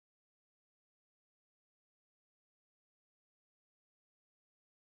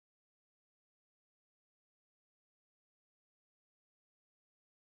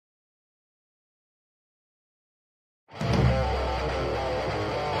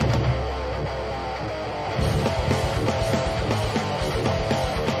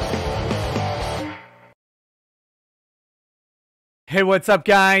Hey, what's up,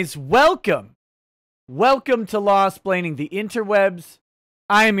 guys? Welcome to Law-Splaining the Interwebs.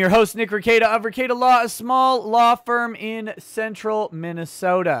 I am your host, Nick Rekieta of Rekieta Law, a small law firm in central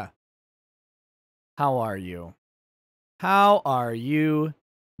Minnesota. How are you? How are you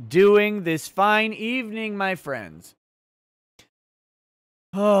doing this fine evening, my friends?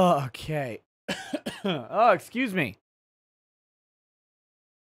 Oh, okay. Oh, excuse me.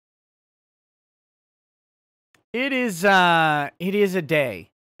 It is a day.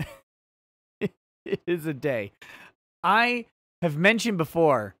 It is a day. I have mentioned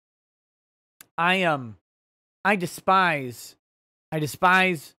before, I despise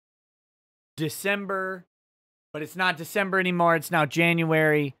December, but it's not December anymore. It's now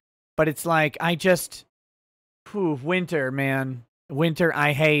January, but it's like, winter, man. Winter,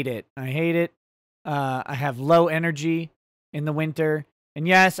 I hate it. I hate it. I have low energy in the winter. And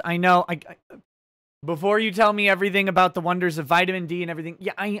yes, I know, before you tell me everything about the wonders of vitamin D and everything,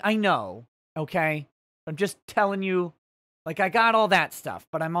 yeah, I know, okay? I'm just telling you, like, I got all that stuff,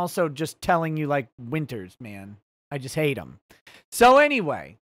 but I'm also just telling you, like, winters, man. I just hate them. So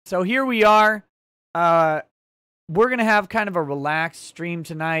anyway, so here we are. We're going to have kind of a relaxed stream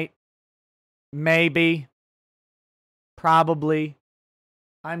tonight. Maybe. Probably.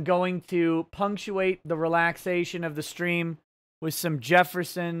 I'm going to punctuate the relaxation of the stream with some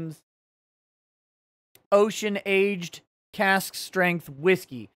Jefferson's ocean-aged cask strength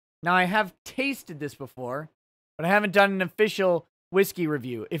whiskey. Now, I have tasted this before, but I haven't done an official whiskey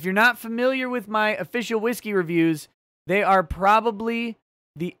review. If you're not familiar with my official whiskey reviews, they are probably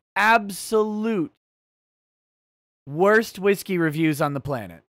the absolute worst whiskey reviews on the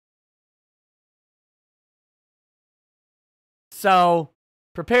planet. So,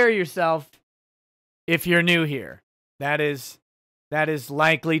 prepare yourself if you're new here. That is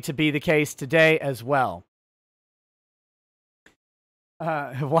likely to be the case today as well.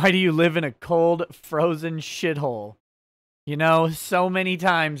 Why do you live in a cold, frozen shithole? You know, so many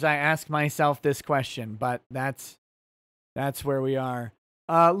times I ask myself this question, but that's where we are.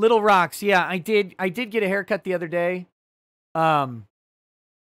 Little Rocks, yeah, I did get a haircut the other day. And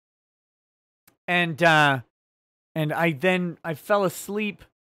I fell asleep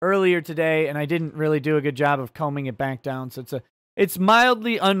earlier today, and I didn't really do a good job of combing it back down, so it's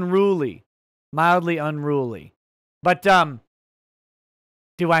mildly unruly. Mildly unruly. But,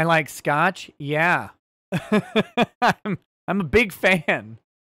 do I like scotch? Yeah. I'm a big fan.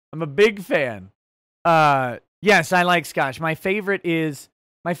 I'm a big fan. Yes, I like scotch. My favorite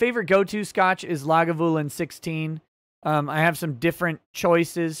go-to scotch is Lagavulin 16. I have some different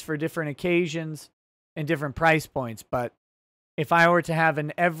choices for different occasions and different price points, but if I were to have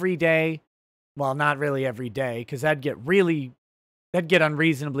an everyday, well, not really every day, because that'd get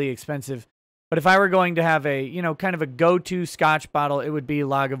unreasonably expensive. But if I were going to have a, kind of a go-to scotch bottle, it would be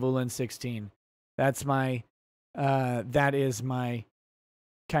Lagavulin 16. That is my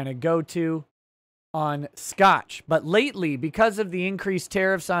kind of go-to on scotch. But lately, because of the increased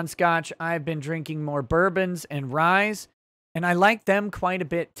tariffs on scotch, I've been drinking more bourbons and ryes, and I like them quite a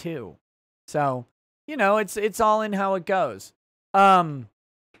bit too. So, it's all in how it goes. What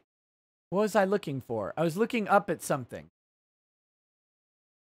was I looking for? I was looking up at something.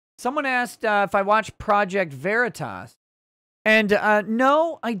 Someone asked if I watch Project Veritas. And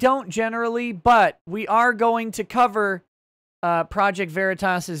no, I don't generally, but we are going to cover Project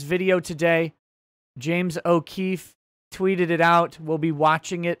Veritas's video today. James O'Keefe tweeted it out. We'll be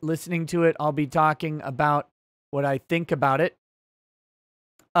watching it, listening to it. I'll be talking about what I think about it.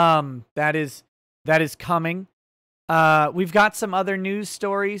 That is coming. We've got some other news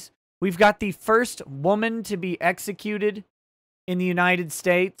stories. We've got the first woman to be executed in the United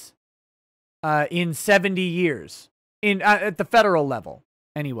States in 70 years. At the federal level,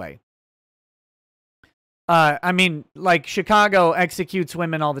 anyway. I mean, like, Chicago executes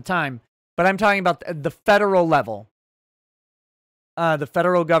women all the time, but I'm talking about the federal level. The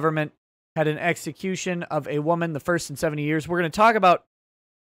federal government had an execution of a woman, the first in 70 years. We're going to talk about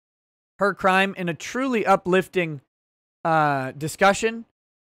her crime in a truly uplifting discussion,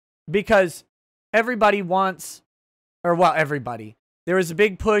 because everybody wants, everybody. There was a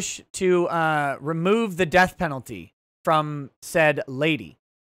big push to remove the death penalty from said lady.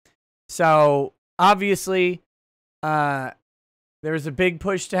 So, obviously, there was a big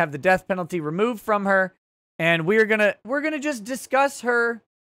push to have the death penalty removed from her, and we're gonna just discuss her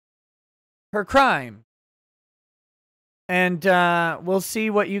crime. And we'll see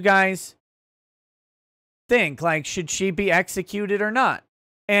what you guys think. Like, should she be executed or not?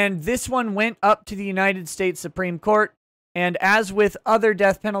 And this one went up to the United States Supreme Court. And as with other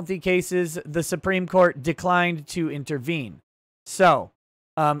death penalty cases, the Supreme Court declined to intervene. So,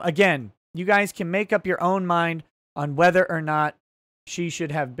 again, you guys can make up your own mind on whether or not she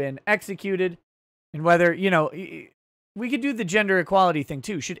should have been executed, and whether, you know, we could do the gender equality thing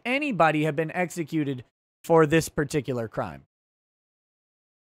too. Should anybody have been executed for this particular crime?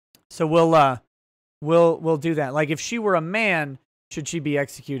 So we'll do that. Like, if she were a man, should she be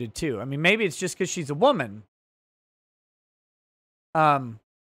executed too? I mean, maybe it's just because she's a woman. You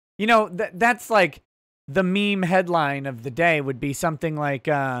know, that's like the meme headline of the day would be something like,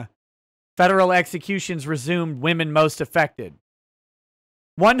 federal executions resumed, women most affected.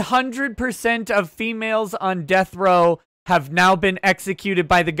 100% of females on death row have now been executed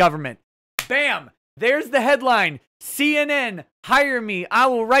by the government. Bam! There's the headline. CNN, hire me. I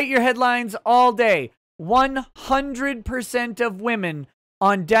will write your headlines all day. 100% of women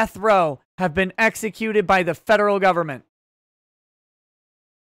on death row have been executed by the federal government.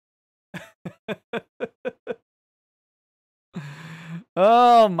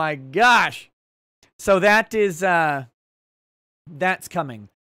 Oh my gosh. So that is that's coming.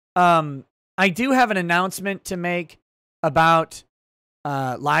 I do have an announcement to make about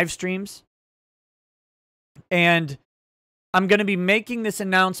live streams. And I'm going to be making this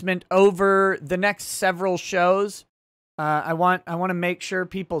announcement over the next several shows. I want to make sure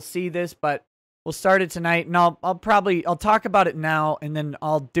people see this, but we'll start it tonight, and I'll talk about it now, and then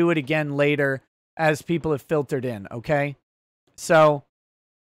I'll do it again later as people have filtered in, okay? So,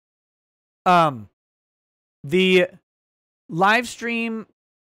 the live stream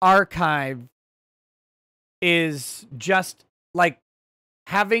archive is just like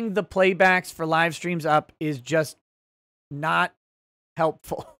having the playbacks for live streams up is just not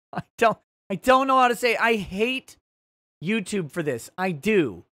helpful. I don't know how to say. I hate YouTube for this. I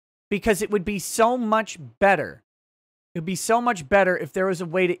do, because it would be so much better. It would be so much better if there was a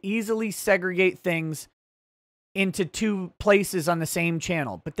way to easily segregate things into two places on the same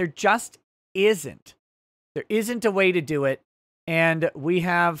channel, but there just isn't. There isn't a way to do it, and we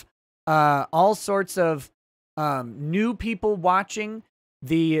have all sorts of new people watching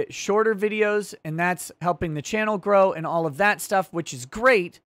the shorter videos, and that's helping the channel grow and all of that stuff, which is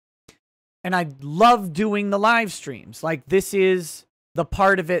great. And I love doing the live streams. Like, this is the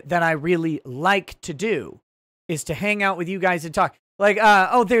part of it that I really like to do, is to hang out with you guys and talk. Like,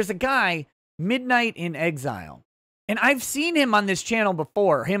 oh, there's a guy, Midnight in Exile. And I've seen him on this channel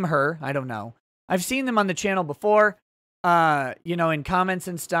before. Him, her, I don't know. I've seen them on the channel before, you know, in comments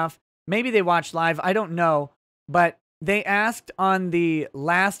and stuff. Maybe they watch live. I don't know. But they asked on the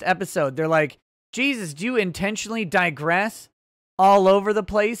last episode, they're like, Jesus, do you intentionally digress all over the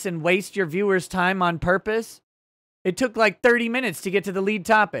place and waste your viewers' time on purpose? It took like 30 minutes to get to the lead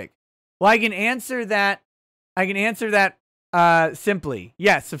topic. Well, I can answer that. Simply.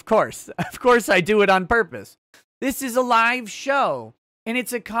 Yes, of course. Of course I do it on purpose. This is a live show, and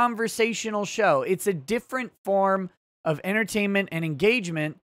it's a conversational show. It's a different form of entertainment and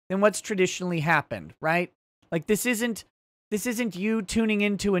engagement than what's traditionally happened, right? Like, this isn't you tuning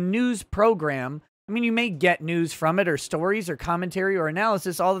into a news program. I mean, you may get news from it, or stories, or commentary, or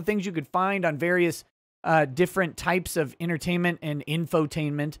analysis, all the things you could find on various different types of entertainment and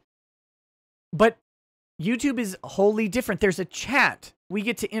infotainment. But YouTube is wholly different. There's a chat. We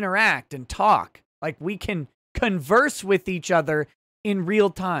get to interact and talk. Like, we can converse with each other in real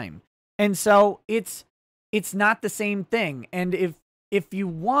time. And so it's not the same thing. And if you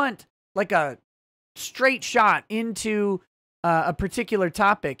want like a straight shot into a particular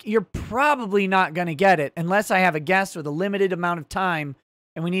topic, you're probably not going to get it unless I have a guest with a limited amount of time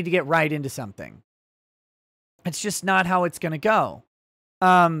and we need to get right into something. It's just not how it's going to go.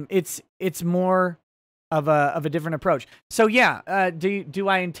 It's more of a different approach. So yeah, do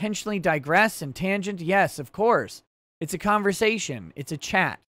I intentionally digress and tangent? Yes, of course. It's a conversation. It's a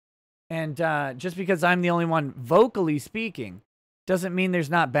chat. And just because I'm the only one vocally speaking doesn't mean there's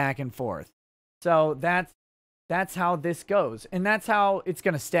not back and forth. So that's how this goes, and that's how it's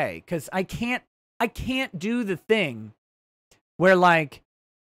gonna stay. Because I can't do the thing where, like,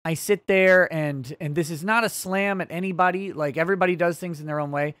 I sit there and this is not a slam at anybody. Like, everybody does things in their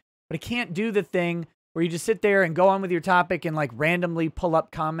own way, but I can't do the thing where you just sit there and go on with your topic and like randomly pull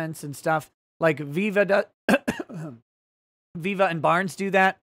up comments and stuff. Like Viva and Barnes do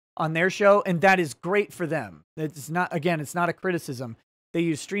that on their show, and that is great for them. It's not a criticism. They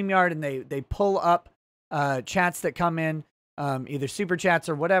use StreamYard and they pull up chats that come in, either super chats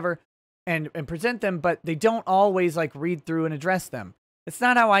or whatever, and present them, but they don't always like read through and address them. It's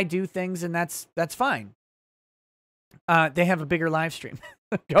not how I do things, and that's fine. They have a bigger live stream.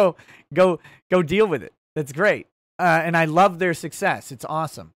 Go deal with it. That's great. And I love their success. It's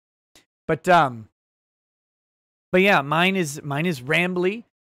awesome. But But yeah, mine is rambly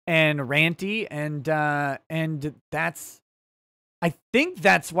and ranty, and that's, I think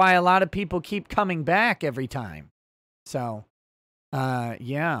that's why a lot of people keep coming back every time. So,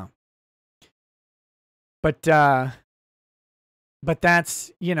 yeah. But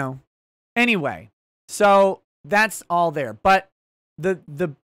that's, you know, anyway. So that's all there. But the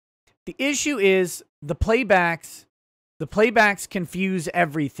issue is the playbacks. The playbacks confuse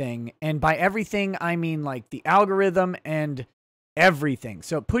everything, and by everything I mean like the algorithm and everything.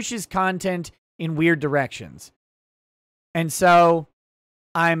 So it pushes content in weird directions. And so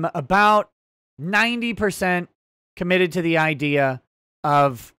I'm about 90% committed to the idea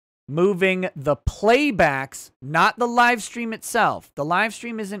of moving the playbacks, not the live stream itself. The live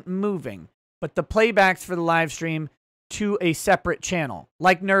stream isn't moving, but the playbacks for the live stream to a separate channel,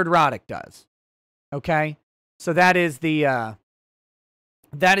 like Nerdrotic does. Okay? So that is the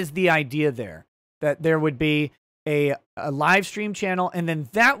idea there, that there would be a live stream channel, and then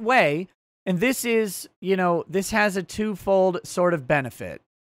that way, and this is, you know, this has a twofold sort of benefit.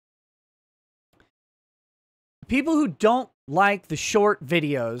 People who don't like the short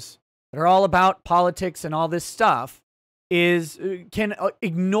videos that are all about politics and all this stuff can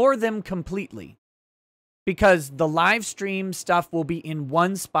ignore them completely, because the live stream stuff will be in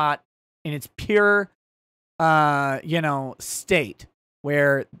one spot in its pure you know, state,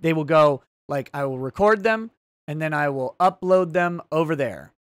 where they will go, like, I will record them and then I will upload them over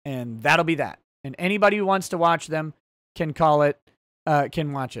there, and that'll be that. And anybody who wants to watch them can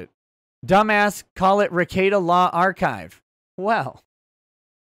can watch it. Dumbass, call it Ricada Law Archive. Well,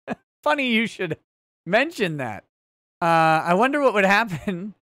 funny you should mention that. I wonder what would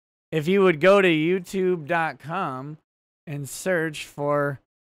happen if you would go to youtube.com and search for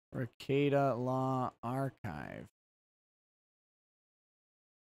Ricada Law Archive.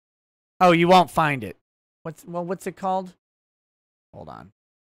 Oh, you won't find it. What's it called? Hold on.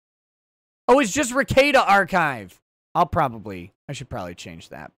 Oh, it's just Ricada Archive. I should probably change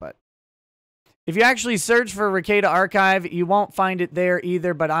that, but if you actually search for Ricada Archive, you won't find it there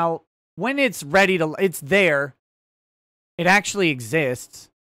either, but when it's ready it's there. It actually exists.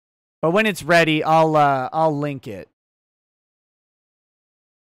 But when it's ready, I'll link it.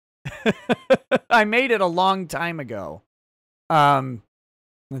 I made it a long time ago.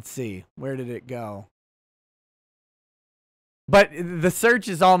 Let's see. Where did it go? But the search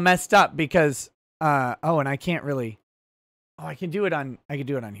is all messed up because and I can't really. Oh, I can do it on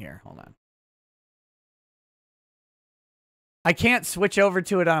here. Hold on. I can't switch over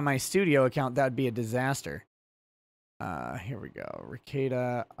to it on my studio account. That would be a disaster. Here we go.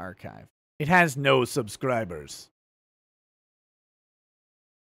 Ricada Archive. It has no subscribers.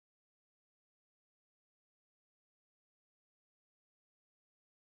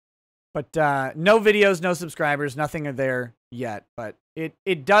 But no videos, no subscribers, nothing are there yet. But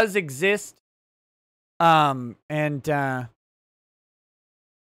it does exist. Yeah.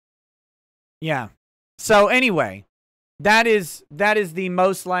 So anyway, that is the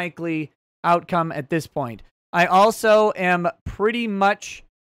most likely outcome at this point. I also am pretty much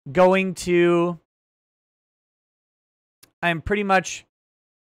I'm pretty much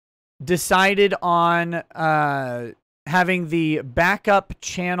decided on having the backup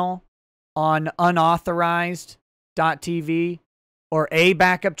channel on unauthorized.tv, or a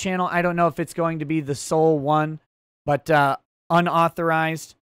backup channel. I don't know if it's going to be the sole one, but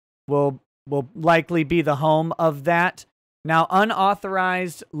unauthorized will likely be the home of that. Now,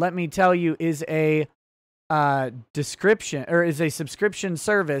 unauthorized, let me tell you, is a subscription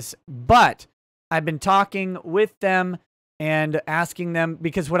service, but I've been talking with them and asking them,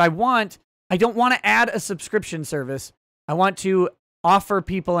 because what I don't want to add a subscription service. I want to offer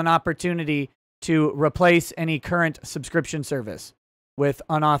people an opportunity to replace any current subscription service with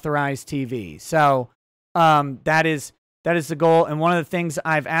unauthorized TV. So that is the goal. And one of the things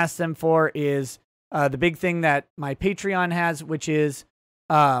I've asked them for is the big thing that my Patreon has, which is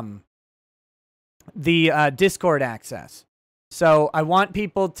the Discord access. So I want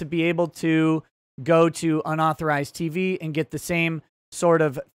people to be able to go to unauthorized TV and get the same sort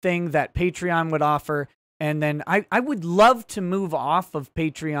of thing that Patreon would offer. And then I would love to move off of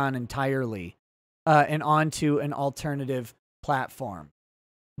Patreon entirely and onto an alternative platform.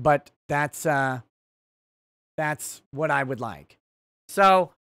 But that's what I would like.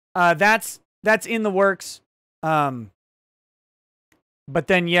 So that's in the works. But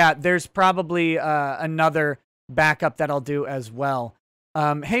then, yeah, there's probably another backup that I'll do as well.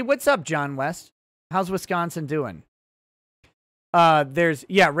 Hey, what's up, John West? How's Wisconsin doing?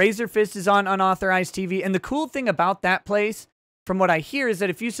 Razor Fist is on unauthorized TV. And the cool thing about that place, from what I hear, is that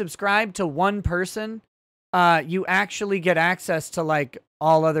if you subscribe to one person, you actually get access to like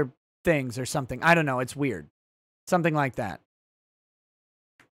all other things or something. I don't know. It's weird. Something like that.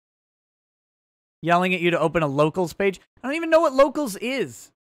 Yelling at you to open a locals page. I don't even know what locals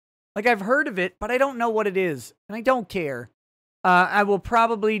is. Like, I've heard of it, but I don't know what it is. And I don't care. I will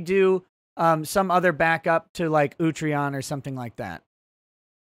probably do some other backup to like Utreon or something like that.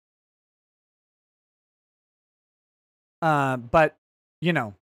 But, you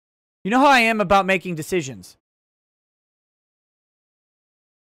know how I am about making decisions.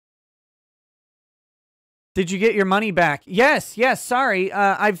 Did you get your money back? Yes, sorry.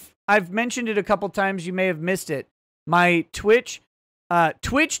 I've mentioned it a couple times. You may have missed it. My Twitch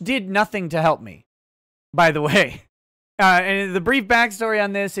did nothing to help me, by the way. And the brief backstory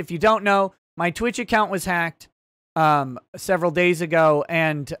on this, if you don't know, my Twitch account was hacked several days ago,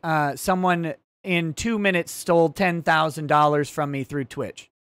 and someone in 2 minutes stole $10,000 from me through Twitch.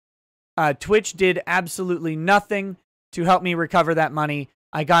 Twitch did absolutely nothing to help me recover that money.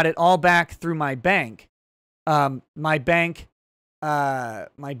 I got it all back through my bank. My bank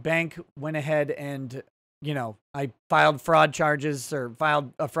went ahead and, I filed fraud charges or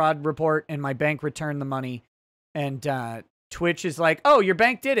filed a fraud report, and my bank returned the money. And Twitch is like, oh, your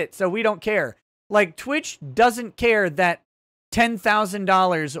bank did it, so we don't care. Like, Twitch doesn't care that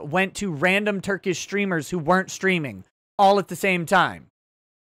 $10,000 went to random Turkish streamers who weren't streaming all at the same time.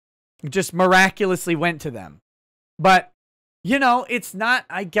 It just miraculously went to them. But, it's not,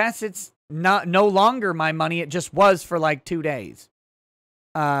 I guess it's no longer my money. It just was for like 2 days.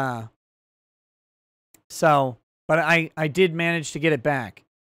 But I did manage to get it back.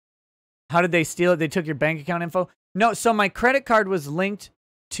 How did they steal it? They took your bank account info? No, so my credit card was linked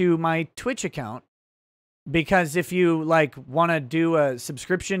to my Twitch account, because if you like want to do a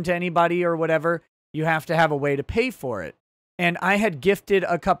subscription to anybody or whatever, you have to have a way to pay for it. And I had gifted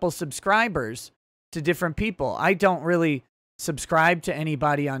a couple subscribers to different people. I don't really subscribe to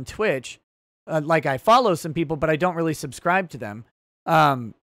anybody on Twitch. Like, I follow some people, but I don't really subscribe to them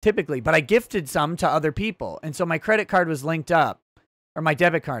typically. But I gifted some to other people. And so my credit card was linked up, or my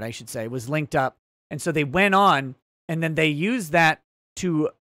debit card, I should say, was linked up. And so they went on, and then they used that to,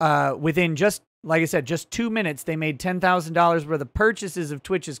 within just, like I said, just 2 minutes, they made $10,000 worth of purchases of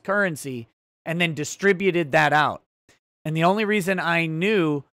Twitch's currency and then distributed that out. And the only reason I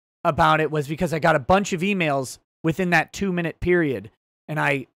knew about it was because I got a bunch of emails within that 2 minute period, and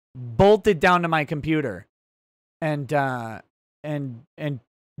I bolted down to my computer and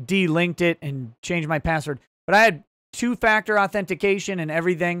de-linked it and changed my password. But I had 2-factor authentication and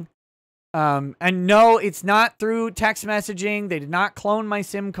everything. And no, it's not through text messaging. They did not clone my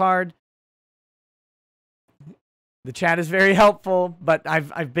SIM card. The chat is very helpful, but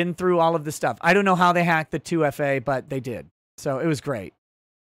I've been through all of this stuff. I don't know how they hacked the 2FA, but they did. So it was great.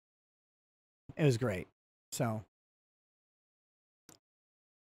 It was great. So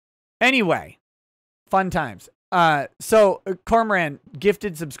anyway, fun times. So Cormoran,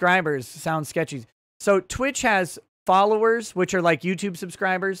 gifted subscribers sounds sketchy. So Twitch has followers, which are like YouTube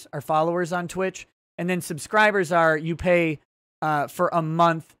subscribers, are followers on Twitch. And then subscribers are, you pay for a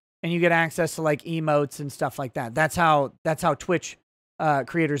month and you get access to like emotes and stuff like that. That's how Twitch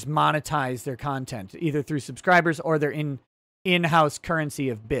creators monetize their content, either through subscribers or their in-house currency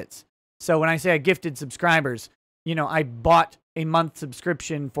of bits. So when I say I gifted subscribers, I bought a month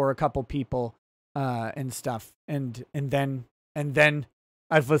subscription for a couple people and stuff, and then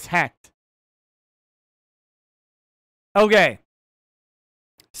I was hacked. Okay.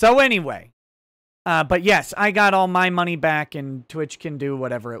 So anyway, but yes, I got all my money back, and Twitch can do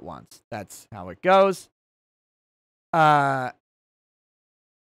whatever it wants. That's how it goes. We've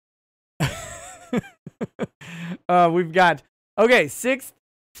got, okay, 6th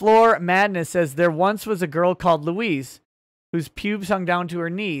Floor Madness says, there once was a girl called Louise whose pubes hung down to her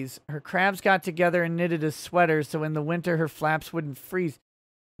knees. Her crabs got together and knitted a sweater so in the winter her flaps wouldn't freeze.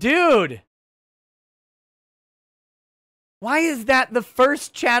 Dude! Why is that the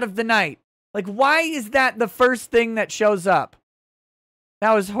first chat of the night? Like, why is that the first thing that shows up?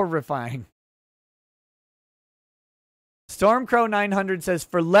 That was horrifying. Stormcrow 900 says,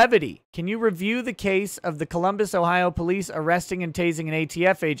 for levity, can you review the case of the Columbus, Ohio police arresting and tasing an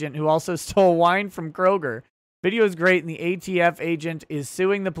ATF agent who also stole wine from Kroger? Video is great, and the ATF agent is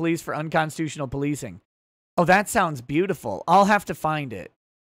suing the police for unconstitutional policing. Oh, that sounds beautiful. I'll have to find it.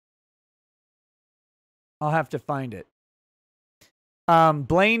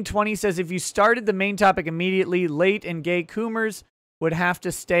 Blaine20 says, if you started the main topic immediately, late and gay coomers would have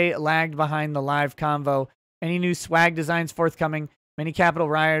to stay lagged behind the live convo. Any new swag designs forthcoming? Many Capitol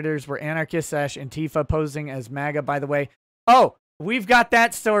rioters were anarchists / Antifa posing as MAGA, by the way. Oh, we've got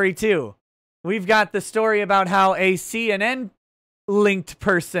that story too. we've got the story about how a CNN linked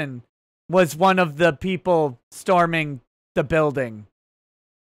person was one of the people storming the building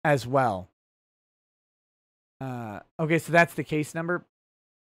as well. Okay, so that's the case number.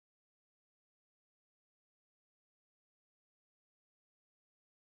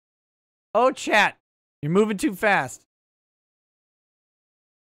 Oh, chat, you're moving too fast.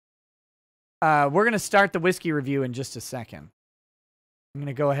 We're going to start the whiskey review in just a second. I'm going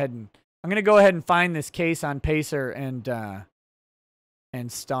to go ahead and find this case on Pacer and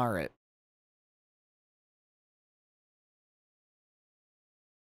star it.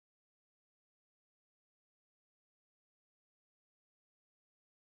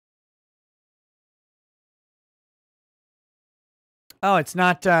 Oh, it's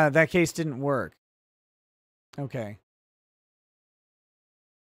not, that case didn't work. Okay.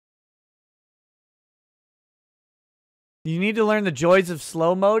 You need to learn the joys of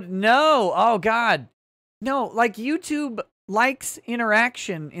slow mode? No. Oh, God. No, like YouTube likes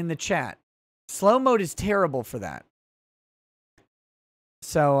interaction in the chat. Slow mode is terrible for that.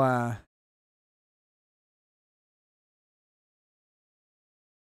 So,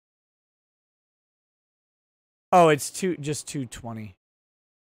 oh, it's just 220.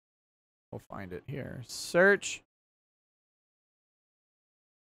 We'll find it here. Search.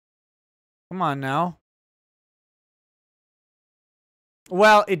 Come on now.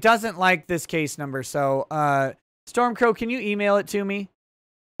 Well, it doesn't like this case number, so Stormcrow, can you email it to me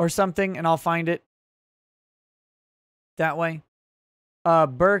or something and I'll find it that way?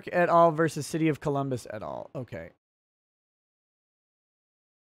 Burke et al. Versus City of Columbus et al. Okay.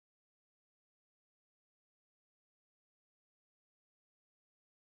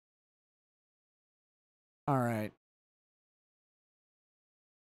 All right.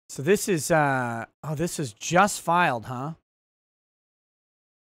 So this is oh, this is just filed, huh?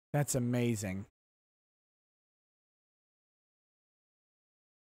 That's amazing.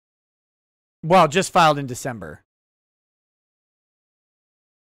 Well, just filed in December.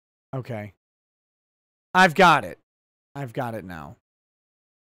 Okay. I've got it. I've got it now.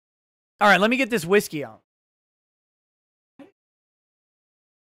 All right, let me get this whiskey out.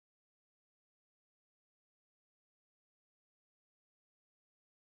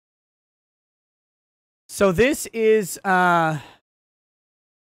 So this is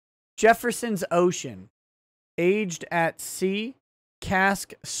Jefferson's Ocean, aged at sea,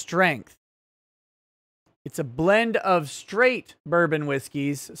 cask strength. It's a blend of straight bourbon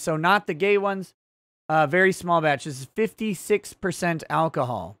whiskeys, so not the gay ones. Very small batch. This is 56%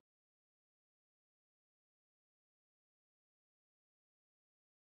 alcohol.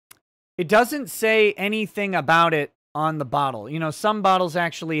 It doesn't say anything about it on the bottle. You know, some bottles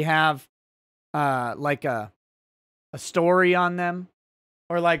actually have like a story on them.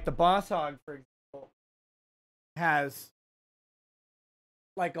 Or like the Boss Hog, for example, has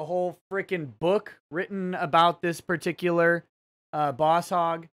like a whole freaking book written about this particular Boss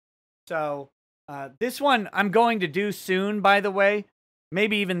Hog. So this one I'm going to do soon, by the way.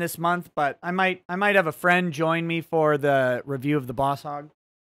 Maybe even this month, but I might have a friend join me for the review of the Boss Hog.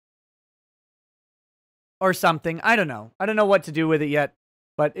 Or something. I don't know. I don't know what to do with it yet.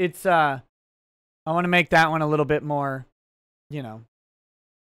 But it's I want to make that one a little bit more, you know,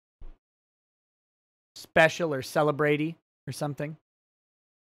 special or celebrate-y or something.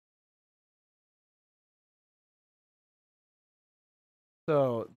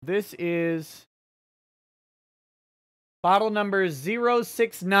 So this is bottle number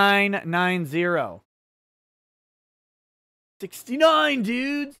 06990. 69,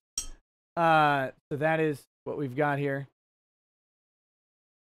 dudes. So that is what we've got here.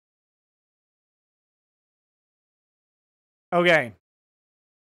 Okay.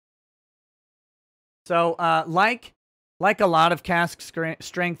 So, like a lot of cask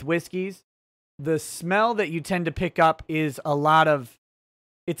strength whiskeys, the smell that you tend to pick up is a lot of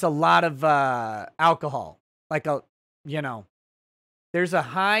alcohol. Like you know, there's a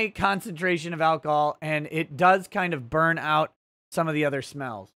high concentration of alcohol, and it does kind of burn out some of the other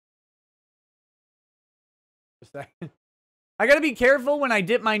smells. I gotta be careful when I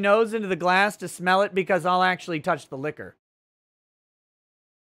dip my nose into the glass to smell it because I'll actually touch the liquor.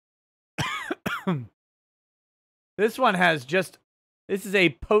 This one has this is a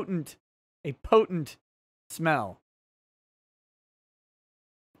potent smell.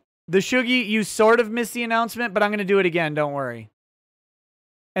 The Shuggy, you sort of missed the announcement, but I'm going to do it again, don't worry.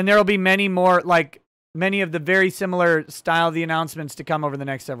 And there will be many more, like, many of the very similar style of the announcements to come over the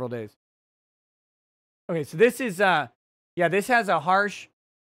next several days. Okay, so this is, yeah, this has a harsh,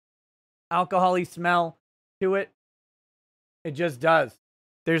 alcohol-y smell to it. It just does.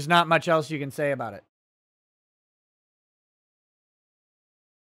 There's not much else you can say about it.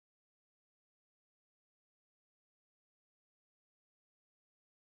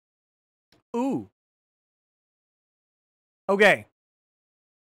 Ooh. Okay.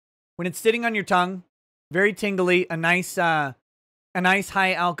 When it's sitting on your tongue, very tingly, a nice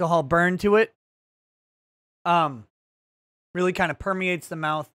high alcohol burn to it. Really kind of permeates the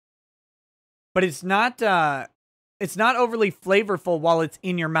mouth. But it's not overly flavorful while it's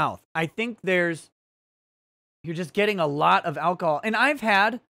in your mouth. I think you're just getting a lot of alcohol. And I've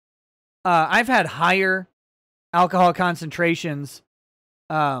had higher alcohol concentrations.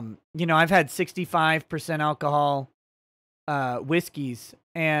 I've had 65% alcohol whiskeys,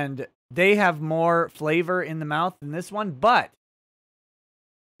 and they have more flavor in the mouth than this one. But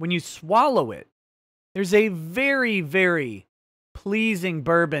when you swallow it, there's a very, very pleasing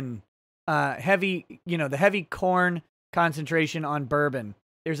bourbon, heavy, the heavy corn concentration on bourbon.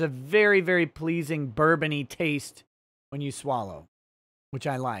 There's a very, very pleasing bourbony taste when you swallow, which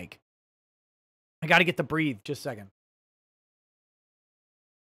I like. I got to get the breathe just a second.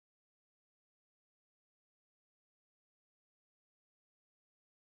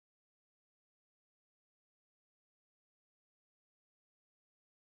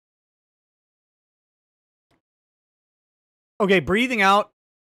 Okay, breathing out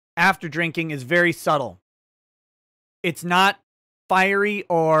after drinking is very subtle. It's not fiery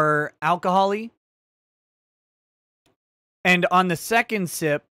or alcohol-y. And on the second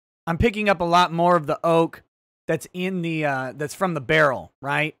sip, I'm picking up a lot more of the oak that's in the that's from the barrel,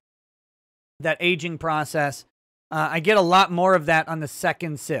 right? That aging process. I get a lot more of that on the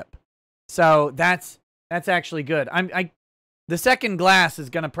second sip. So that's actually good. The second glass is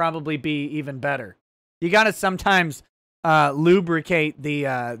going to probably be even better. You got to sometimes lubricate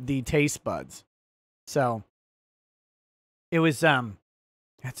the taste buds. So it was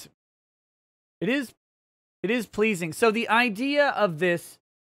it is pleasing. So the idea of this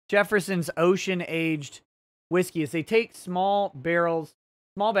Jefferson's ocean aged whiskey is they take small barrels,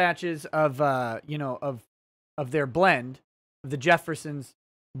 small batches of their blend, of the Jefferson's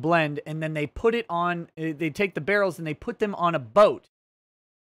blend, and then they put it on, they take the barrels and they put them on a boat.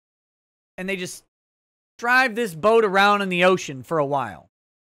 And they just drive this boat around in the ocean for a while.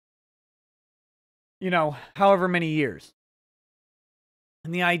 However many years.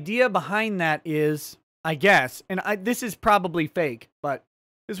 And the idea behind that is, I guess, and this is probably fake, but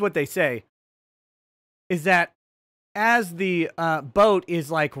this is what they say, is that as the boat is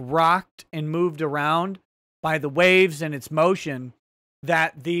like rocked and moved around by the waves and its motion,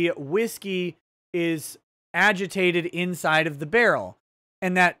 that the whiskey is agitated inside of the barrel,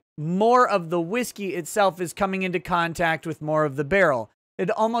 and that more of the whiskey itself is coming into contact with more of the barrel.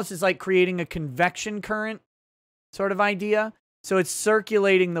 It almost is like creating a convection current sort of idea. So it's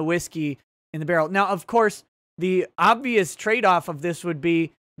circulating the whiskey in the barrel. Now, of course, the obvious trade-off of this would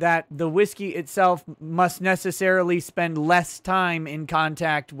be that the whiskey itself must necessarily spend less time in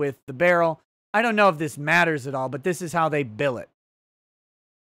contact with the barrel. I don't know if this matters at all, but this is how they bill it.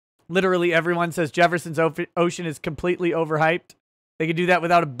 Literally everyone says Jefferson's Ocean is completely overhyped. They could do that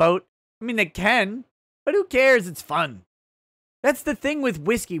without a boat. I mean, they can, but who cares? It's fun. That's the thing with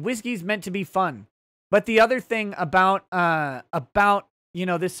whiskey. Whiskey's meant to be fun. But the other thing about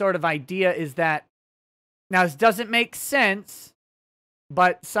this sort of idea is that, now this doesn't make sense,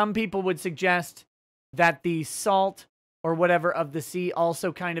 but some people would suggest that the salt or whatever of the sea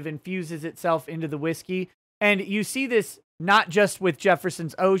also kind of infuses itself into the whiskey. And you see this not just with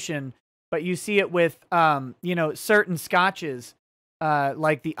Jefferson's Ocean, but you see it with, certain scotches,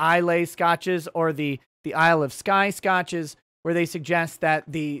 like the Islay scotches or the Isle of Skye scotches, where they suggest that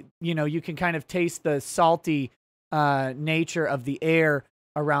you can kind of taste the salty nature of the air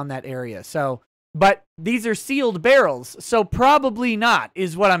around that area. So, but these are sealed barrels, so probably not,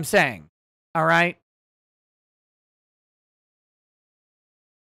 is what I'm saying. All right?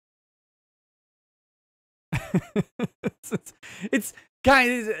 it's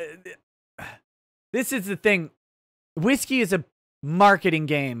kind of, this is the thing. Whiskey is a marketing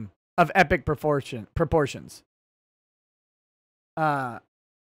game of epic proportions.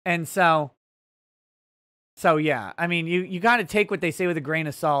 And so yeah, I mean, you got to take what they say with a grain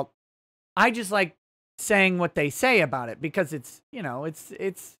of salt. I just like saying what they say about it because it's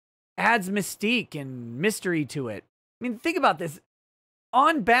adds mystique and mystery to it. I mean, think about this.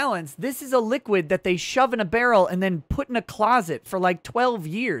 On balance, this is a liquid that they shove in a barrel and then put in a closet for like 12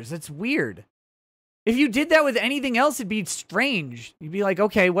 years. It's weird. If you did that with anything else, it'd be strange. You'd be like,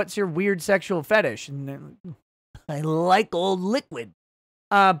 okay, what's your weird sexual fetish? And then, I like old liquid.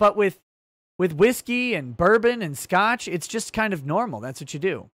 But with with whiskey and bourbon and scotch, it's just kind of normal. That's what you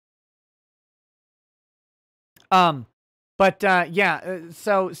do. So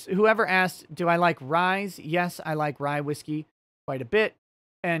whoever asked, do I like ryes? Yes, I like rye whiskey quite a bit.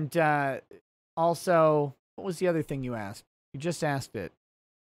 And also, what was the other thing you asked? You just asked it.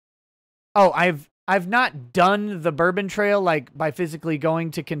 Oh, I've not done the bourbon trail like by physically going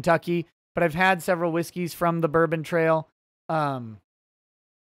to Kentucky, but I've had several whiskeys from the bourbon trail.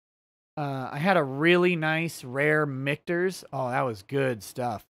 I had a really nice rare Michter's. Oh, that was good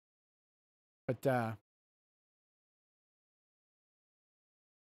stuff. But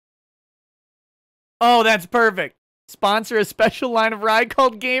oh, that's perfect. Sponsor a special line of rye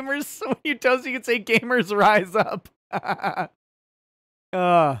called Gamers. So when you toast, you can say Gamers Rise Up.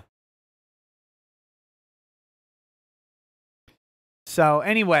 So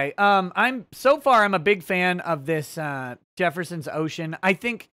anyway, I'm a big fan of this Jefferson's Ocean. I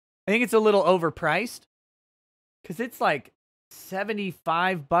think it's a little overpriced because it's like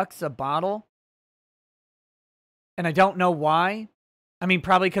 $75 a bottle. And I don't know why. I mean,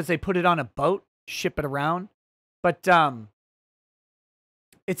 probably because they put it on a boat, ship it around. But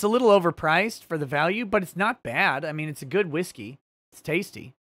it's a little overpriced for the value, but it's not bad. I mean, it's a good whiskey. It's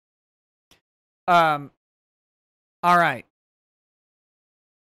tasty. All right.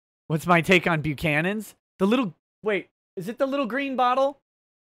 What's my take on Buchanan's? Wait, is it the little green bottle?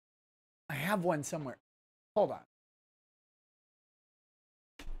 I have one somewhere. Hold on.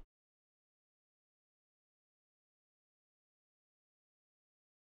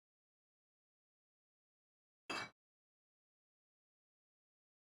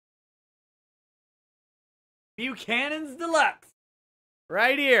 Buchanan's Deluxe.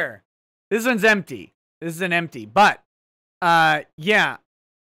 Right here. This one's empty. This is an empty. But, yeah.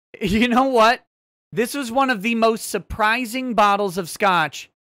 You know what? This was one of the most surprising bottles of scotch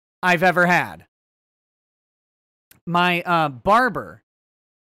I've ever had. My barber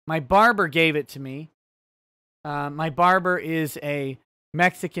gave it to me. My barber is a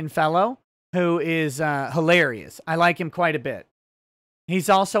Mexican fellow who is hilarious. I like him quite a bit. He's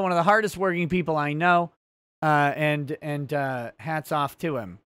also one of the hardest working people I know. And hats off to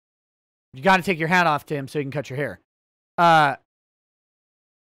him. You got to take your hat off to him so you can cut your hair.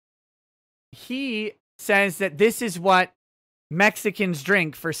 He says that this is what Mexicans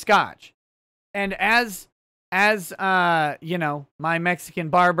drink for scotch. And as you know, my Mexican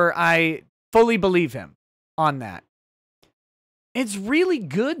barber, I fully believe him on that. It's really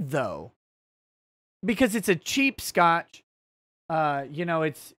good though, because it's a cheap scotch. You know,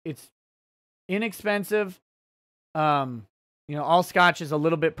 it's inexpensive. You know, all scotch is a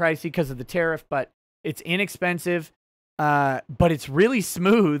little bit pricey because of the tariff, but it's inexpensive. But it's really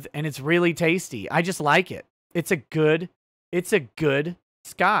smooth and it's really tasty. I just like it. It's a good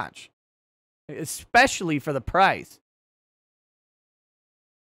scotch, especially for the price.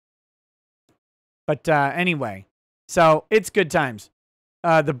 But anyway, so it's good times.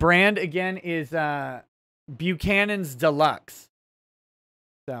 The brand again is Buchanan's Deluxe.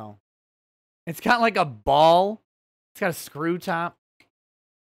 So it's got like a ball. It's got a screw top.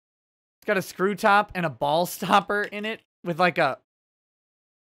 It's got a screw top and a ball stopper in it with like a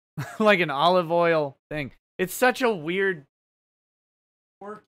like an olive oil thing. It's such a weird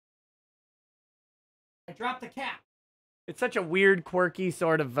quirk. I dropped the cap. It's such a weird, quirky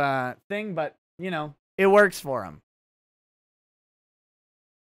sort of thing, but you know, it works for him.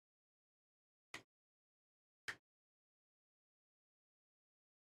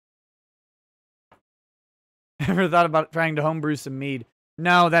 Ever thought about trying to homebrew some mead?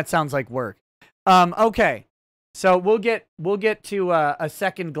 No, that sounds like work. Okay, so we'll get to a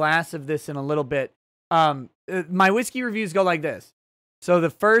second glass of this in a little bit. My whiskey reviews go like this. So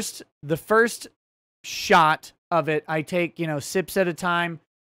the first shot of it, I take, you know, sips at a time,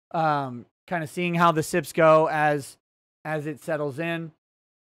 kind of seeing how the sips go as it settles in,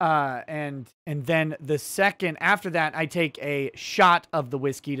 and then the second after that, I take a shot of the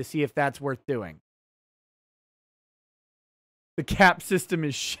whiskey to see if that's worth doing. The cap system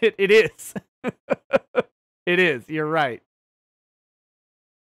is shit. It is. It is. You're right.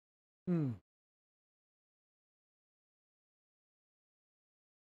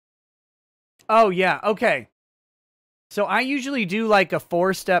 Oh, yeah. Okay. So I usually do like a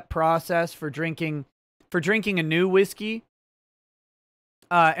 4-step process for drinking a new whiskey.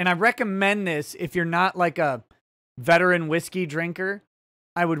 And I recommend this if you're not like a veteran whiskey drinker.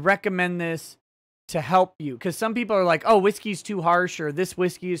 I would recommend this to help you, because some people are like, oh, whiskey's too harsh, or this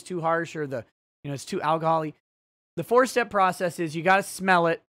whiskey is too harsh, or it's too alcoholic. The 4-step process is you got to smell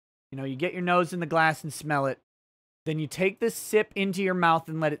it. You know, you get your nose in the glass and smell it. Then you take this sip into your mouth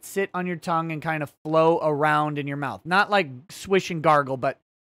and let it sit on your tongue and kind of flow around in your mouth. Not like swish and gargle, but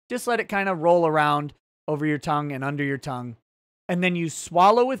just let it kind of roll around over your tongue and under your tongue. And then you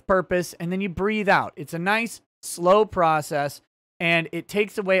swallow with purpose, and then you breathe out. It's a nice, slow process, and it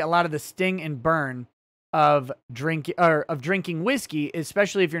takes away a lot of the sting and burn of drinking whiskey,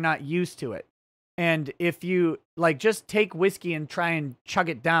 especially if you're not used to it. And if you like just take whiskey and try and chug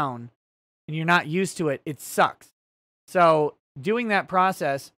it down and you're not used to it, it sucks. So doing that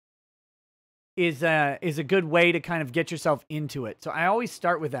process is a good way to kind of get yourself into it. So I always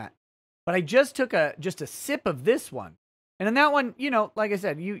start with that. But I just took a sip of this one. And in that one, you know, like I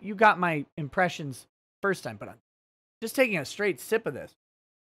said, you got my impressions first time, but I'm just taking a straight sip of this.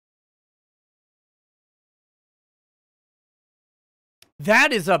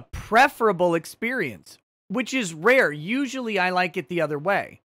 That is a preferable experience, which is rare. Usually I like it the other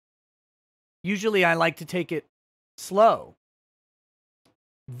way. Usually I like to take it slow.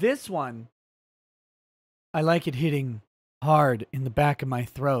 This one, I like it hitting hard in the back of my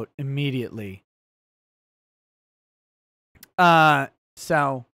throat immediately.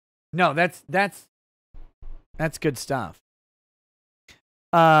 So no, that's good stuff.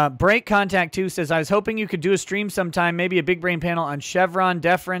 Break Contact 2 says, I was hoping you could do a stream sometime, maybe a big brain panel on Chevron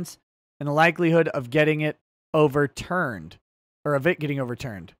deference and the likelihood of getting it overturned, or of it getting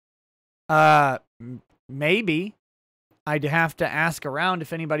overturned. Maybe. I'd have to ask around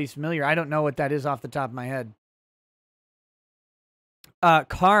if anybody's familiar. I don't know what that is off the top of my head.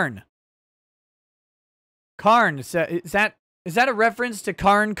 Karn. Karn, is that a reference to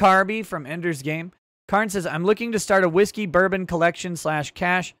Karn Carby from Ender's Game? Karn says, I'm looking to start a whiskey bourbon collection /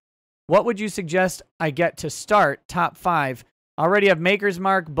 cache. What would you suggest I get to start? Top 5. I already have Maker's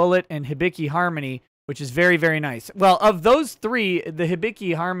Mark, Bullet, and Hibiki Harmony, which is very, very nice. Well, of those 3, the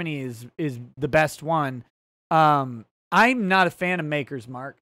Hibiki Harmony is the best one. I'm not a fan of Maker's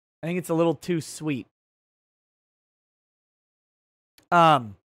Mark. I think it's a little too sweet.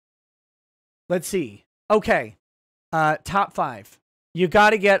 Let's see. Okay. Top 5. You got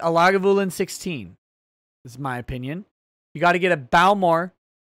to get a Lagavulin 16. This is my opinion. You got to get a Balmore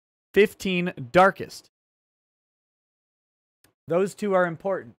 15 Darkest. Those 2 are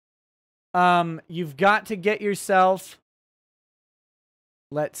important. You've got to get yourself...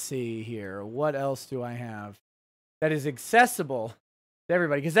 Let's see here. What else do I have that is accessible to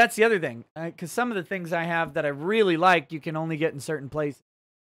everybody? Because that's the other thing. Because some of the things I have that I really like, you can only get in certain places.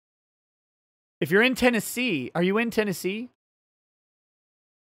 If you're in Tennessee, are you in Tennessee?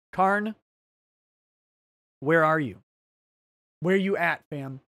 Karn? Where are you? Where you at,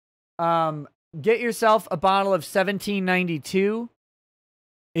 fam? Get yourself a bottle of 1792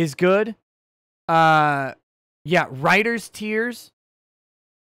 is good. Yeah, Writer's Tears.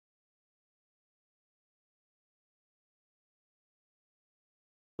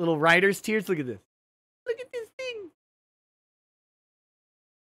 Little Writer's Tears. Look at this. Look at this thing.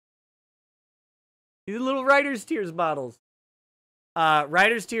 These little Writer's Tears bottles.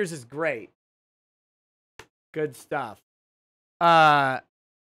 Writer's Tears is great. Good stuff.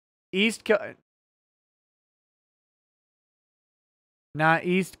 East Coast. Not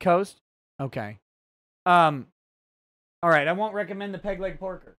East Coast? Okay. All right, I won't recommend the Peg Leg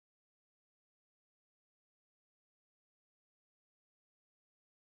Porker.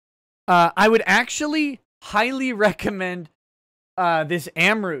 I would actually highly recommend this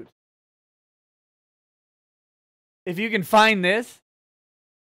Amroot. If you can find this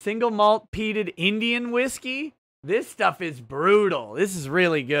single malt peated Indian whiskey, this stuff is brutal. This is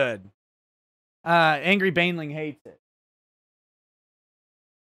really good. Angry Baneling hates it.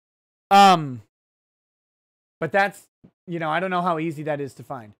 But that's, you know, I don't know how easy that is to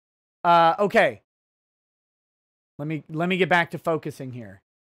find. Okay. Let me get back to focusing here.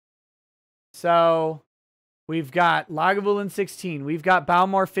 So we've got Lagavulin 16. We've got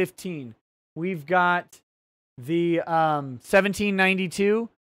Balmore 15. We've got the 1792.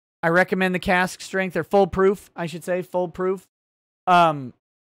 I recommend the cask strength, or full proof, I should say, full proof. Then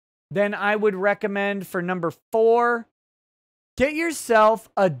I would recommend for number 4, get yourself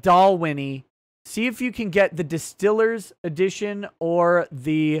a Dalwhinnie. See if you can get the Distiller's Edition or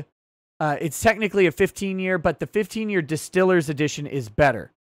the, it's technically a 15-year, but the 15-year Distiller's Edition is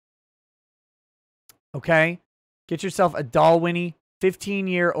better. Okay? Get yourself a Dalwhinnie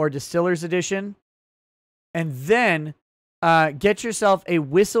 15-year or Distiller's Edition. And then get yourself a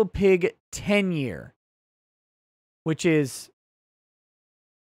Whistle Pig 10-year, which is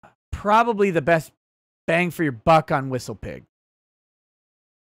probably the best bang for your buck on Whistle Pig.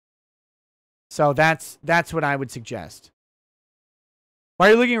 So that's what I would suggest. Why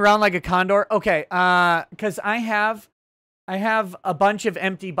are you looking around like a condor? Okay, because I have a bunch of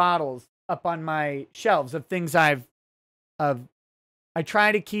empty bottles up on my shelves of things I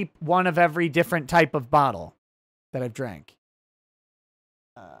try to keep one of every different type of bottle that I've drank.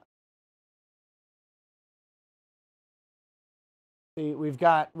 See, we've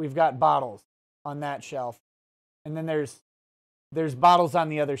got bottles on that shelf, and then there's bottles on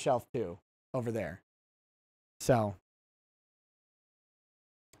the other shelf too over there. So,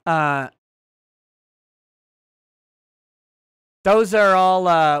 those are all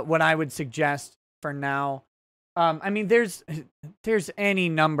what I would suggest for now. I mean, there's any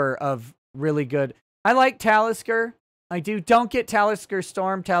number of really good. I like Talisker. I do. Don't get Talisker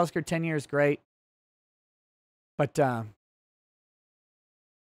Storm. Talisker 10 years, great. But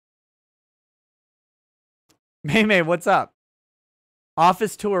May, what's up?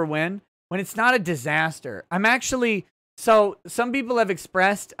 Office tour when it's not a disaster. I'm actually, so some people have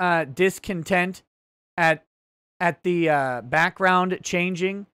expressed discontent at the background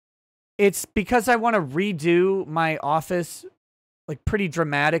changing. It's because I want to redo my office like pretty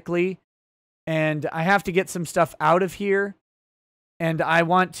dramatically, and I have to get some stuff out of here, and I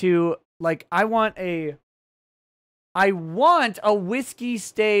want to I want a whiskey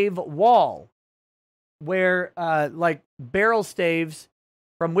stave wall where like barrel staves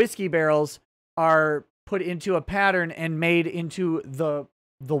from whiskey barrels are put into a pattern and made into the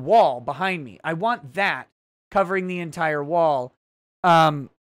wall behind me. I want that covering the entire wall.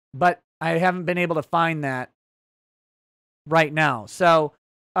 But I haven't been able to find that right now. So,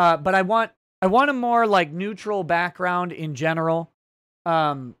 but I want a more like neutral background in general.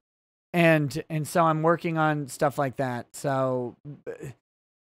 And so I'm working on stuff like that. So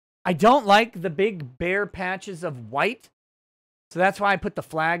I don't like the big bare patches of white. So that's why I put the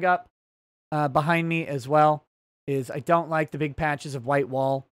flag up behind me as well. I don't like the big patches of white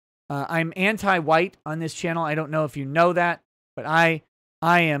wall. I'm anti-white on this channel. I don't know if you know that, but I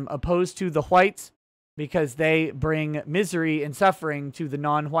am opposed to the whites because they bring misery and suffering to the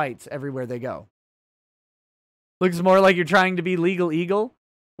non-whites everywhere they go. Looks more like you're trying to be Legal Eagle.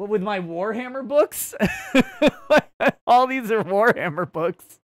 What, with my Warhammer books? All these are Warhammer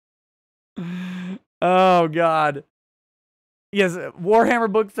books. Oh, God. Yes,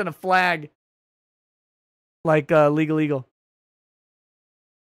 Warhammer books and a flag. Like Legal Eagle.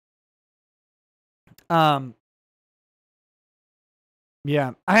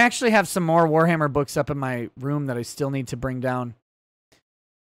 Yeah, I actually have some more Warhammer books up in my room that I still need to bring down.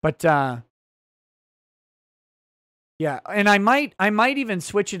 But yeah, and I might even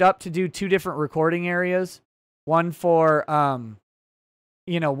switch it up to do 2 different recording areas. One for one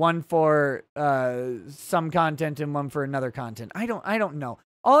for some content and one for another content. I don't know.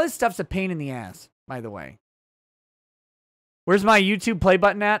 All this stuff's a pain in the ass, by the way. Where's my YouTube play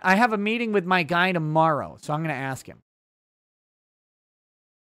button at? I have a meeting with my guy tomorrow, so I'm going to ask him.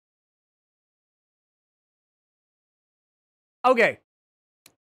 Okay.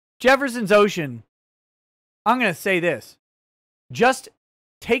 Jefferson's Ocean. I'm going to say this. Just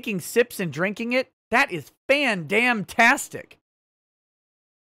taking sips and drinking it, that is fan-damn-tastic.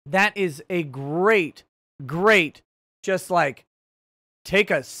 That is a great, just like, take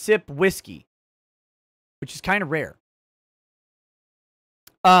a sip whiskey, which is kind of rare.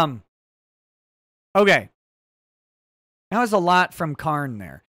 Okay. That was a lot from Karn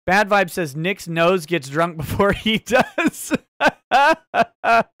there. Bad Vibe says Nick's nose gets drunk before he does.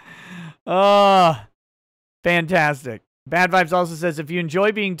 Oh, fantastic. Bad Vibes also says, if you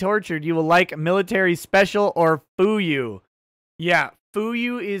enjoy being tortured, you will like Military Special or Fuyu. Yeah,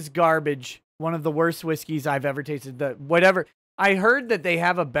 Fuyu is garbage. One of the worst whiskeys I've ever tasted. Whatever. I heard that they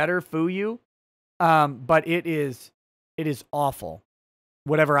have a better Fuyu, but it is awful.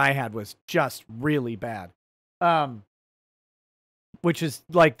 Whatever I had was just really bad. Which is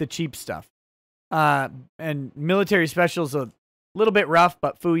like the cheap stuff. And Military Special is a little bit rough,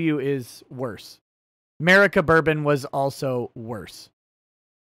 but Fuyu is worse. America Bourbon was also worse.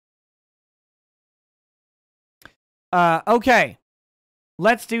 Okay.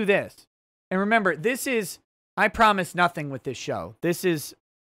 Let's do this. And remember, I promise nothing with this show. This is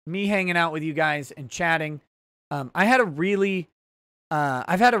me hanging out with you guys and chatting. I've had a really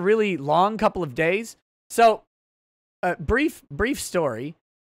long couple of days. So, brief story.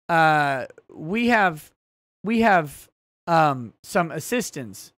 We have some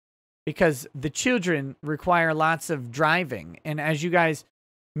assistance because the children require lots of driving. And as you guys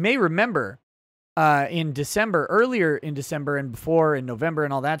may remember, earlier in December and before in November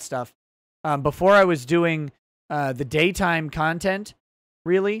and all that stuff, before I was doing the daytime content,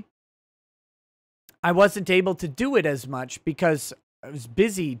 really, I wasn't able to do it as much because was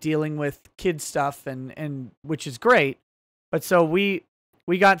busy dealing with kid stuff and which is great. But so we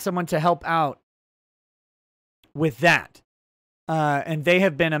got someone to help out with that. And they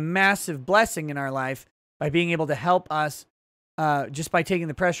have been a massive blessing in our life by being able to help us just by taking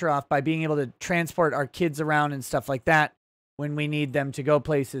the pressure off, by being able to transport our kids around and stuff like that when we need them to go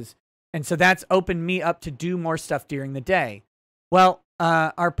places. And so that's opened me up to do more stuff during the day. Well,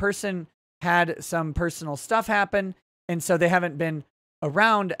 our person had some personal stuff happen, and so they haven't been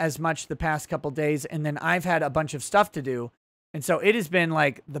around as much the past couple days. And then I've had a bunch of stuff to do. And so it has been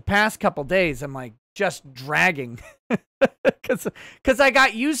like the past couple days, I'm like just dragging because I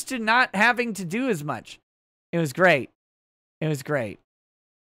got used to not having to do as much. It was great. It was great.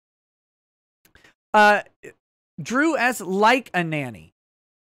 Drew as like a nanny.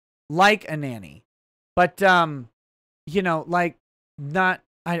 Like a nanny. But, you know, like not,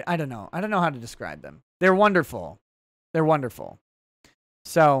 I don't know. I don't know how to describe them. They're wonderful. They're wonderful.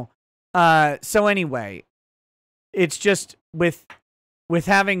 So anyway, it's just with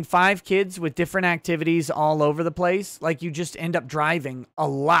having 5 kids with different activities all over the place, like you just end up driving a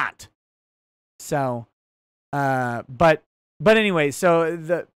lot. So, but anyway, so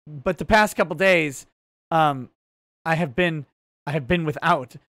the past couple days, I have been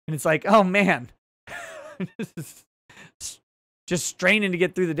without, and it's like, oh man, this is just straining to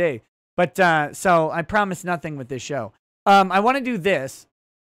get through the day. But, so I promise nothing with this show. I want to do this.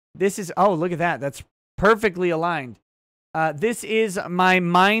 This is, oh, look at that. That's perfectly aligned. This is my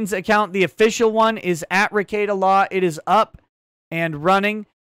Minds account. The official one is at Ricada Law. It is up and running.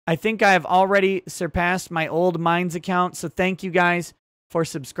 I think I have already surpassed my old Minds account. So thank you guys for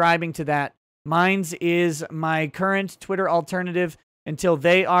subscribing to that. Minds is my current Twitter alternative until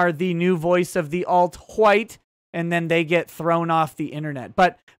they are the new voice of the alt-white, and then they get thrown off the internet.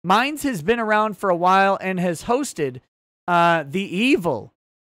 But Minds has been around for a while and has hosted the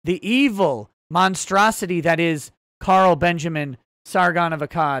evil monstrosity that is Carl Benjamin Sargon of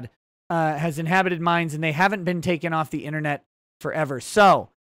Akkad, has inhabited Minds, and they haven't been taken off the internet forever. So,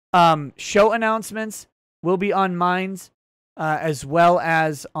 show announcements will be on Minds, as well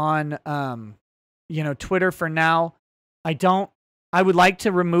as on, you know, Twitter for now. I would like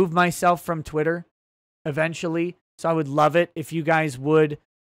to remove myself from Twitter eventually. So I would love it if you guys would,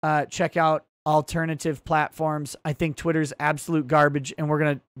 check out alternative platforms. I think Twitter's absolute garbage, and we're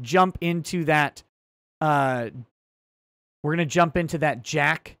going to jump into that,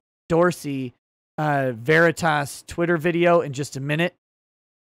 Jack Dorsey, Veritas Twitter video in just a minute.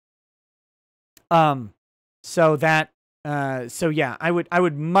 So yeah, I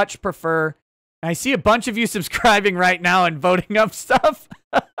would much prefer. I see a bunch of you subscribing right now and voting up stuff.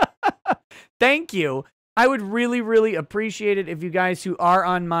 Thank you. I would really, really appreciate it if you guys who are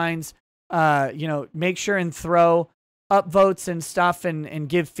on Minds, you know, make sure and throw up votes and stuff and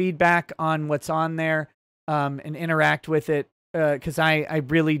give feedback on what's on there, and interact with it. Cause I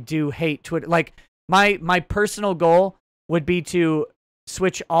really do hate Twitter. Like my personal goal would be to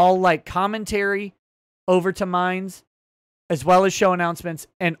switch all like commentary over to Minds, as well as show announcements,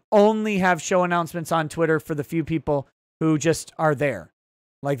 and only have show announcements on Twitter for the few people who just are there.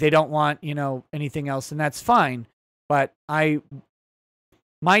 Like they don't want, you know, anything else, and that's fine. But my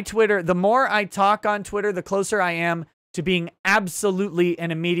Twitter, the more I talk on Twitter, the closer I am to being absolutely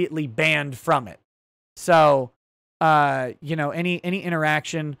and immediately banned from it. So, you know, any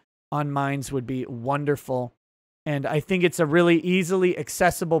interaction on Minds would be wonderful. And I think it's a really easily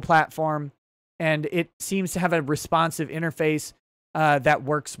accessible platform, and it seems to have a responsive interface that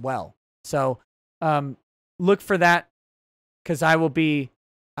works well. So look for that, because I will be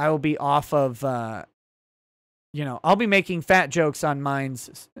off of, you know, I'll be making fat jokes on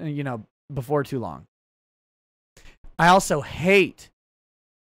Minds, you know, before too long. I also hate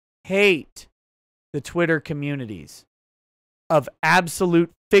the Twitter communities of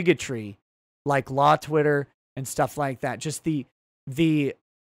absolute bigotry, like Law Twitter and stuff like that. Just the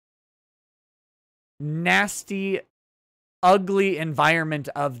nasty, ugly environment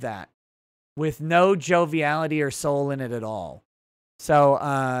of that, with no joviality or soul in it at all.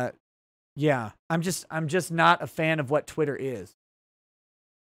 So, yeah, I'm just not a fan of what Twitter is.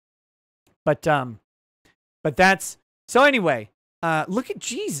 But that's, so anyway, look at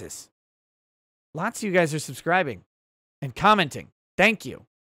Jesus. Lots of you guys are subscribing and commenting. Thank you.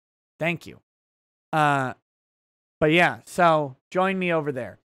 Thank you. But yeah, so join me over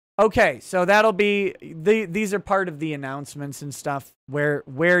there. Okay, so that'll be, these are part of the announcements and stuff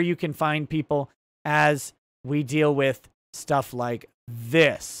where you can find people as we deal with stuff like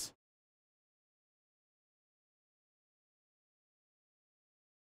this.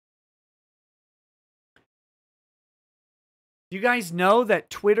 Do you guys know that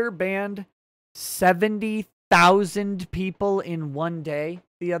Twitter banned 70,000 people in one day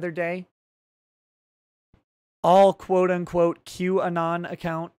the other day? All quote-unquote QAnon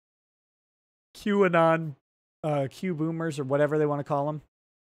account. QAnon, Q boomers or whatever they want to call them.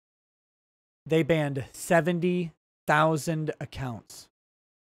 They banned 70,000 accounts.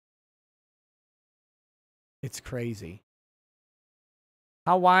 It's crazy.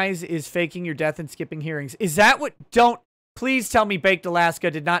 How wise is faking your death and skipping hearings? Is that what... Don't... Please tell me Baked Alaska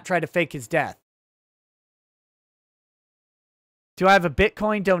did not try to fake his death. Do I have a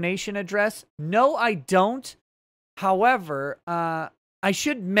Bitcoin donation address? No, I don't. However, I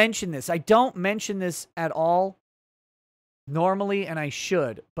should mention this. I don't mention this at all normally, and I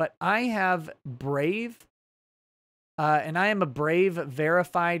should. But I have Brave, and I am a Brave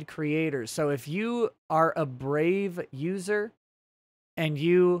verified creator. So if you are a Brave user and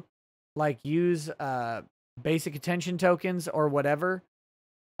you like use basic attention tokens or whatever,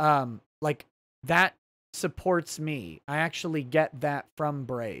 like that supports me. I actually get that from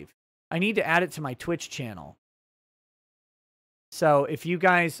Brave. I need to add it to my Twitch channel. So if you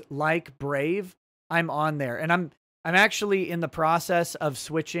guys like Brave, I'm on there, and I'm actually in the process of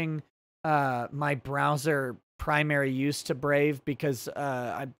switching my browser primary use to Brave because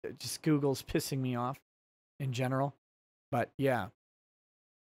just Google's pissing me off in general. But yeah.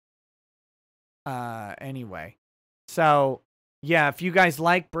 Anyway, so yeah, if you guys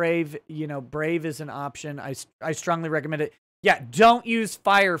like Brave, you know, Brave is an option. I strongly recommend it. Yeah, don't use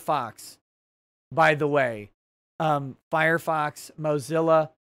Firefox, by the way. Firefox, Mozilla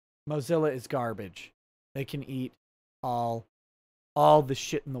is garbage. They can eat all the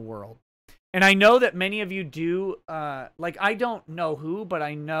shit in the world. And I know that many of you do, like, I don't know who, but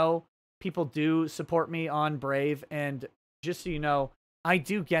I know people do support me on Brave. And just so you know, I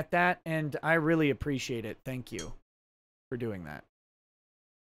do get that, and I really appreciate it. Thank you for doing that.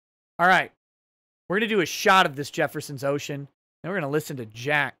 All right. We're going to do a shot of this Jefferson's Ocean. Then we're going to listen to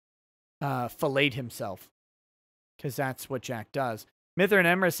Jack fillet himself, because that's what Jack does. Mither and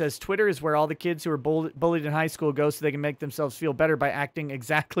Emra says, Twitter is where all the kids who were bullied in high school go so they can make themselves feel better by acting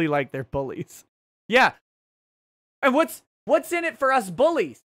exactly like their bullies. Yeah. And what's in it for us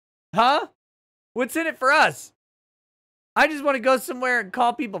bullies? Huh? What's in it for us? I just want to go somewhere and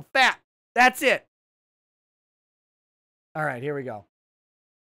call people fat. That's it. All right, here we go.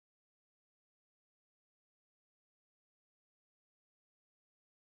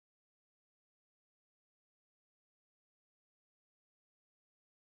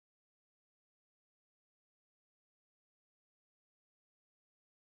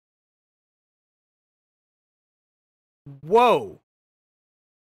 Whoa.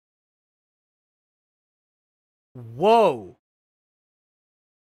 Whoa.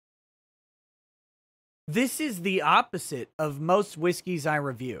 This is the opposite of most whiskeys I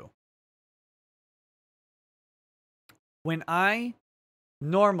review. When I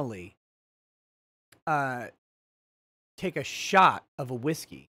normally take a shot of a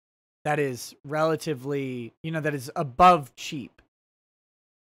whiskey that is relatively, you know, that is above cheap,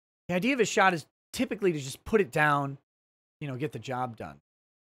 the idea of a shot is typically to just put it down, you know, get the job done.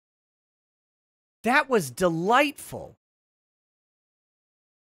 That was delightful.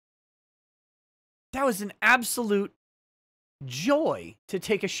 That was an absolute joy to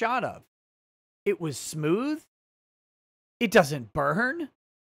take a shot of. It was smooth. It doesn't burn.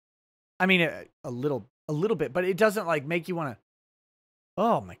 I mean, a little bit, but it doesn't like make you want to.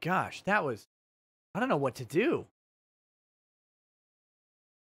 Oh my gosh, that was. I don't know what to do.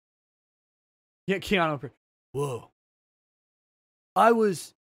 Yeah, Keanu. Whoa. I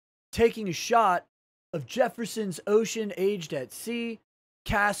was taking a shot of Jefferson's Ocean aged at sea,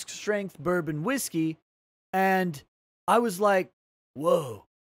 cask strength bourbon whiskey, and I was like, whoa,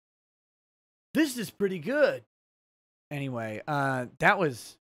 this is pretty good. Anyway, that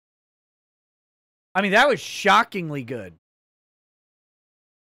was shockingly good.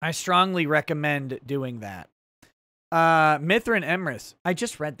 I strongly recommend doing that. Mithrin Emrys, I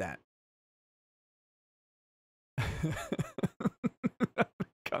just read that.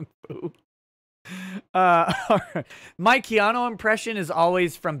 Kung Fu. All right. My Keanu impression is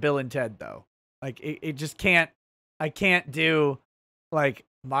always from Bill and Ted, though. Like, it just can't, I can't do, like,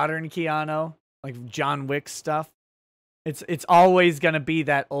 modern Keanu, like John Wick stuff. It's always going to be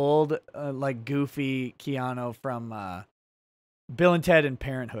that old, like, goofy Keanu from Bill and Ted and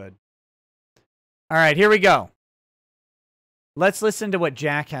Parenthood. All right, here we go. Let's listen to what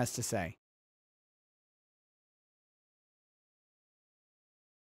Jack has to say.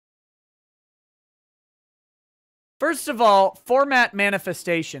 First of all, format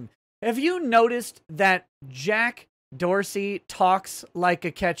manifestation. Have you noticed that Jack Dorsey talks like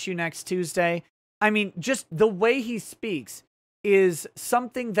a catch you next Tuesday. I mean, just the way he speaks is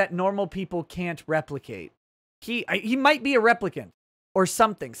something that normal people can't replicate. He might be a replicant or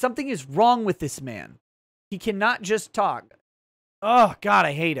something. Something is wrong with this man. He cannot just talk. Oh, God,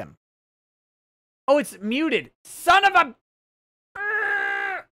 I hate him. Oh, it's muted. Son of a...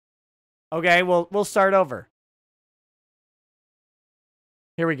 Okay, well, we'll start over.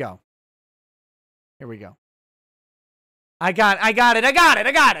 Here we go. Here we go. I got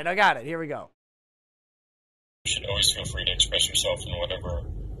it. Here we go. You should always feel free to express yourself in whatever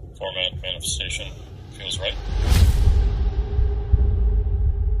format manifestation feels right.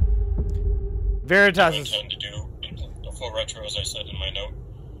 Veritas I intend to do a full retro, as I said in my note.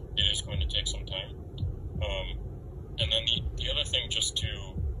 It is going to take some time. And then the other thing, just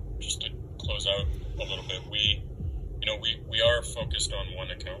to close out a little bit, we are focused on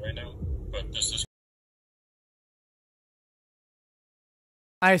one account right now, but this is.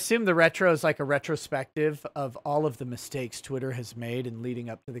 I assume the retro is like a retrospective of all of the mistakes Twitter has made in leading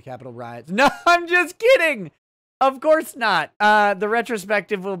up to the Capitol riots. No, I'm just kidding. Of course not. The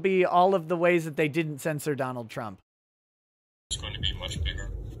retrospective will be all of the ways that they didn't censor Donald Trump. It's going to be much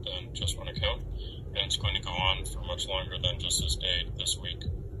bigger than just one account, and it's going to go on for much longer than just this day, this week,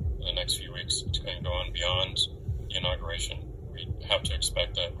 the next few weeks. It's going to go on beyond the inauguration. We have to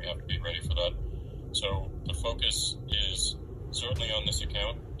expect that. We have to be ready for that. So the focus is certainly on this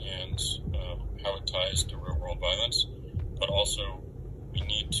account and how it ties to real-world violence, but also we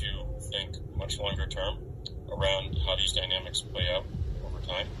need to think much longer term around how these dynamics play out over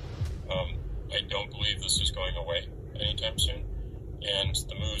time. I don't believe this is going away anytime soon, and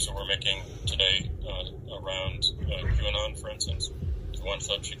the moves that we're making today around QAnon, for instance, is one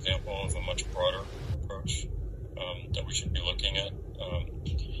such example of a much broader approach that we should be looking at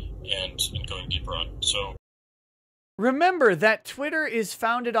and going deeper on. So. Remember that Twitter is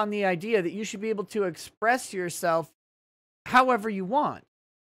founded on the idea that you should be able to express yourself however you want,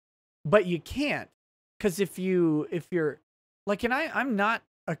 but you can't, because if you're like, and I'm not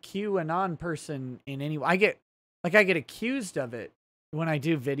a QAnon person in any way. I get accused of it when I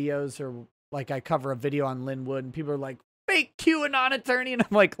do videos, or like I cover a video on Linwood and people are like, fake QAnon attorney, and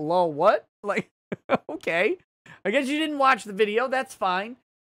I'm like, lol, what? Like, okay, I guess you didn't watch the video, that's fine,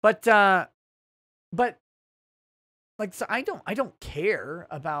 but like, so I don't care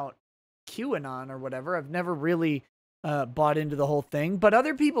about QAnon or whatever. I've never really bought into the whole thing, but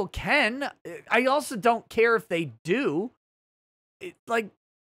other people can. I also don't care if they do. Like,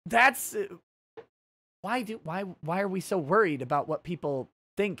 that's why are we so worried about what people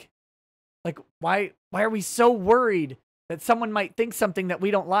think? Like, why are we so worried that someone might think something that we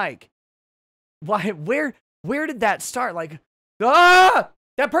don't like? Why? Where did that start? Like, that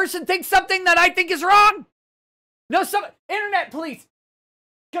person thinks something that I think is wrong. No, internet police,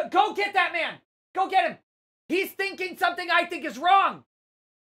 go get that man. Go get him. He's thinking something I think is wrong.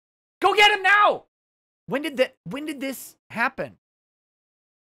 Go get him now. When did this happen?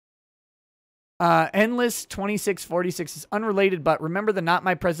 Endless 2646 is unrelated, but remember the Not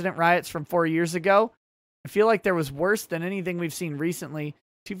My President riots from 4 years ago? I feel like there was worse than anything we've seen recently.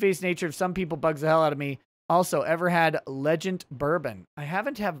 Two-faced nature of some people bugs the hell out of me. Also, ever had Legend bourbon? I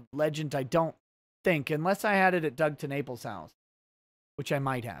haven't had Legend, I don't think, unless I had it at Doug TeNaples' house, which I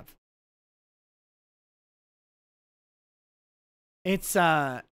might have. It's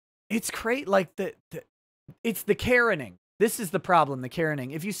great. Like it's the Karening. This is the problem, the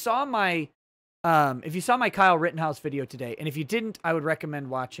Karening. If you saw my Kyle Rittenhouse video today, and if you didn't, I would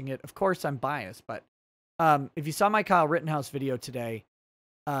recommend watching it. Of course, I'm biased, but if you saw my Kyle Rittenhouse video today,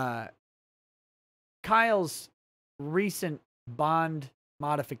 Kyle's recent bond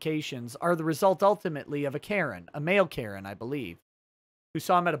modifications are the result ultimately of a Karen, a male Karen, I believe, who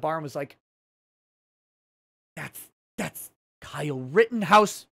saw him at a bar and was like, that's Kyle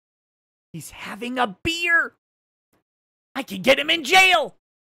Rittenhouse. He's having a beer. I can get him in jail.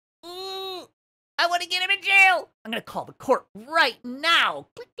 Ooh, I want to get him in jail. I'm going to call the court right now.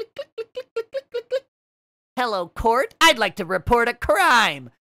 Click, click, click, click, click, click, click, click, click. Hello, court. I'd like to report a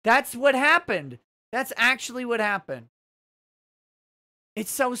crime. That's what happened. That's actually what happened.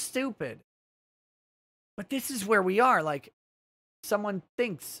 It's so stupid. But this is where we are. Like, someone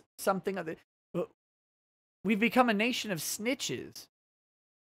thinks something of it. We've become a nation of snitches.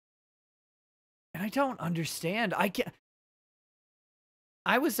 And I don't understand.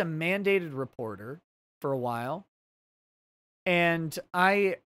 I was a mandated reporter for a while. And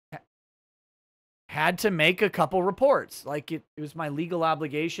I had to make a couple reports. Like, it was my legal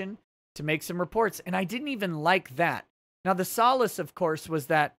obligation to make some reports. And I didn't even like that. Now, the solace, of course, was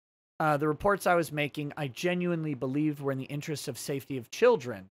that the reports I was making, I genuinely believed were in the interest of safety of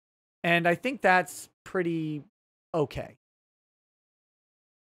children. And I think that's pretty okay.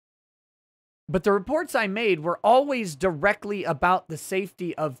 But the reports I made were always directly about the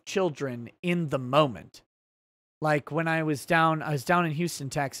safety of children in the moment. Like when I was down in Houston,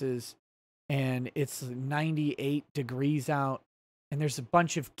 Texas, and it's 98 degrees out, and there's a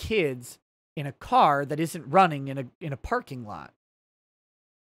bunch of kids in a car that isn't running in a parking lot.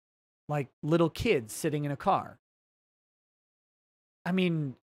 Like little kids sitting in a car. I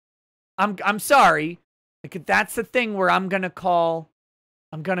mean, I'm sorry. Like, that's the thing where I'm gonna call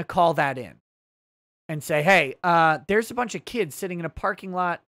that in and say, hey, there's a bunch of kids sitting in a parking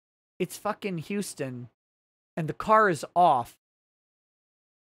lot. It's fucking Houston, and the car is off.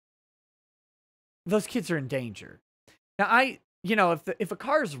 Those kids are in danger. Now, if a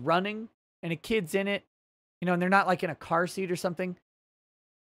car is running and a kid's in it, and they're not like in a car seat or something,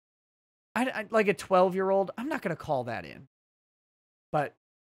 I like a 12-year-old, I'm not gonna call that in. But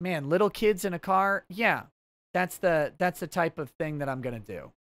man, little kids in a car, yeah, that's the type of thing that I'm gonna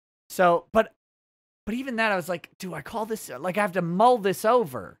do. So, but even that, I was like, do I call this? Like, I have to mull this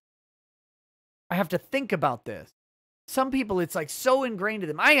over. I have to think about this. Some people, it's like so ingrained to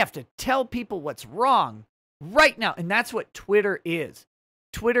them. I have to tell people what's wrong right now, and that's what Twitter is.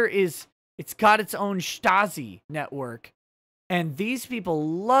 Twitter is, it's got its own Stasi network, and these people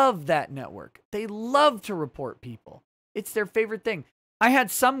love that network. They love to report people. It's their favorite thing. I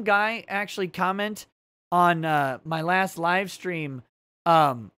had some guy actually comment on my last live stream.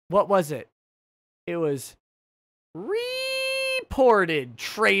 What was it? It was reported,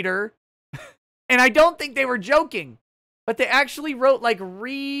 traitor. And I don't think they were joking, but they actually wrote like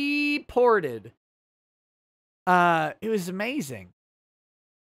reported. It was amazing.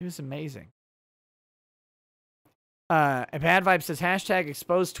 It was amazing. A Bad Vibe says, hashtag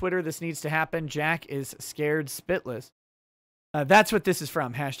expose Twitter. This needs to happen. Jack is scared spitless. That's what this is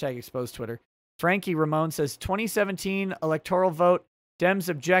from. Hashtag expose Twitter. Frankie Ramon says 2017 electoral vote. Dems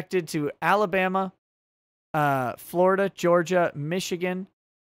objected to Alabama, Florida, Georgia, Michigan,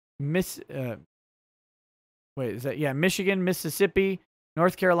 Michigan, Mississippi,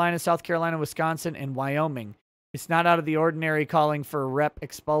 North Carolina, South Carolina, Wisconsin, and Wyoming. It's not out of the ordinary calling for rep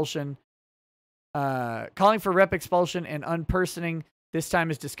expulsion. Calling for rep expulsion and unpersoning this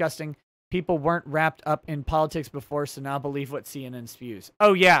time is disgusting. People weren't wrapped up in politics before, so now believe what CNN spews.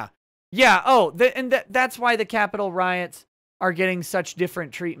 Oh, yeah. Yeah, that's why the Capitol riots are getting such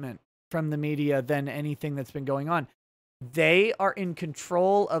different treatment from the media than anything that's been going on. They are in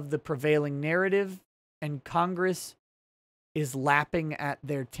control of the prevailing narrative, and Congress is lapping at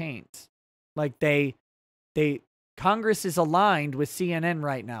their taints. Like Congress is aligned with CNN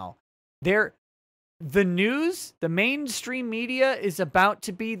right now. The news, the mainstream media is about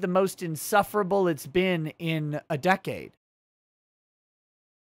to be the most insufferable it's been in a decade.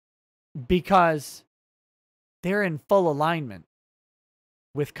 Because they're in full alignment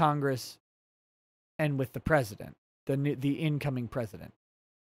with Congress and with the president, the incoming president.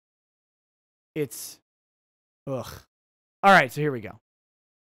 It's, ugh. All right, so here we go.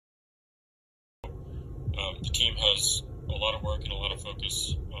 The team has a lot of work and a lot of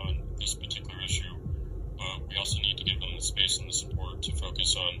focus on this particular issue. We also need to give them the space and the support to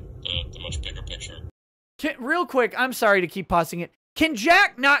focus on the much bigger picture. Real quick, I'm sorry to keep pausing it. Can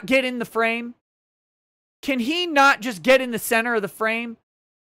Jack not get in the frame? Can he not just get in the center of the frame?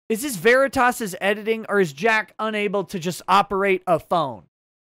 Is this Veritas' editing, or is Jack unable to just operate a phone?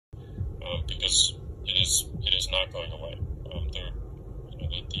 Because it is not going away.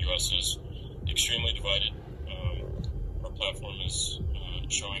 The U.S. is extremely divided. Our platform is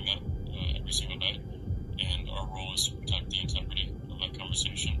showing that every single day, and our role is to protect the integrity of that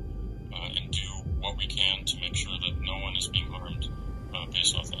conversation and do what we can to make sure that no one is being harmed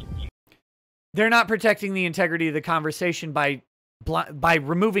based off that. They're not protecting the integrity of the conversation by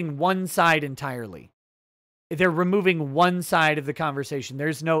removing one side entirely. They're removing one side of the conversation.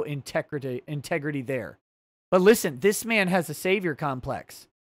 There's no integrity there. But listen, this man has a savior complex.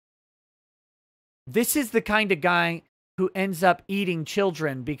 This is the kind of guy who ends up eating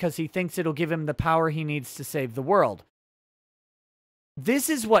children because he thinks it'll give him the power he needs to save the world. This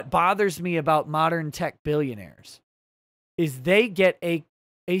is what bothers me about modern tech billionaires, is they get a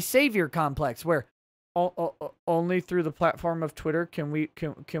savior complex where only through the platform of Twitter can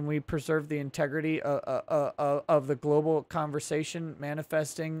we preserve the integrity of the global conversation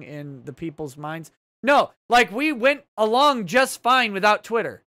manifesting in the people's minds. No, like, we went along just fine without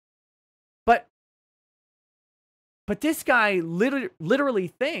Twitter. But this guy literally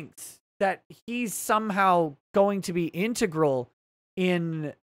thinks that he's somehow going to be integral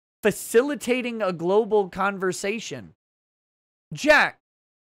in facilitating a global conversation. Jack,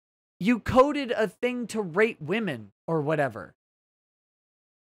 you coded a thing to rate women or whatever.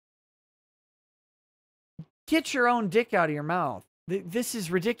 Get your own dick out of your mouth. This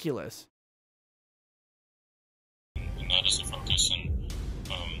is ridiculous. And that is the focus, and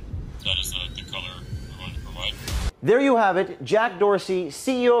that is the color we want to provide. There you have it. Jack Dorsey,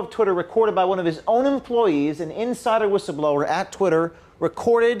 CEO of Twitter, recorded by one of his own employees, an insider whistleblower at Twitter,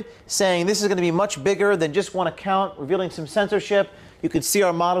 recorded saying this is going to be much bigger than just one account, revealing some censorship. You can see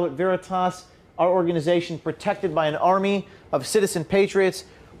our motto at Veritas, our organization protected by an army of citizen patriots.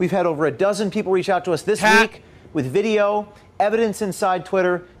 We've had over a dozen people reach out to us this week with video, evidence inside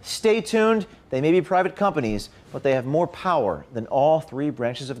Twitter. Stay tuned. They may be private companies, but they have more power than all three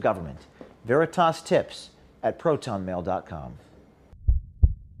branches of government. Veritas tips at protonmail.com.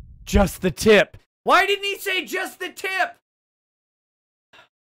 Just the tip. Why didn't he say just the tip?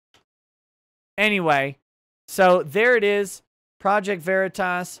 Anyway, so there it is. Project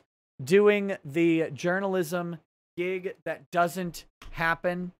Veritas doing the journalism gig that doesn't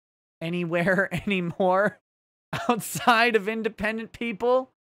happen anywhere anymore outside of independent people,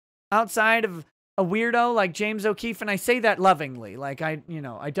 outside of a weirdo like James O'Keefe. And I say that lovingly. Like, I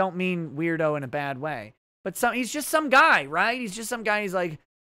don't mean weirdo in a bad way. But he's just some guy, right? He's just some guy. He's like,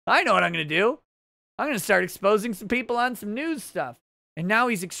 I know what I'm going to do. I'm going to start exposing some people on some news stuff. And now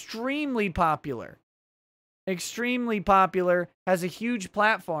he's extremely popular. Extremely popular. Has a huge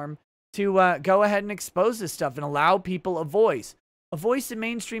platform to go ahead and expose this stuff and allow people a voice. A voice that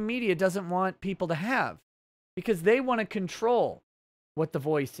mainstream media doesn't want people to have. Because they want to control what the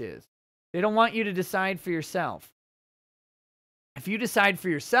voice is. They don't want you to decide for yourself. If you decide for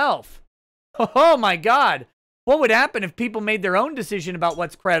yourself, oh my God, what would happen if people made their own decision about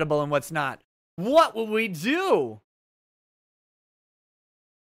what's credible and what's not? What would we do?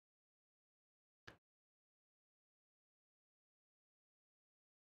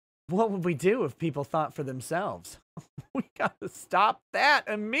 What would we do if people thought for themselves? We got to stop that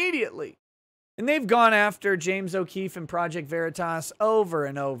immediately. And they've gone after James O'Keefe and Project Veritas over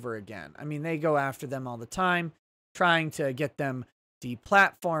and over again. I mean, they go after them all the time, trying to get them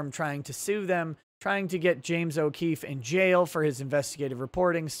deplatformed, trying to sue them, trying to get James O'Keefe in jail for his investigative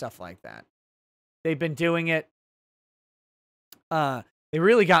reporting, stuff like that. They've been doing it. They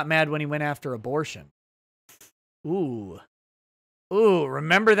really got mad when he went after abortion. Ooh,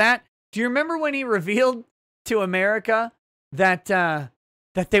 remember that? Do you remember when he revealed to America that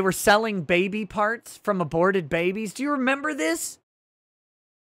that they were selling baby parts from aborted babies? Do you remember this?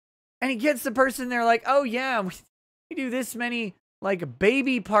 And he gets the person there like, oh yeah, we do this many like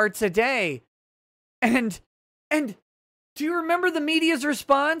baby parts a day. And do you remember the media's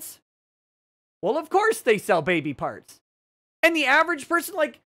response? Well, of course they sell baby parts. And the average person,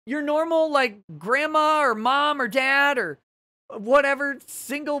 like your normal like grandma or mom or dad or whatever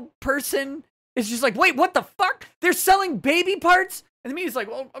single person is just like, wait, what the fuck? They're selling baby parts? And the media's like,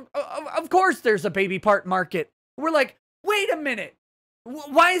 well, of course there's a baby part market. We're like, wait a minute.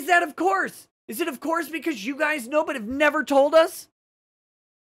 Why is that of course? Is it of course because you guys know but have never told us?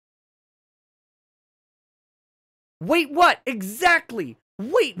 Wait, what? Exactly.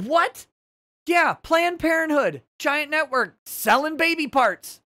 Wait, what? Yeah, Planned Parenthood, giant network, selling baby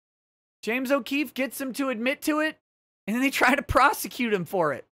parts. James O'Keefe gets him to admit to it, and then they try to prosecute him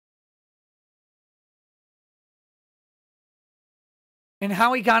for it. And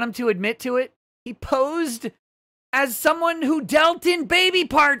how he got him to admit to it? He posed as someone who dealt in baby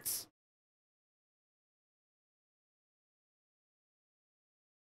parts.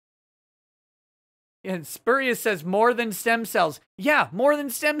 And Spurious says more than stem cells. Yeah, more than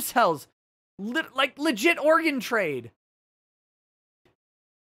stem cells. Like legit organ trade.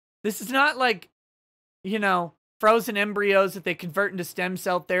 This is not like, you know, frozen embryos that they convert into stem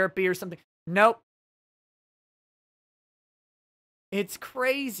cell therapy or something. Nope. It's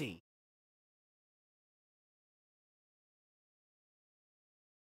crazy.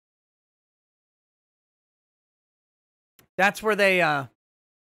 That's where they,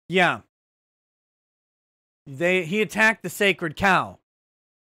 yeah. He attacked the sacred cow.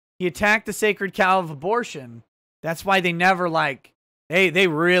 He attacked the sacred cow of abortion. That's why they never like, they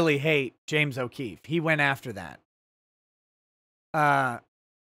really hate James O'Keefe. He went after that.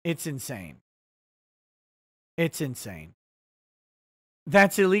 It's insane. It's insane.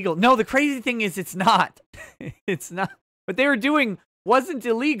 That's illegal. No, the crazy thing is it's not. It's not. What they were doing wasn't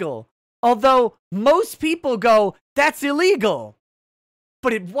illegal. Although most people go, that's illegal.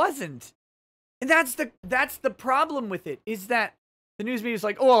 But it wasn't. And that's the problem with it, is that the news media is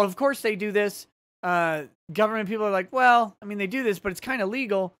like, oh, well, of course they do this. Government people are like, well, I mean, they do this, but it's kind of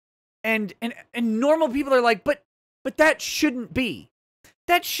legal. And normal people are like, but that shouldn't be.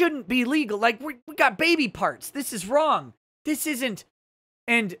 That shouldn't be legal. Like, we got baby parts. This is wrong. This isn't.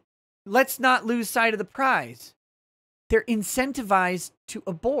 And let's not lose sight of the prize. They're incentivized to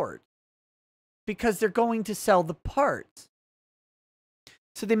abort because they're going to sell the parts.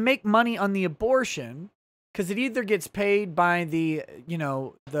 So they make money on the abortion because it either gets paid by the, you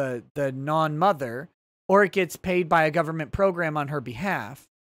know, the non-mother, or it gets paid by a government program on her behalf,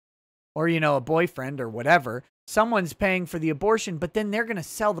 or, you know, a boyfriend or whatever. Someone's paying for the abortion, but then they're going to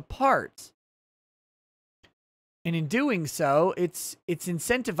sell the parts. And in doing so, it's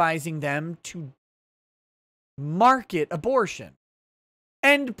incentivizing them to market abortion.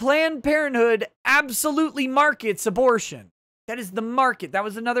 And Planned Parenthood absolutely markets abortion. That is the market. That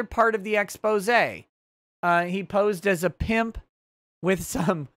was another part of the expose. He posed as a pimp with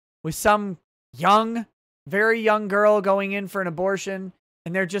some young, very young girl going in for an abortion.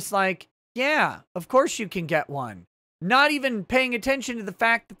 And they're just like, yeah, of course you can get one. Not even paying attention to the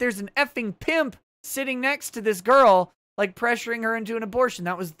fact that there's an effing pimp sitting next to this girl, like pressuring her into an abortion.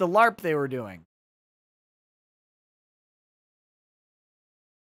 That was the LARP they were doing.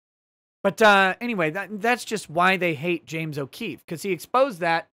 But anyway, that's just why they hate James O'Keefe, because he exposed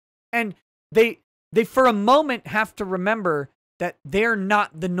that, and they for a moment have to remember that they're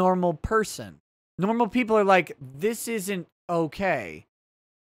not the normal person. Normal people are like, this isn't okay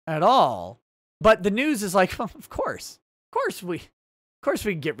at all. But the news is like, well, of course we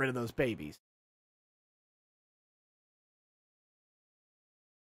can get rid of those babies.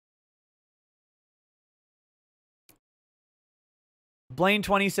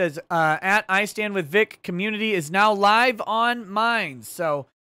 Blaine20 says, at I Stand With Vic community is now live on Minds. So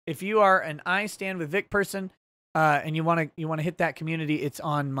if you are an I Stand With Vic person and you want to hit that community, it's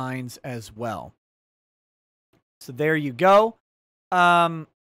on Minds as well. So there you go.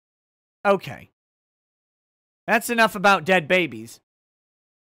 Okay. That's enough about dead babies.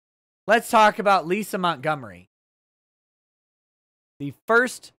 Let's talk about Lisa Montgomery. The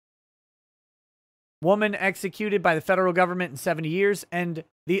first woman executed by the federal government in 70 years, and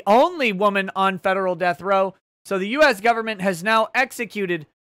the only woman on federal death row. So the U.S. government has now executed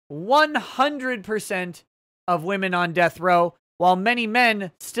 100% of women on death row, while many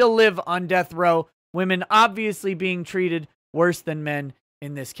men still live on death row, women obviously being treated worse than men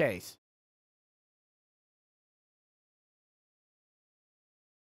in this case.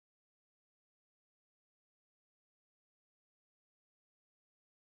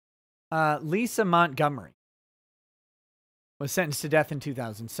 Lisa Montgomery was sentenced to death in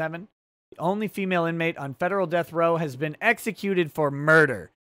 2007. The only female inmate on federal death row has been executed for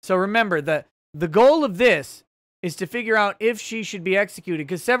murder. So remember, the goal of this is to figure out if she should be executed,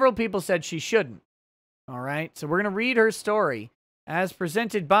 because several people said she shouldn't. All right, so we're going to read her story as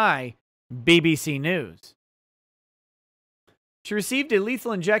presented by BBC News. She received a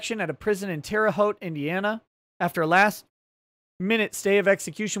lethal injection at a prison in Terre Haute, Indiana, after a last-minute stay of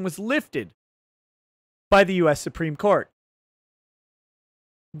execution was lifted by the U.S. Supreme Court.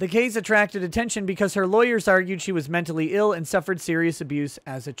 The case attracted attention because her lawyers argued she was mentally ill and suffered serious abuse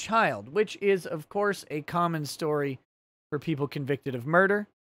as a child, which is, of course, a common story for people convicted of murder.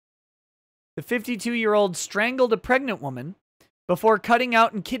 The 52-year-old strangled a pregnant woman before cutting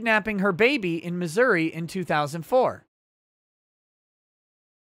out and kidnapping her baby in Missouri in 2004.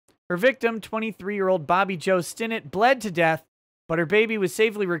 Her victim, 23-year-old Bobby Jo Stinnett, bled to death, but her baby was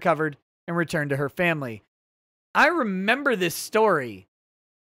safely recovered and returned to her family. I remember this story.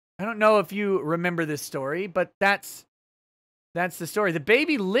 I don't know if you remember this story, but that's the story. The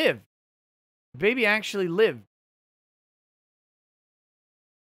baby lived. The baby actually lived.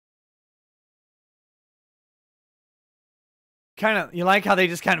 You like how they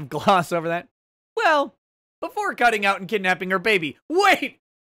just kind of gloss over that? Well, before cutting out and kidnapping her baby. Wait!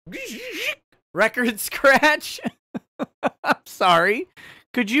 Record scratch? I'm sorry.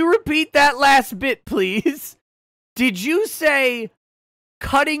 Could you repeat that last bit, please? Did you say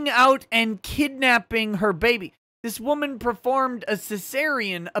cutting out and kidnapping her baby? This woman performed a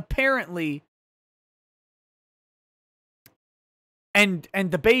cesarean, apparently. And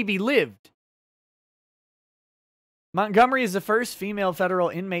the baby lived. Montgomery is the first female federal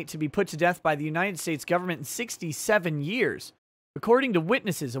inmate to be put to death by the United States government in 67 years. According to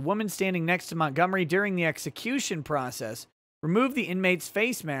witnesses, a woman standing next to Montgomery during the execution process removed the inmate's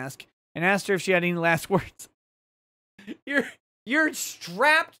face mask and asked her if she had any last words. You're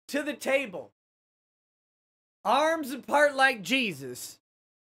strapped to the table. Arms apart like Jesus.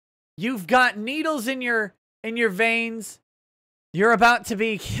 You've got needles in your veins. You're about to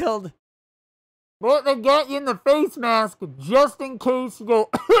be killed. But they got you in the face mask just in case you go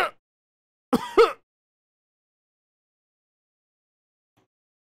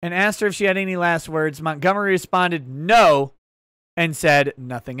and asked her if she had any last words. Montgomery responded no and said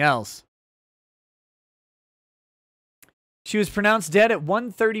nothing else. She was pronounced dead at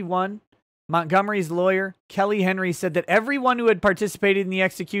 1:31. Montgomery's lawyer, Kelly Henry, said that everyone who had participated in the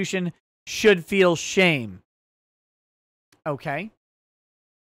execution should feel shame. Okay.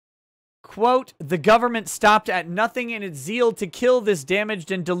 Quote, the government stopped at nothing in its zeal to kill this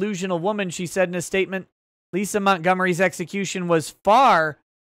damaged and delusional woman, she said in a statement. Lisa Montgomery's execution was far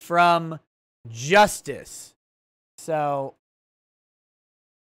from justice. So,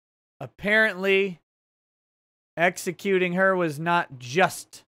 apparently, executing her was not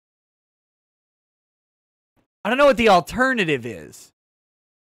just. I don't know what the alternative is.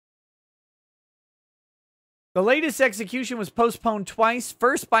 The latest execution was postponed twice,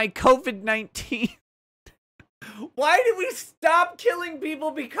 first by COVID-19. Why did we stop killing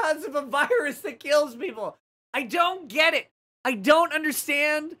people because of a virus that kills people? I don't get it. I don't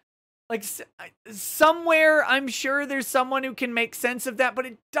understand. Like, somewhere, I'm sure there's someone who can make sense of that, but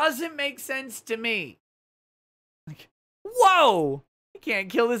it doesn't make sense to me. Like, whoa! You can't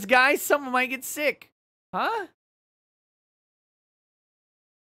kill this guy. Someone might get sick. Huh?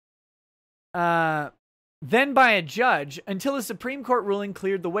 Then by a judge, until a Supreme Court ruling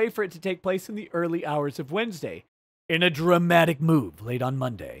cleared the way for it to take place in the early hours of Wednesday. In a dramatic move late on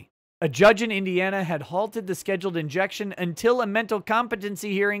Monday, a judge in Indiana had halted the scheduled injection until a mental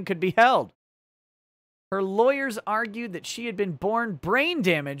competency hearing could be held. Her lawyers argued that she had been born brain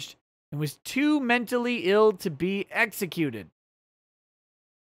damaged and was too mentally ill to be executed.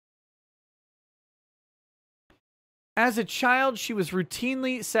 As a child, she was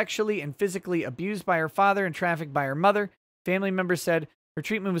routinely sexually and physically abused by her father and trafficked by her mother. Family members said her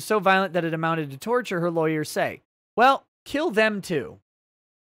treatment was so violent that it amounted to torture, her lawyers say. Well, kill them too.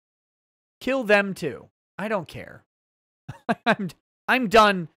 Kill them too. I don't care. I'm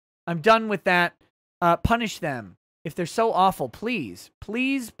done. I'm done with that. Punish them. If they're so awful, please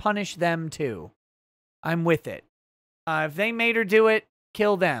punish them too. I'm with it. If they made her do it,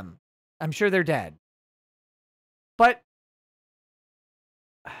 kill them. I'm sure they're dead. But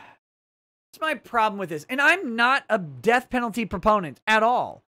that's my problem with this. And I'm not a death penalty proponent at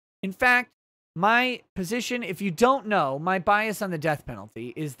all. In fact, my position, if you don't know, my bias on the death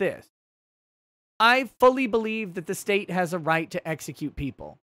penalty is this. I fully believe that the state has a right to execute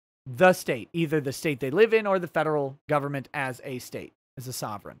people. The state, either the state they live in or the federal government as a state, as a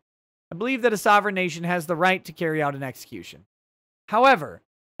sovereign. I believe that a sovereign nation has the right to carry out an execution. However,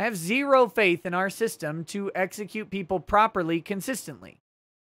 I have zero faith in our system to execute people properly, consistently.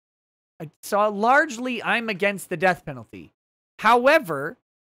 So largely, I'm against the death penalty. However,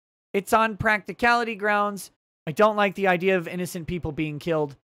 it's on practicality grounds. I don't like the idea of innocent people being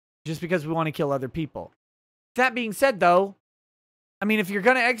killed just because we want to kill other people. That being said, though, I mean, if you're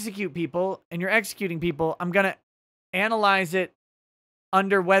going to execute people and you're executing people, I'm going to analyze it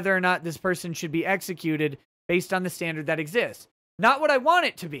under whether or not this person should be executed based on the standard that exists. Not what I want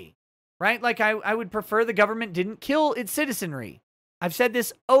it to be, right? Like, I would prefer the government didn't kill its citizenry. I've said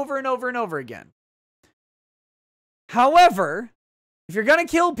this over and over and over again. However, if you're going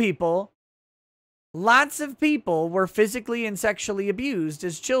to kill people, lots of people were physically and sexually abused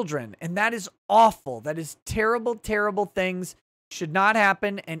as children, and that is awful. That is terrible, terrible things. Should not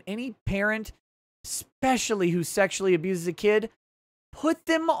happen, and any parent, especially who sexually abuses a kid, put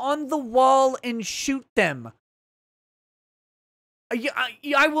them on the wall and shoot them.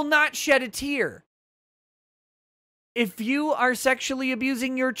 I will not shed a tear. If you are sexually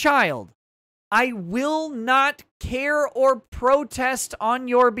abusing your child, I will not care or protest on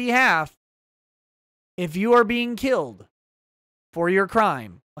your behalf if you are being killed for your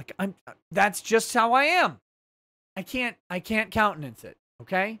crime. Like, that's just how I am. I can't countenance it,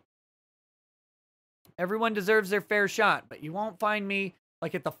 okay? Everyone deserves their fair shot, but you won't find me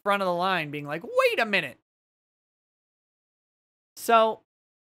like at the front of the line being like, wait a minute. So,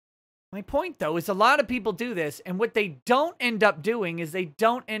 my point, though, is a lot of people do this, and what they don't end up doing is they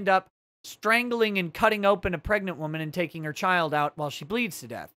don't end up strangling and cutting open a pregnant woman and taking her child out while she bleeds to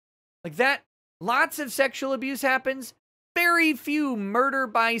death. Like that, lots of sexual abuse happens. Very few murder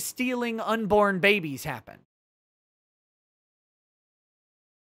by stealing unborn babies happen.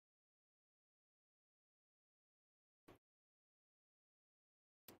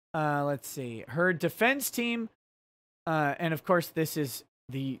 Let's see. Her defense team, and of course this is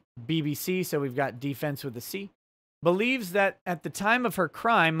the BBC, so we've got defense with a C, believes that at the time of her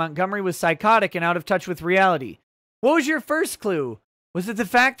crime, Montgomery was psychotic and out of touch with reality. What was your first clue? Was it the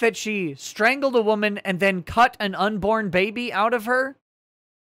fact that she strangled a woman and then cut an unborn baby out of her?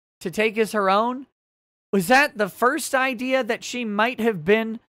 to take as her own? Was that the first idea that she might have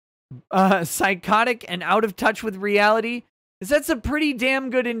been psychotic and out of touch with reality? Because that's a pretty damn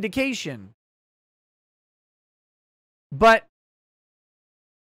good indication. But,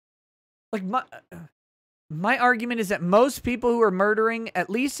 like, my argument is that most people who are murdering, at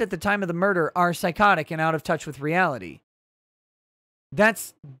least at the time of the murder, are psychotic and out of touch with reality.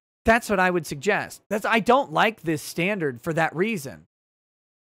 That's what I would suggest. I don't like this standard for that reason.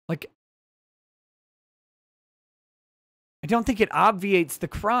 Like, I don't think it obviates the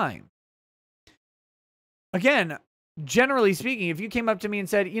crime. Again, generally speaking, if you came up to me and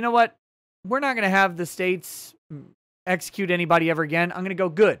said, you know what, we're not going to have the states execute anybody ever again, I'm going to go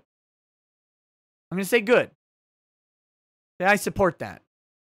good. I'm going to say good. I support that.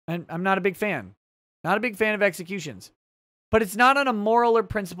 And I'm not a big fan. Not a big fan of executions. But it's not on a moral or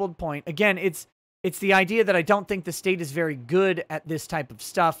principled point. Again, it's the idea that I don't think the state is very good at this type of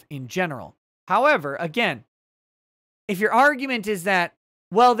stuff in general. However, again, if your argument is that,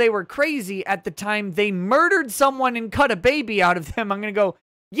 well, they were crazy at the time they murdered someone and cut a baby out of them, I'm going to go,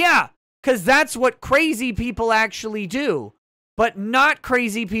 yeah, because that's what crazy people actually do. But not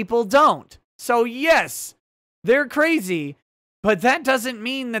crazy people don't. So yes, they're crazy, but that doesn't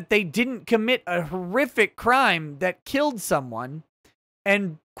mean that they didn't commit a horrific crime that killed someone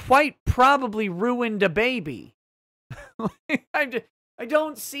and quite probably ruined a baby. I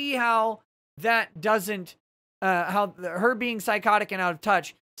don't see how that doesn't, how her being psychotic and out of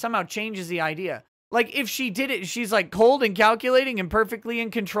touch somehow changes the idea. Like, if she did it, she's like cold and calculating and perfectly in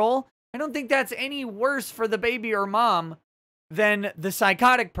control. I don't think that's any worse for the baby or mom than the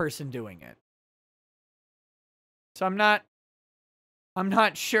psychotic person doing it. So I'm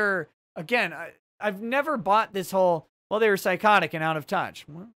not sure. Again, I've never bought this whole, well, they were psychotic and out of touch.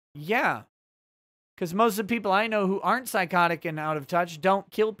 Well, yeah. Because most of the people I know who aren't psychotic and out of touch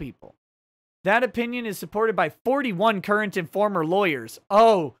don't kill people. That opinion is supported by 41 current and former lawyers.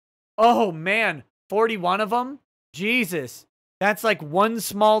 Oh man, 41 of them? Jesus. That's like one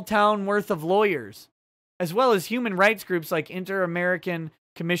small town worth of lawyers. As well as human rights groups like Inter-American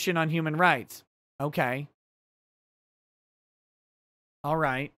Commission on Human Rights. Okay. All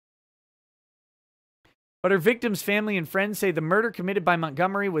right. But her victim's family and friends say the murder committed by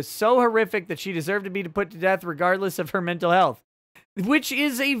Montgomery was so horrific that she deserved to be put to death regardless of her mental health. Which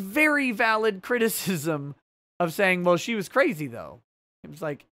is a very valid criticism of saying, well, she was crazy, though. It was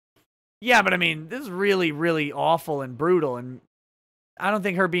like, yeah, but I mean, this is really, really awful and brutal. And I don't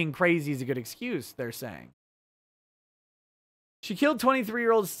think her being crazy is a good excuse, they're saying. She killed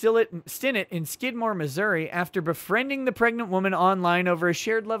 23-year-old Stinnett in Skidmore, Missouri after befriending the pregnant woman online over a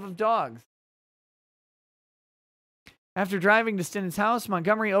shared love of dogs. After driving to Stinnett's house,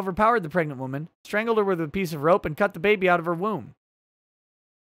 Montgomery overpowered the pregnant woman, strangled her with a piece of rope, and cut the baby out of her womb.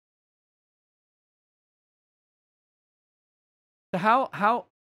 So how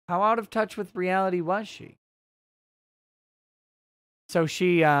out of touch with reality was she? So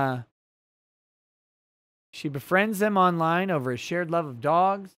she befriends them online over a shared love of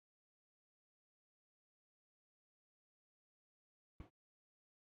dogs.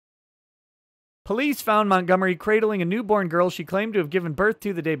 Police found Montgomery cradling a newborn girl she claimed to have given birth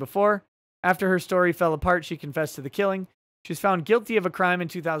to the day before. After her story fell apart, she confessed to the killing. She was found guilty of a crime in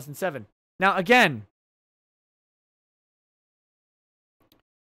 2007. Now, again,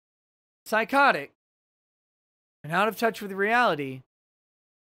 psychotic and out of touch with reality,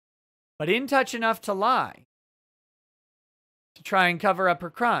 but in touch enough to lie, to try and cover up her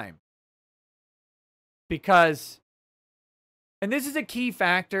crime. Because, and this is a key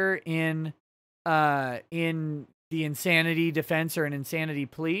factor in the insanity defense or an insanity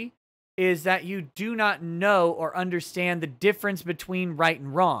plea, is that you do not know or understand the difference between right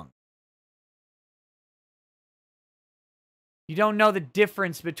and wrong. You don't know the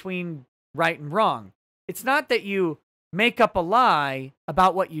difference between right and wrong. It's not that you make up a lie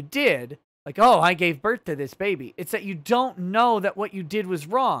about what you did, like, oh, I gave birth to this baby. It's that you don't know that what you did was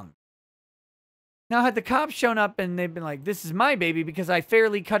wrong. Now, had the cops shown up and they've been like, this is my baby because I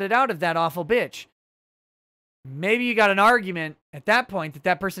fairly cut it out of that awful bitch, maybe you got an argument at that point that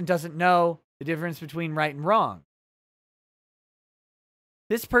that person doesn't know the difference between right and wrong.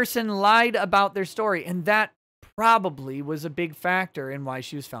 This person lied about their story, and that probably was a big factor in why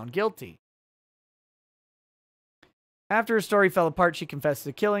she was found guilty. After her story fell apart, she confessed to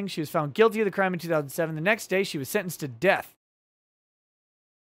the killing. She was found guilty of the crime in 2007. The next day, she was sentenced to death.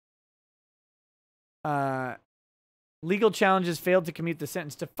 Legal challenges failed to commute the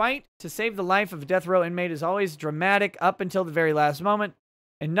sentence. To fight to save the life of a death row inmate is always dramatic up until the very last moment,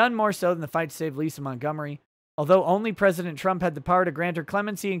 and none more so than the fight to save Lisa Montgomery. Although only President Trump had the power to grant her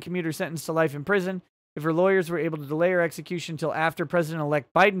clemency and commute her sentence to life in prison, if her lawyers were able to delay her execution until after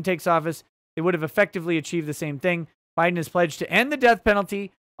President-elect Biden takes office, they would have effectively achieved the same thing. Biden has pledged to end the death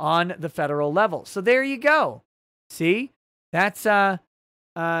penalty on the federal level. So there you go. See? That's the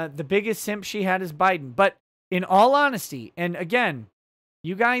biggest simp she had is Biden. But in all honesty, and again,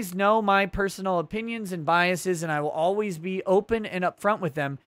 you guys know my personal opinions and biases, and I will always be open and upfront with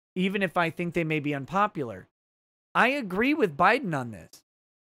them, even if I think they may be unpopular. I agree with Biden on this.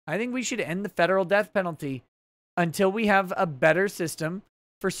 I think we should end the federal death penalty until we have a better system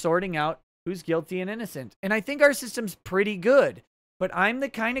for sorting out who's guilty and innocent. And I think our system's pretty good, but I'm the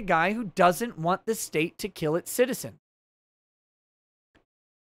kind of guy who doesn't want the state to kill its citizen.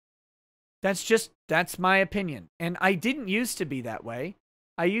 That's my opinion. And I didn't used to be that way.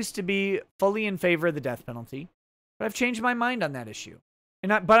 I used to be fully in favor of the death penalty, but I've changed my mind on that issue.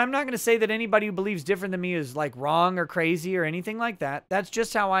 But I'm not going to say that anybody who believes different than me is like wrong or crazy or anything like that. That's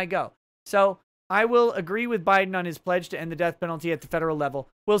just how I go. So I will agree with Biden on his pledge to end the death penalty at the federal level.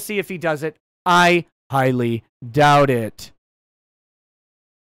 We'll see if he does it. I highly doubt it.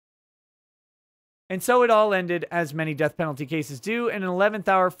 And so it all ended, as many death penalty cases do, in an 11th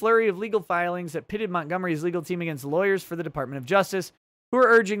hour flurry of legal filings that pitted Montgomery's legal team against lawyers for the Department of Justice, who are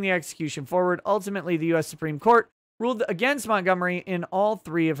urging the execution forward. Ultimately, the U.S. Supreme Court ruled against Montgomery in all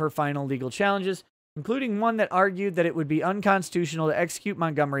three of her final legal challenges, including one that argued that it would be unconstitutional to execute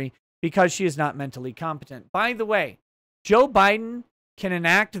Montgomery because she is not mentally competent. By the way, Joe Biden can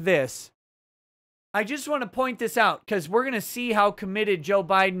enact this. I just want to point this out because we're going to see how committed Joe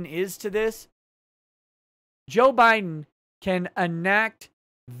Biden is to this. Joe Biden can enact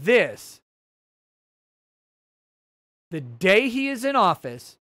this the day he is in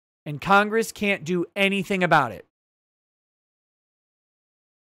office, and Congress can't do anything about it.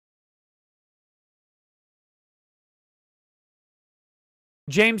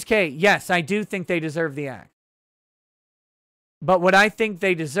 James K., yes, I do think they deserve the act. But what I think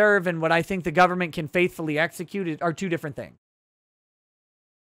they deserve and what I think the government can faithfully execute are two different things.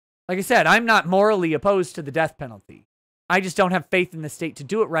 Like I said, I'm not morally opposed to the death penalty. I just don't have faith in the state to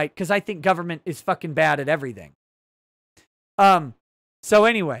do it right because I think government is fucking bad at everything. So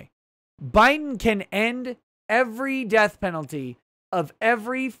anyway, Biden can end every death penalty of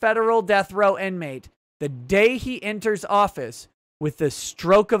every federal death row inmate the day he enters office with the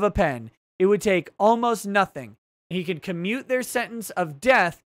stroke of a pen. It would take almost nothing. He could commute their sentence of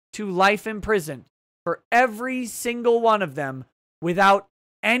death to life in prison for every single one of them without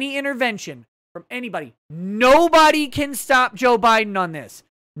any intervention from anybody. Nobody can stop Joe Biden on this.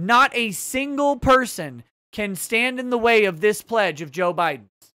 Not a single person can stand in the way of this pledge of Joe Biden's.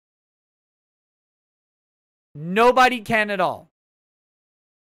 Nobody can at all.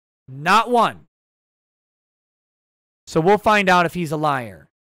 Not one. So we'll find out if he's a liar.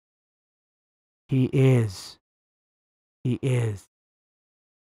 He is. He is.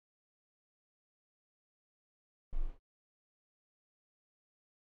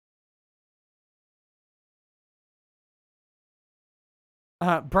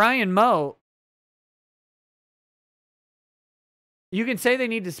 Brian Moe, you can say they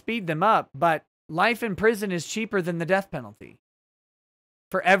need to speed them up, but life in prison is cheaper than the death penalty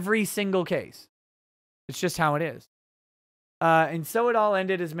for every single case. It's just how it is. And so it all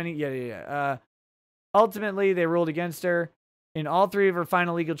ended as many... Ultimately, they ruled against her in all three of her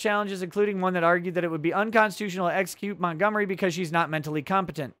final legal challenges, including one that argued that it would be unconstitutional to execute Montgomery because she's not mentally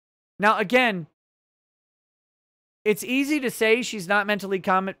competent. Now, again, it's easy to say she's not mentally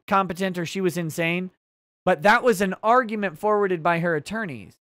competent or she was insane, but that was an argument forwarded by her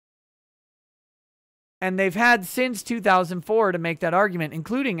attorneys. And they've had since 2004 to make that argument,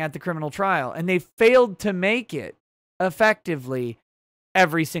 including at the criminal trial, and they've failed to make it effectively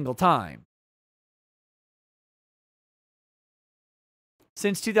every single time.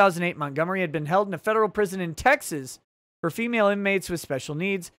 Since 2008, Montgomery had been held in a federal prison in Texas for female inmates with special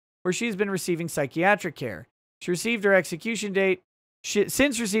needs, where she's been receiving psychiatric care. She received her execution date.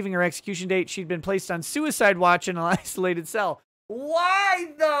 Since receiving her execution date, she'd been placed on suicide watch in an isolated cell.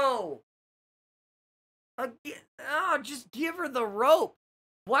 Why, though? Just give her the rope.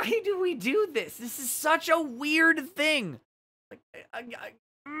 Why do we do this? This is such a weird thing.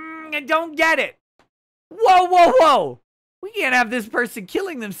 I don't get it. Whoa, whoa, whoa. We can't have this person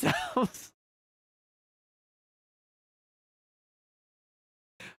killing themselves.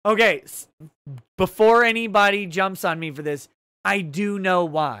 Okay, before anybody jumps on me for this, I do know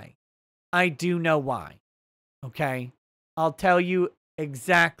why. I do know why. Okay? I'll tell you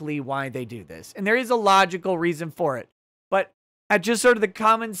exactly why they do this. And there is a logical reason for it. But at just sort of the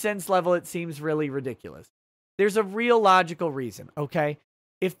common sense level, it seems really ridiculous. there's a real logical reason, okay?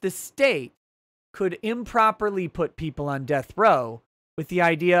 If the state could improperly put people on death row with the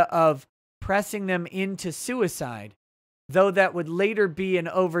idea of pressing them into suicide, though that would later be an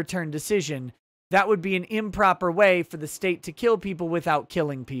overturned decision, that would be an improper way for the state to kill people without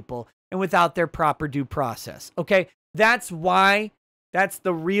killing people and without their proper due process. Okay, that's why. That's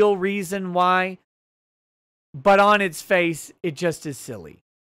the real reason why. But on its face, it just is silly.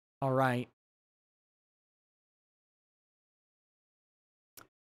 All right.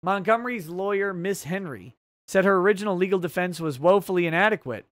 Montgomery's lawyer, Miss Henry, said her original legal defense was woefully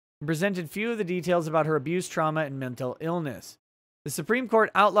inadequate and presented few of the details about her abuse, trauma, and mental illness. The Supreme Court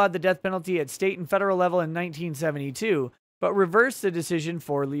outlawed the death penalty at state and federal level in 1972, but reversed the decision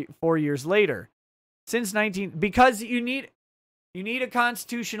 4 years later. Because you need a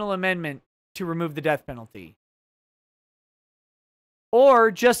constitutional amendment to remove the death penalty.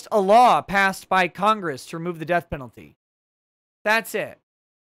 Or just a law passed by Congress to remove the death penalty. That's it.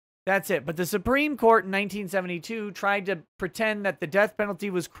 That's it. But the Supreme Court in 1972 tried to pretend that the death penalty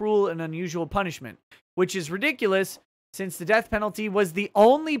was cruel and unusual punishment, which is ridiculous since the death penalty was the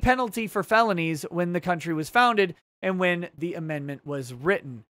only penalty for felonies when the country was founded and when the amendment was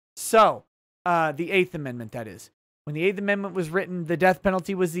written. So, the Eighth Amendment, that is. When the Eighth Amendment was written, the death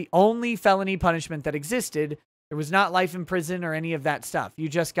penalty was the only felony punishment that existed. There was not life in prison or any of that stuff. You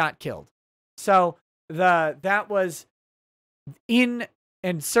just got killed. So, that was in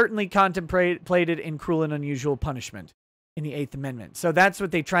and certainly contemplated in cruel and unusual punishment in the Eighth Amendment. So that's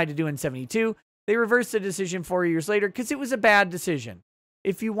what they tried to do in 72. They reversed the decision 4 years later because it was a bad decision.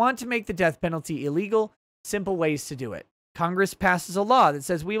 If you want to make the death penalty illegal, simple ways to do it. Congress passes a law that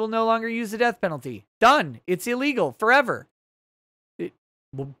says we will no longer use the death penalty. Done. It's illegal forever. It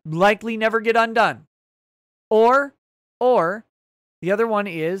will likely never get undone. Or the other one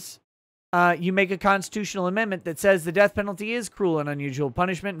is you make a constitutional amendment that says the death penalty is cruel and unusual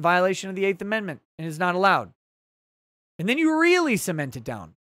punishment in violation of the Eighth Amendment and is not allowed. And then you really cement it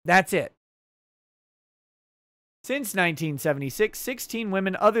down. That's it. Since 1976, 16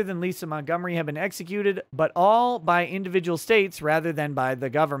 women other than Lisa Montgomery have been executed, but all by individual states rather than by the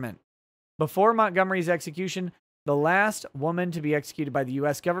government. Before Montgomery's execution, the last woman to be executed by the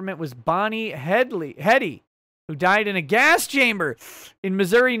U.S. government was Bonnie Heady, who died in a gas chamber in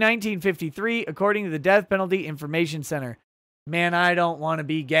Missouri 1953, according to the Death Penalty Information Center. Man, I don't want to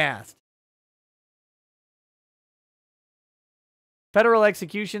be gassed. Federal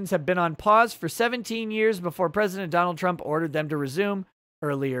executions have been on pause for 17 years before President Donald Trump ordered them to resume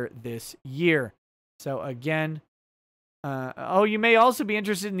earlier this year. So again, you may also be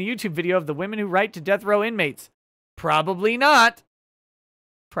interested in the YouTube video of the women who write to death row inmates. Probably not.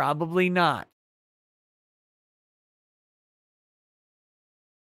 Probably not.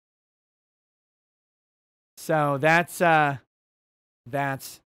 So that's that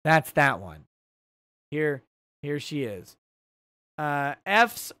one. Here she is.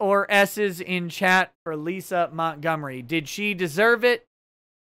 F's or S's in chat for Lisa Montgomery. Did she deserve it?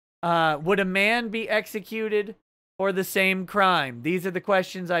 Would a man be executed for the same crime? These are the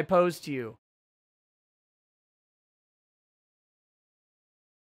questions I pose to you.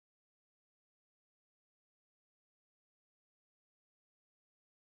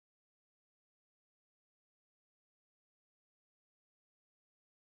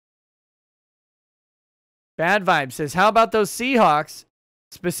 Bad Vibe says, how about those Seahawks?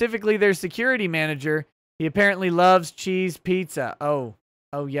 Specifically their security manager. He apparently loves cheese pizza. Oh,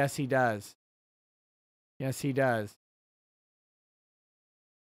 yes, he does. Yes, he does.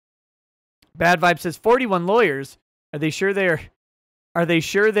 Bad Vibe says, 41 lawyers. Are they sure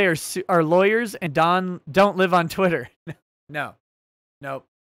they are lawyers and don't live on Twitter? No. Nope.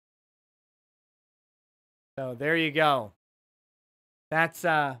 So there you go.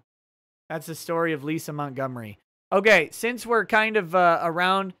 That's the story of Lisa Montgomery. Okay, since we're kind of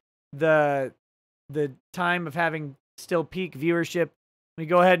around the time of having still peak viewership, let me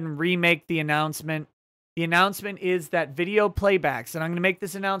go ahead and remake the announcement. The announcement is that video playbacks, and I'm going to make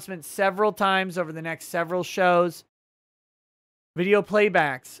this announcement several times over the next several shows. Video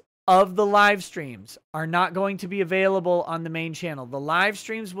playbacks of the live streams are not going to be available on the main channel. The live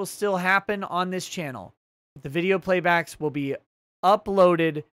streams will still happen on this channel. But the video playbacks will be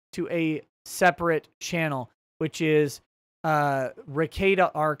uploaded to a separate channel, which is Ricada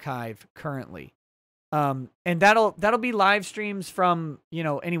Archive currently. And that'll be live streams from,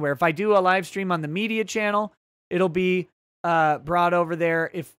 anywhere. If I do a live stream on the media channel, it'll be brought over there.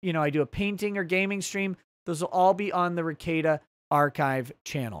 If, I do a painting or gaming stream, those will all be on the Ricada Archive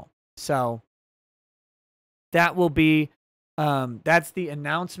channel. So that will be, that's the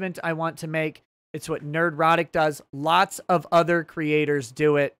announcement I want to make. It's what Nerdrotic does. Lots of other creators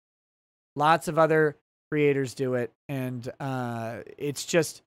do it. Lots of other creators do it. And it's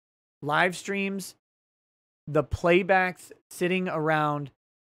just live streams. The playbacks sitting around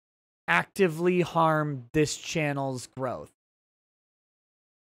actively harm this channel's growth.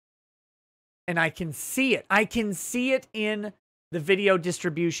 And I can see it. I can see it in the video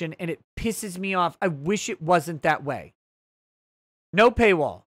distribution, and it pisses me off. I wish it wasn't that way. No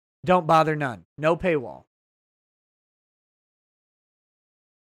paywall. Don't bother none. No paywall.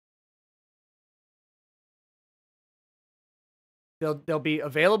 They'll be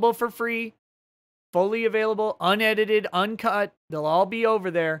available for free, fully available, unedited, uncut. They'll all be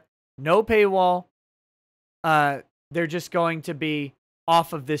over there. No paywall. They're just going to be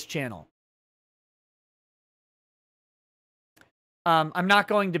off of this channel. I'm not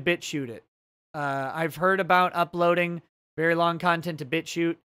going to BitChute it. I've heard about uploading very long content to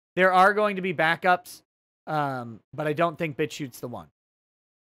BitChute. There are going to be backups, but I don't think BitChute's the one.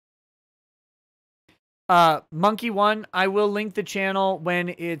 Monkey One, I will link the channel when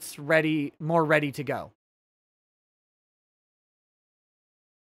it's ready, more ready to go.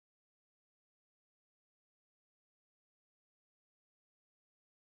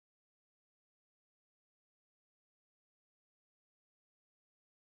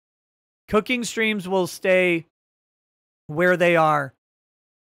 Cooking streams will stay where they are,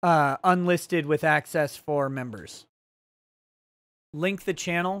 unlisted with access for members. Link the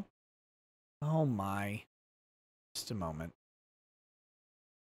channel. Oh my. Just a moment.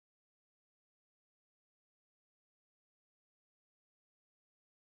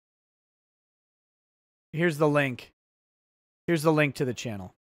 Here's the link. Here's the link to the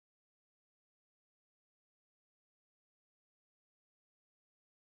channel.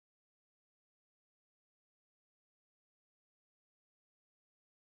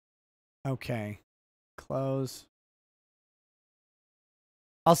 Okay. Close.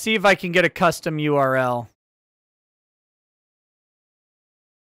 I'll see if I can get a custom URL.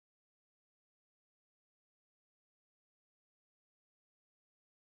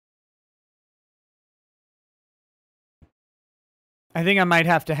 I think I might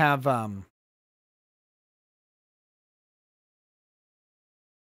have to have I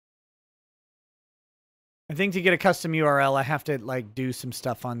think to get a custom URL I have to like do some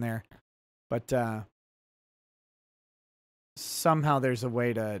stuff on there. But somehow there's a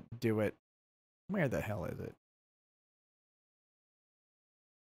way to do it. Where the hell is it?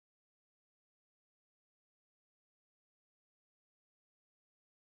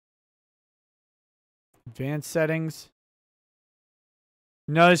 Advanced settings.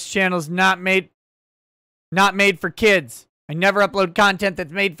 No, this channel's not made for kids. I never upload content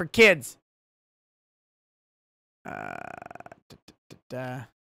that's made for kids.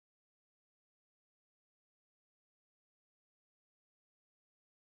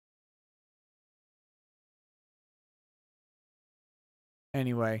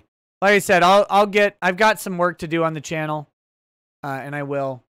 Anyway, like I said, I've got some work to do on the channel, and I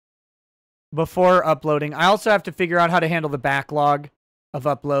will before uploading. I also have to figure out how to handle the backlog of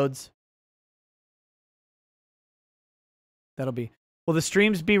uploads. That'll be. Will the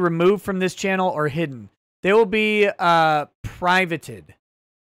streams be removed from this channel or hidden? They will be privated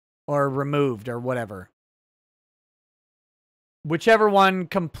or removed or whatever. Whichever one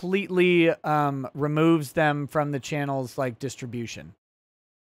completely removes them from the channel's like distribution.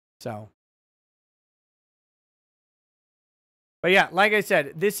 So, but yeah, like I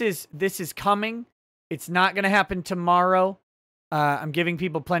said, this is coming. It's not going to happen tomorrow. I'm giving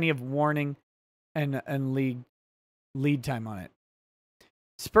people plenty of warning and lead time on it.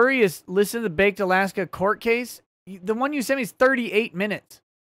 Spurious, listen to the Baked Alaska court case. The one you sent me is 38 minutes.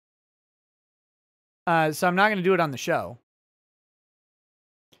 So I'm not going to do it on the show.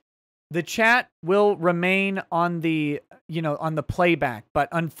 The chat will remain on the, on the playback, but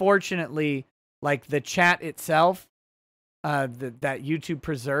unfortunately, like the chat itself, that YouTube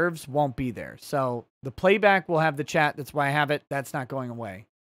preserves won't be there. So the playback will have the chat. That's why I have it. That's not going away.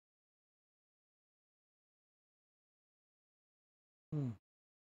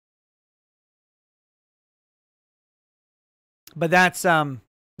 But that's how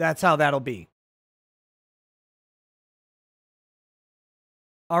that'll be.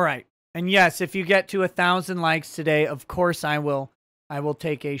 All right. And yes, if you get to 1,000 likes today, of course I will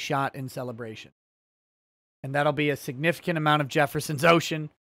take a shot in celebration. And that'll be a significant amount of Jefferson's Ocean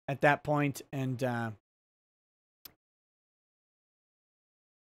at that point. And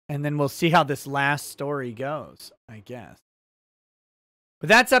then we'll see how this last story goes, I guess. But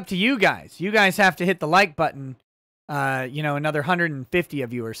that's up to you guys. You guys have to hit the like button. Another 150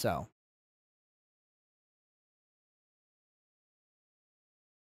 of you or so.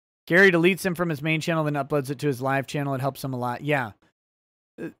 Gary deletes him from his main channel, then uploads it to his live channel. It helps him a lot. Yeah.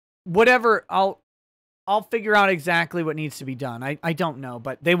 Whatever. I'll figure out exactly what needs to be done. I don't know,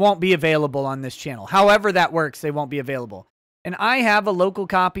 but they won't be available on this channel. However that works, they won't be available. And I have a local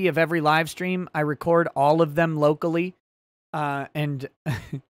copy of every live stream. I record all of them locally. And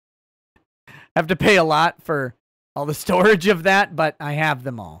have to pay a lot for all the storage of that, but I have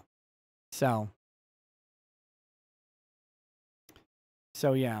them all. So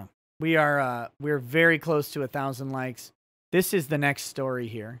yeah, we're very close to 1,000 likes. This is the next story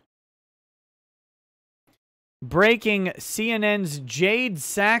here. Breaking: CNN's Jade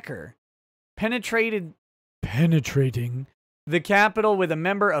Sacker penetrating the Capitol with a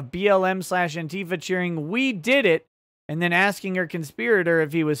member of BLM/Antifa cheering, "We did it," and then asking her conspirator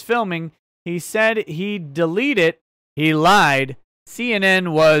if he was filming. He said he'd delete it. He lied.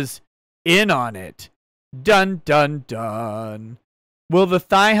 CNN was in on it. Dun, dun, dun. Will the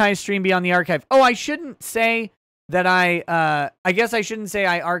thigh-high stream be on the archive? Oh, I shouldn't say that I guess I shouldn't say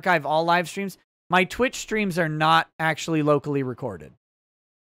I archive all live streams. My Twitch streams are not actually locally recorded.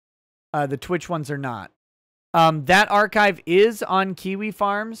 The Twitch ones are not. That archive is on Kiwi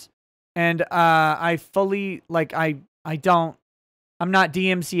Farms, and I fully, like, I'm not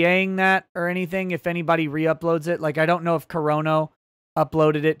DMCAing that or anything if anybody re-uploads it. Like, I don't know if Corono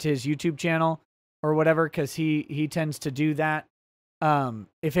uploaded it to his YouTube channel or whatever, because he tends to do that.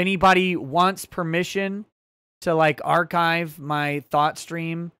 If anybody wants permission to, like, archive my thought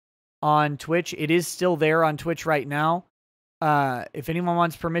stream on Twitch, it is still there on Twitch right now. If anyone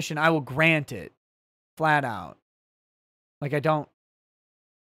wants permission, I will grant it. Flat out. Like, I don't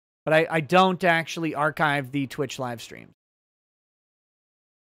actually archive the Twitch live streams.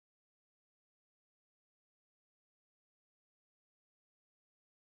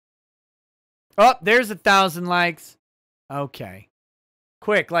 Oh, there's 1,000 likes. Okay.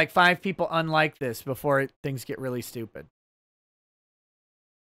 Quick, like 5 people unlike this before things get really stupid.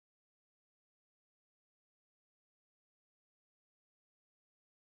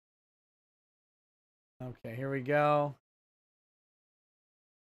 Okay, here we go.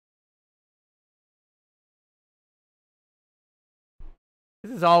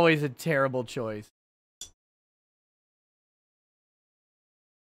 This is always a terrible choice.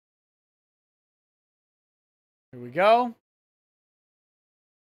 Here we go.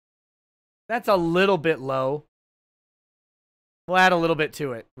 That's a little bit low. We'll add a little bit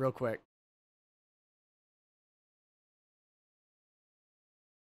to it real quick.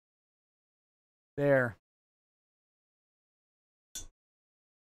 There.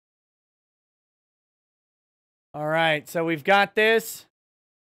 All right, so we've got this.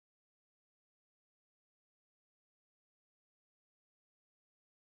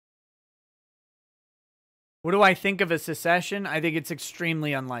 What do I think of a secession? I think it's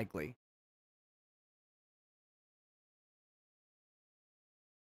extremely unlikely.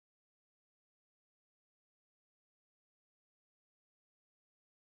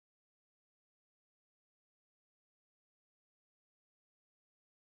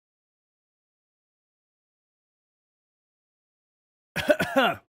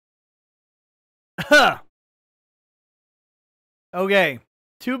 Okay,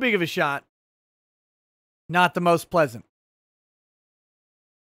 too big of a shot. Not the most pleasant.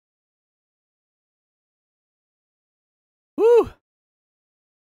 Woo!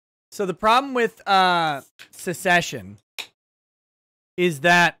 So the problem with secession is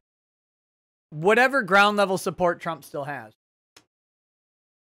that whatever ground level support Trump still has,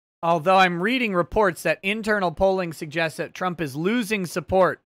 although I'm reading reports that internal polling suggests that Trump is losing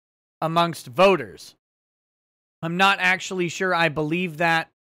support amongst voters. I'm not actually sure I believe that,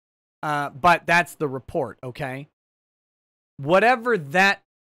 but that's the report, okay? Whatever that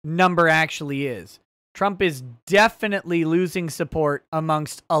number actually is, Trump is definitely losing support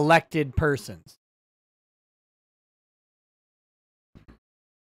amongst elected persons.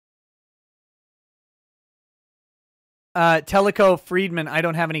 Teleco Friedman, I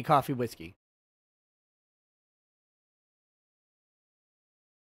don't have any coffee whiskey.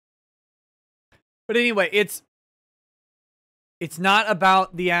 But anyway, it's not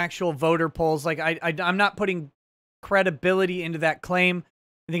about the actual voter polls. Like, I'm not putting credibility into that claim.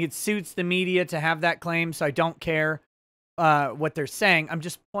 I think it suits the media to have that claim, so I don't care what they're saying. I'm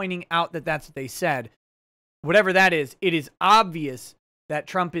just pointing out that that's what they said. Whatever that is, it is obvious that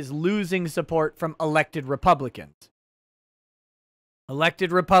Trump is losing support from elected Republicans.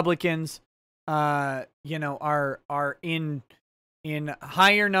 Elected Republicans, you know, are in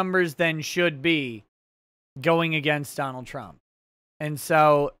higher numbers than should be going against Donald Trump. And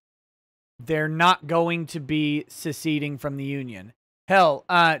so they're not going to be seceding from the Union. Hell,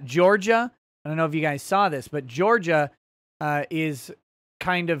 Georgia, I don't know if you guys saw this, but Georgia is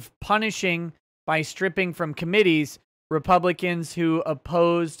kind of punishing by stripping from committees Republicans who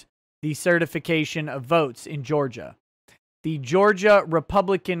opposed the certification of votes in Georgia. The Georgia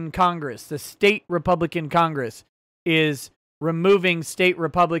Republican Congress, the state Republican Congress, is removing state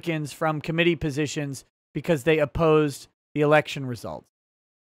Republicans from committee positions because they opposed the election results.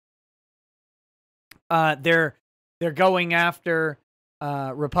 They're going after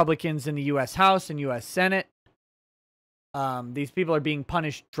Republicans in the U.S. House and U.S. Senate. These people are being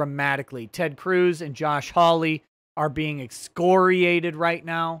punished dramatically. Ted Cruz and Josh Hawley are being excoriated right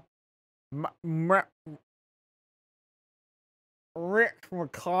now. Mitch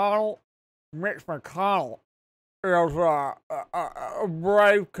McConnell is a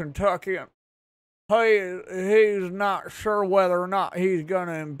brave Kentuckian. He's not sure whether or not he's going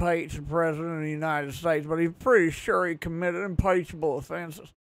to impeach the President of the United States, but he's pretty sure he committed impeachable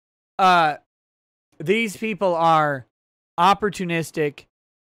offenses. These people are opportunistic.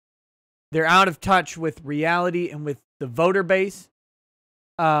 They're out of touch with reality and with the voter base.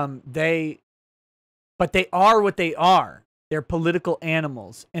 But they are what they are. They're political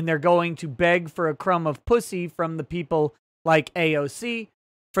animals, and they're going to beg for a crumb of pussy from the people like AOC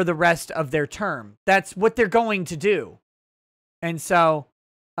for the rest of their term. That's what they're going to do. And so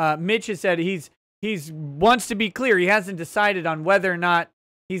Mitch has said he's wants to be clear. He hasn't decided on whether or not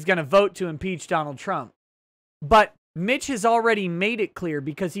he's going to vote to impeach Donald Trump. But Mitch has already made it clear,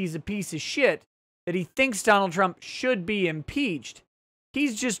 because he's a piece of shit, that he thinks Donald Trump should be impeached.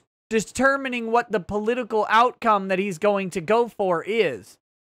 He's just determining what the political outcome that he's going to go for is.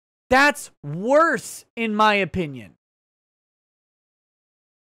 That's worse, in my opinion.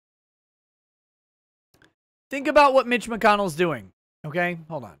 Think about what Mitch McConnell's doing. Okay,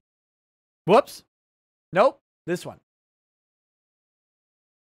 hold on. Whoops. Nope, this one.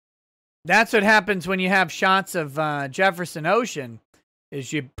 That's what happens when you have shots of Jefferson Ocean,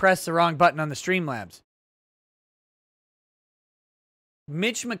 is you press the wrong button on the Streamlabs.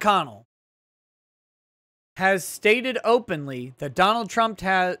 Mitch McConnell has stated openly that Donald Trump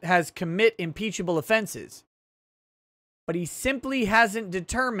has commit impeachable offenses, but he simply hasn't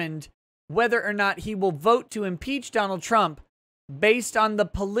determined whether or not he will vote to impeach Donald Trump based on the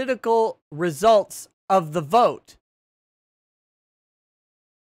political results of the vote.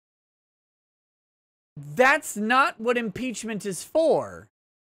 That's not what impeachment is for.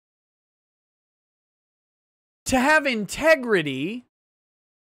 To have integrity,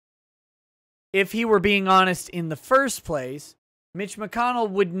 if he were being honest in the first place, Mitch McConnell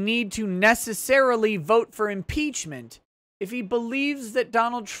would need to necessarily vote for impeachment if he believes that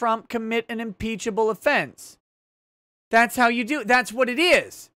Donald Trump commit an impeachable offense. That's how you do it. That's what it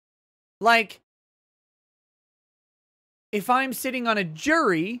is. Like, if I'm sitting on a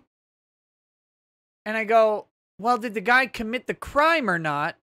jury and I go, well, did the guy commit the crime or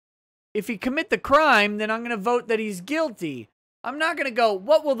not? If he commit the crime, then I'm going to vote that he's guilty. I'm not going to go,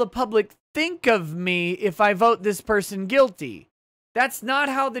 what will the public think of me if I vote this person guilty? That's not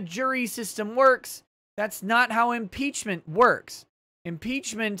how the jury system works. That's not how impeachment works.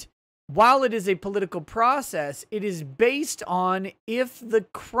 Impeachment, while it is a political process, it is based on if the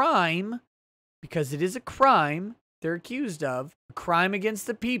crime, because it is a crime they're accused of, a crime against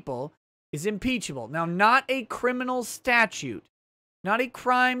the people, is impeachable. Now, not a criminal statute, not a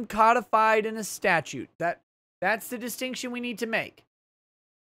crime codified in a statute. That's the distinction we need to make.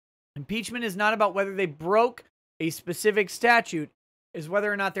 Impeachment is not about whether they broke a specific statute, is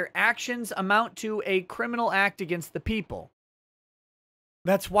whether or not their actions amount to a criminal act against the people.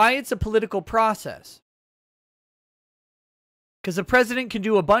 That's why it's a political process. Because the president can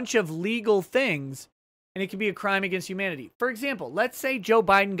do a bunch of legal things, and it can be a crime against humanity. For example, let's say Joe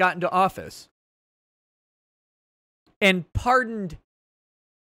Biden got into office and pardoned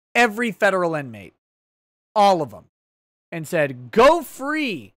every federal inmate, all of them, and said, go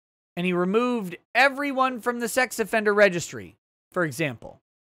free. And he removed everyone from the sex offender registry, for example.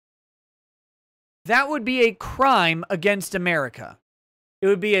 That would be a crime against America. It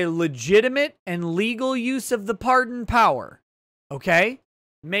would be a legitimate and legal use of the pardon power. Okay?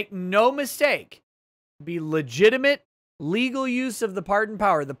 Make no mistake. Be legitimate, legal use of the pardon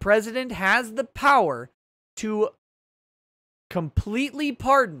power. The president has the power to completely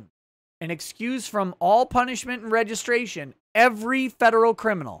pardon and excuse from all punishment and registration every federal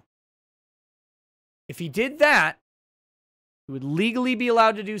criminal. If he did that, he would legally be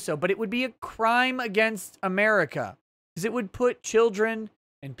allowed to do so, but it would be a crime against America because it would put children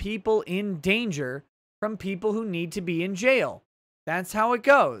and people in danger from people who need to be in jail. That's how it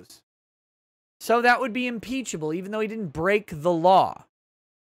goes. So that would be impeachable, even though he didn't break the law.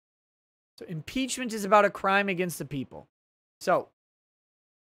 So impeachment is about a crime against the people. So,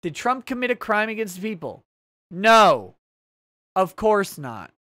 did Trump commit a crime against the people? No, of course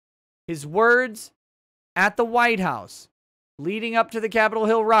not. His words at the White House leading up to the Capitol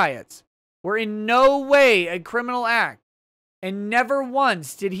Hill riots were in no way a criminal act. And never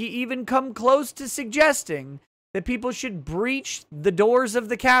once did he even come close to suggesting that people should breach the doors of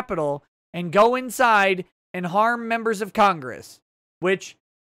the Capitol and go inside and harm members of Congress. Which,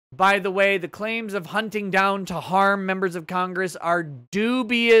 by the way, the claims of hunting down to harm members of Congress are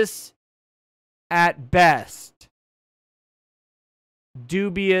dubious at best.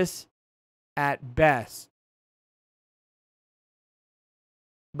 Dubious at best.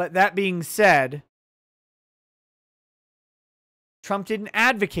 But that being said, Trump didn't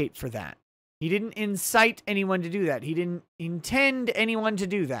advocate for that. He didn't incite anyone to do that. He didn't intend anyone to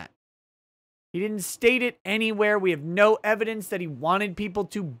do that. He didn't state it anywhere. We have no evidence that he wanted people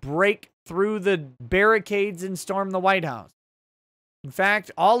to break through the barricades and storm the White House. In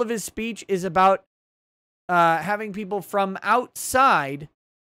fact, all of his speech is about having people from outside,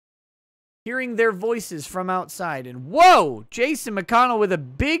 hearing their voices from outside. And whoa, Jason McConnell with a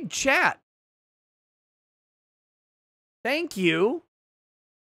big chat. Thank you.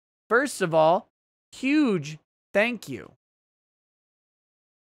 First of all, huge thank you.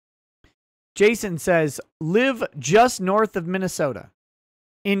 Jason says, live just north of Minnesota.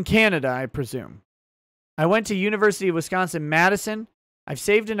 In Canada, I presume. I went to University of Wisconsin-Madison. I've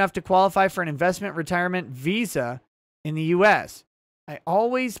saved enough to qualify for an investment retirement visa in the U.S. I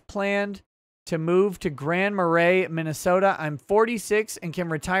always planned to move to Grand Marais, Minnesota. I'm 46 and can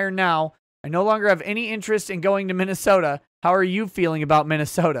retire now. I no longer have any interest in going to Minnesota. How are you feeling about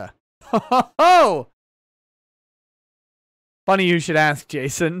Minnesota? Ho! Funny you should ask,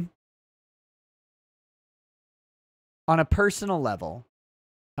 Jason. On a personal level,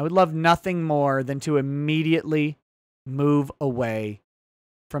 I would love nothing more than to immediately move away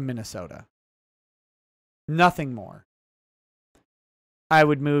from Minnesota. Nothing more. I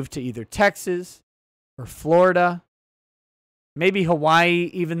would move to either Texas or Florida, maybe Hawaii,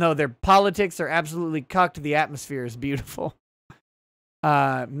 even though their politics are absolutely cucked. The atmosphere is beautiful.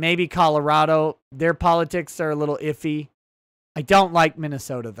 Maybe Colorado. Their politics are a little iffy. I don't like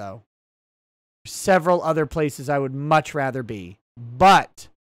Minnesota, though. Several other places I would much rather be. But,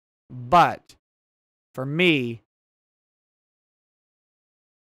 for me,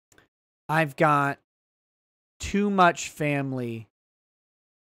 I've got too much family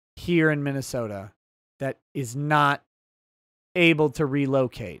here in Minnesota that is not able to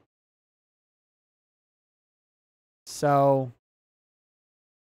relocate. So,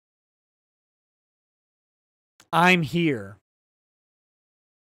 I'm here.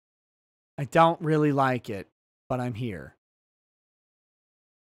 I don't really like it, but I'm here.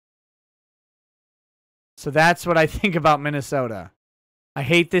 So that's what I think about Minnesota. I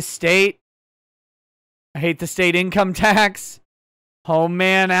hate this state. I hate the state income tax. Oh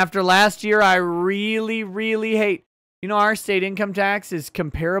man, after last year, I really, really hate. You know, our state income tax is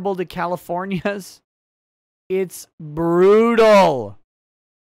comparable to California's. It's brutal.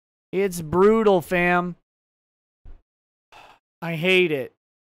 It's brutal, fam. I hate it.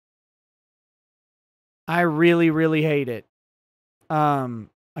 I really, really hate it.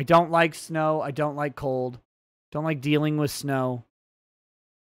 I don't like snow. I don't like cold. Don't like dealing with snow.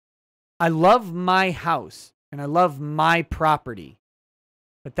 I love my house and I love my property.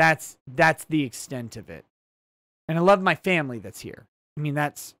 But that's the extent of it. And I love my family that's here. I mean,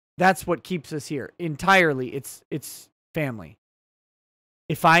 that's what keeps us here. Entirely, it's family.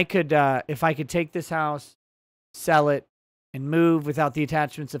 If I could take this house, sell it, and move without the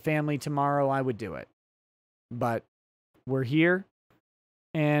attachments of family tomorrow, I would do it. But we're here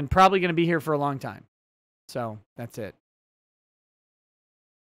and probably going to be here for a long time. So that's it.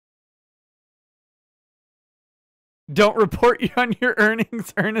 Don't report on your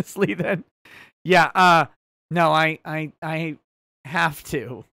earnings earnestly then. Yeah, no, I have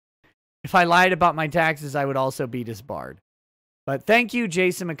to. If I lied about my taxes, I would also be disbarred. But thank you,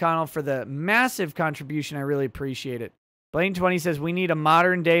 Jason McConnell, for the massive contribution. I really appreciate it. Blaine20 says, we need a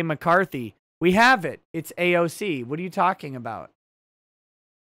modern day McCarthy. We have it. It's AOC. What are you talking about?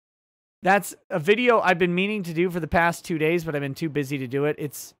 That's a video I've been meaning to do for the past 2 days, but I've been too busy to do it.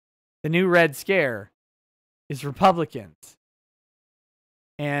 It's the new Red Scare is Republicans.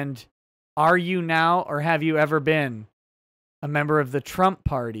 And are you now or have you ever been a member of the Trump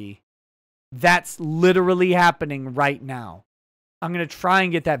party? That's literally happening right now. I'm going to try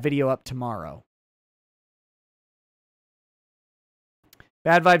and get that video up tomorrow.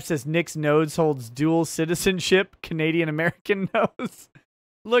 Bad Vibe says Nick's nose holds dual citizenship, Canadian-American nose.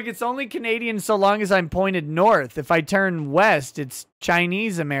 Look, it's only Canadian so long as I'm pointed north. If I turn west, it's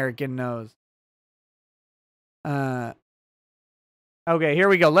Chinese-American nose. Okay, here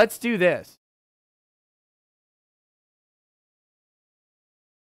we go. Let's do this.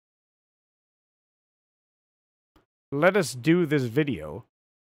 Let us do this video.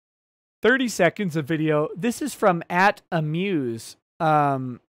 30 seconds of video. This is from @Amuse.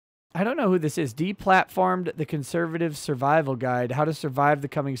 I don't know who this is. Deplatformed the Conservative Survival Guide. How to Survive the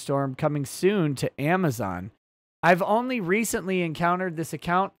Coming Storm. Coming soon to Amazon. I've only recently encountered this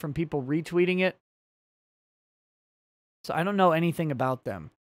account from people retweeting it. So I don't know anything about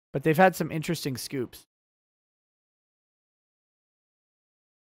them. But they've had some interesting scoops.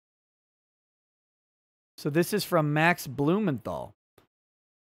 So this is from Max Blumenthal.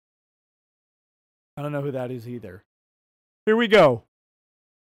 I don't know who that is either. Here we go.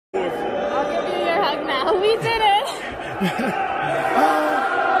 I'll give you your hug now. We did it.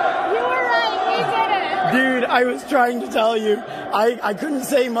 You were right. We did it. Dude, I was trying to tell you. I couldn't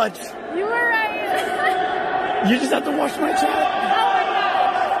say much. You were right. You just have to watch my chat. Oh my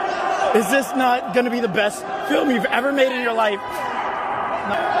God. Is this not going to be the best film you've ever made in your life? No.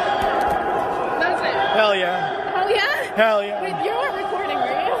 That's it. Hell yeah. Hell yeah? Hell yeah. Wait, you weren't recording, were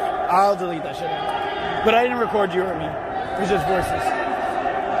you? I'll delete that shit out. But I didn't record you or me. It was just voices.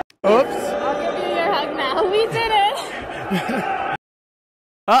 Oops. I'll give you your hug now. We did it.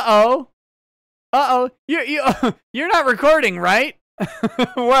 Uh-oh. Uh-oh. You're not recording, right?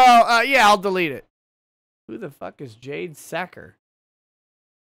 Well, yeah, I'll delete it. Who the fuck is Jade Sacker?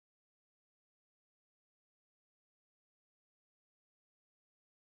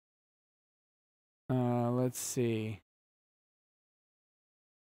 Let's see.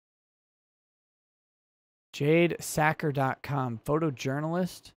 JadeSacker.com.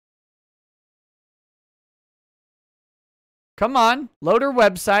 Photojournalist. Come on. Load her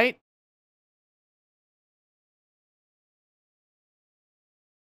website.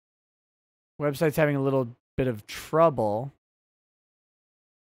 Website's having a little bit of trouble.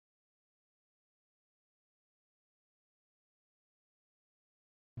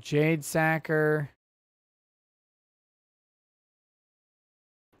 Jade Sacker.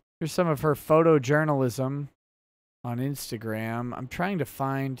 Here's some of her photojournalism on Instagram. I'm trying to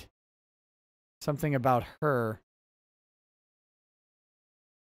find something about her.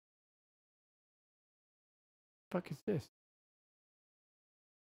 What the fuck is this?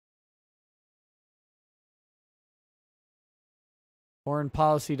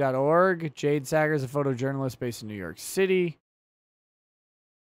 Foreignpolicy.org. Jade Sacker is a photojournalist based in New York City.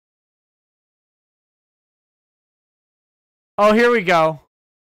 Oh, here we go.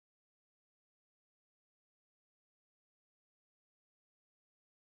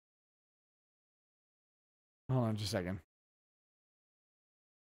 Hold on just a second.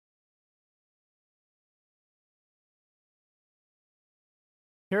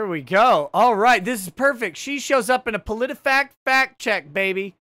 Here we go. All right, this is perfect. She shows up in a PolitiFact fact check,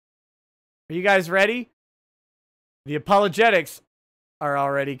 baby. Are you guys ready? The apologetics are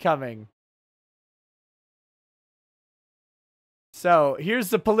already coming. So, here's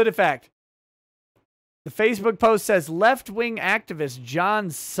the PolitiFact. The Facebook post says left-wing activist John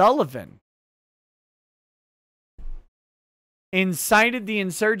Sullivan incited the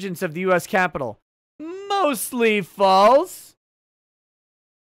insurgents of the U.S. Capitol. Mostly false.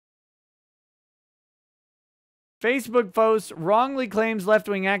 Facebook post wrongly claims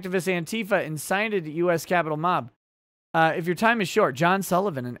left-wing activist Antifa incited U.S. Capitol mob. If your time is short, John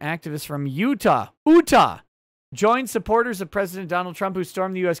Sullivan, an activist from Utah, joined supporters of President Donald Trump who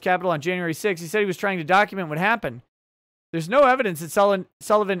stormed the U.S. Capitol on January 6th. He said he was trying to document what happened. There's no evidence that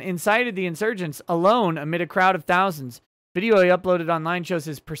Sullivan incited the insurgents alone amid a crowd of thousands. Video he uploaded online shows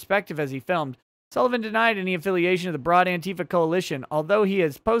his perspective as he filmed. Sullivan denied any affiliation of the broad Antifa coalition, although he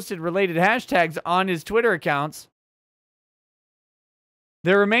has posted related hashtags on his Twitter accounts.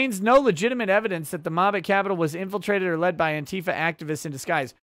 There remains no legitimate evidence that the mob at Capitol was infiltrated or led by Antifa activists in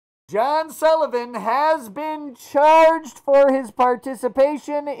disguise. John Sullivan has been charged for his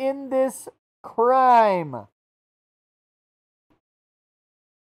participation in this crime.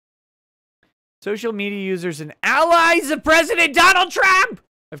 Social media users and allies of President Donald Trump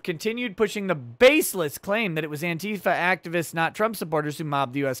have continued pushing the baseless claim that it was Antifa activists, not Trump supporters, who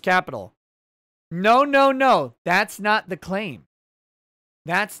mobbed the U.S. Capitol. No, no, no. That's not the claim.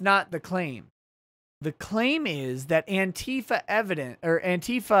 That's not the claim. The claim is that Antifa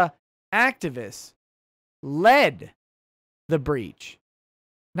activists led the breach.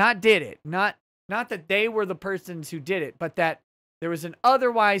 Not did it. Not that they were the persons who did it, but that there was an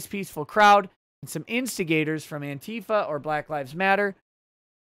otherwise peaceful crowd, and some instigators from Antifa or Black Lives Matter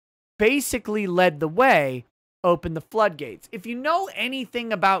basically led the way, opened the floodgates. If you know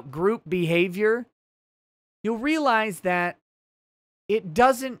anything about group behavior, you'll realize that it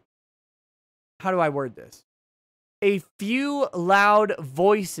doesn't, how do I word this? A few loud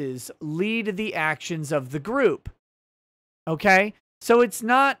voices lead the actions of the group. Okay? So it's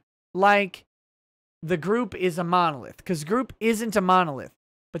not like the group is a monolith, because group isn't a monolith.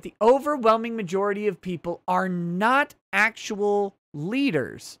 But the overwhelming majority of people are not actual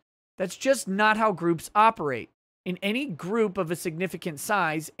leaders. That's just not how groups operate. In any group of a significant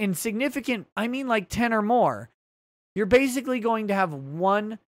size, in significant, I mean like 10 or more, you're basically going to have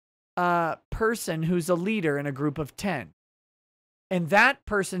one person who's a leader in a group of 10. And that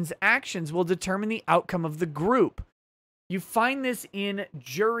person's actions will determine the outcome of the group. You find this in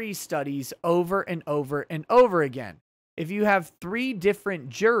jury studies over and over and over again. If you have 3 different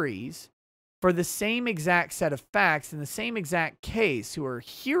juries for the same exact set of facts in the same exact case who are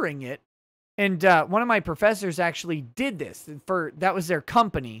hearing it, and one of my professors actually did this, that was their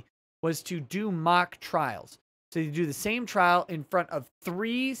company, was to do mock trials. So you do the same trial in front of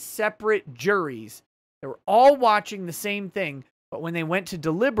 3 separate juries. They were all watching the same thing, but when they went to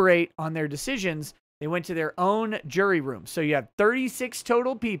deliberate on their decisions, they went to their own jury room. So you have 36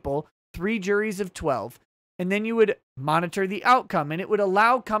 total people, 3 juries of 12, and then you would monitor the outcome, and it would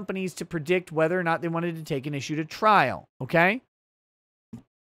allow companies to predict whether or not they wanted to take an issue to trial, okay?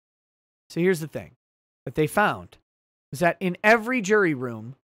 So here's the thing that they found was that in every jury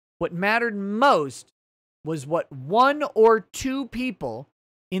room, what mattered most was what 1 or 2 people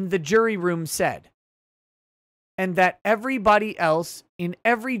in the jury room said. And that everybody else in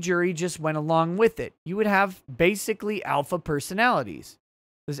every jury just went along with it. You would have basically alpha personalities.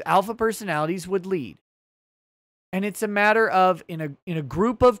 Those alpha personalities would lead. And it's a matter of, in a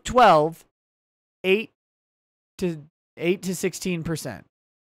group of 12, 8 to 16%.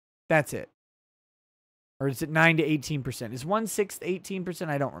 That's it. Or is it 9 to 18%? Is 1/6 18%?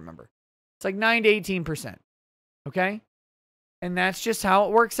 I don't remember. It's like 9 to 18%. Okay? And that's just how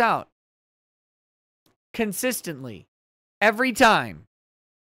it works out. Consistently. Every time.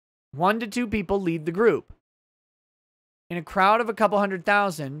 1 to 2 people lead the group. In a crowd of a couple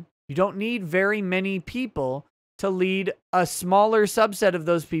 100,000, you don't need very many people to lead a smaller subset of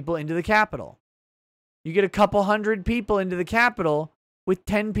those people into the Capitol. You get a couple 100 people into the Capitol with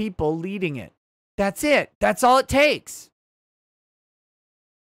 10 people leading it. That's it. That's all it takes.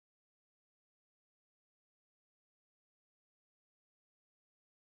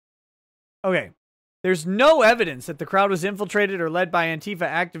 Okay. There's no evidence that the crowd was infiltrated or led by Antifa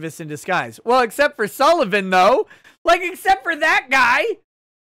activists in disguise. Well, except for Sullivan, though. Like, except for that guy.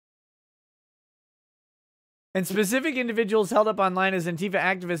 And specific individuals held up online as Antifa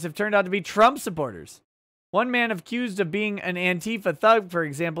activists have turned out to be Trump supporters. One man accused of being an Antifa thug, for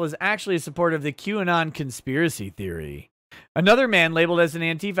example, is actually a supporter of the QAnon conspiracy theory. Another man labeled as an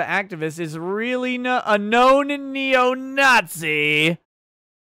Antifa activist is really a known neo-Nazi.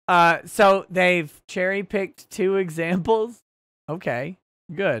 So they've cherry-picked 2 examples. Okay,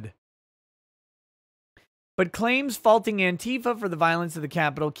 good. But claims faulting Antifa for the violence of the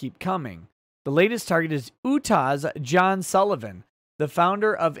Capitol keep coming. The latest target is Utah's John Sullivan, the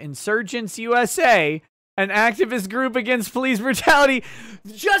founder of Insurgents USA, an activist group against police brutality.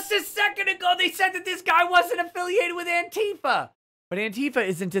 Just a second ago, they said that this guy wasn't affiliated with Antifa. But Antifa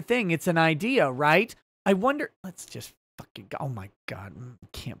isn't a thing. It's an idea, right? I wonder, let's just fucking go. Oh my God. I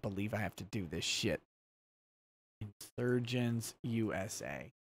can't believe I have to do this shit. Insurgents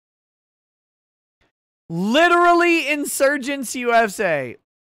USA. Literally Insurgents USA.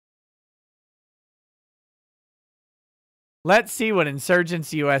 Let's see what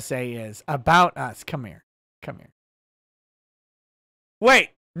Insurgents USA is about us. Come here. Come here. Wait,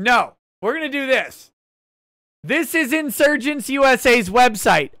 no. We're going to do this. This is Insurgents USA's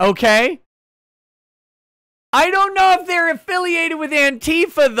website, okay? I don't know if they're affiliated with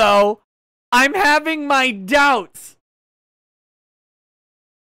Antifa, though. I'm having my doubts.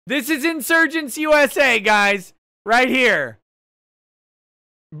 This is Insurgents USA, guys. Right here.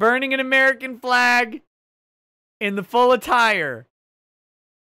 Burning an American flag in the full attire.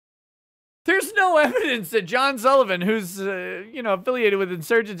 There's no evidence that John Sullivan, who's, affiliated with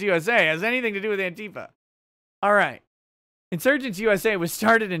Insurgents USA, has anything to do with Antifa. All right. Insurgents USA was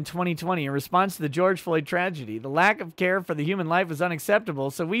started in 2020 in response to the George Floyd tragedy. The lack of care for the human life was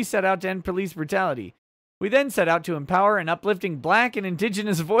unacceptable, so we set out to end police brutality. We then set out to empower and uplifting Black and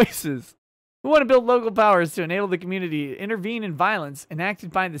Indigenous voices. We want to build local powers to enable the community to intervene in violence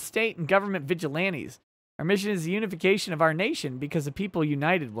enacted by the state and government vigilantes. Our mission is the unification of our nation because a people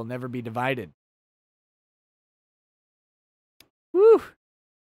united will never be divided. Woo!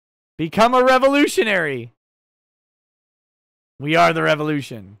 Become a revolutionary. We are the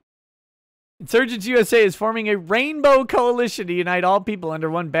revolution. Insurgents USA is forming a rainbow coalition to unite all people under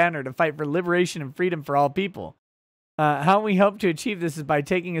one banner to fight for liberation and freedom for all people. How we hope to achieve this is by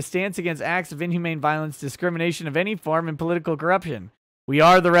taking a stance against acts of inhumane violence, discrimination of any form, and political corruption. We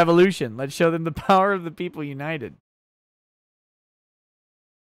are the revolution. Let's show them the power of the people united.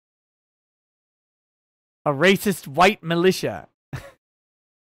 A racist white militia.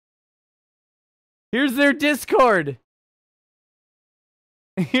 Here's their Discord.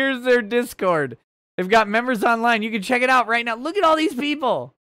 Here's their Discord. They've got members online. You can check it out right now. Look at all these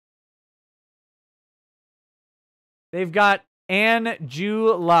people. They've got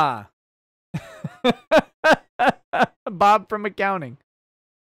Angela. Bob from accounting.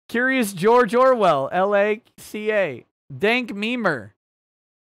 Curious George Orwell, LACA. Dank Memer.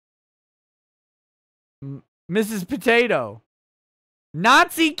 Mrs. Potato.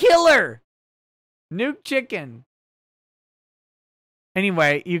 Nazi Killer. Nuke Chicken.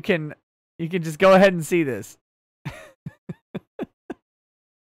 Anyway, you can just go ahead and see this.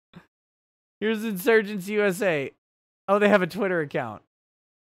 Here's Insurgents USA. Oh, they have a Twitter account.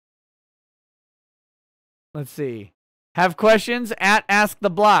 Let's see. Have questions at Ask the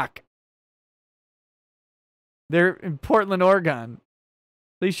Block. They're in Portland, Oregon.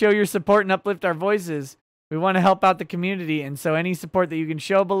 Please show your support and uplift our voices. We want to help out the community, and so any support that you can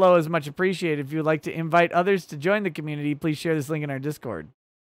show below is much appreciated. If you would like to invite others to join the community, please share this link in our Discord.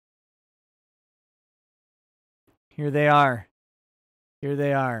 Here they are. Here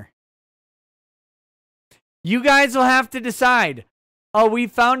they are. You guys will have to decide. Oh, we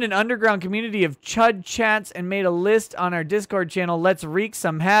found an underground community of Chud chats and made a list on our Discord channel. Let's wreak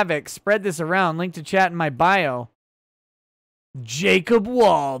some havoc. Spread this around. Link to chat in my bio. Jacob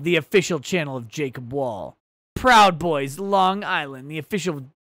Wall, the official channel of Jacob Wall. Proud Boys, Long Island, the official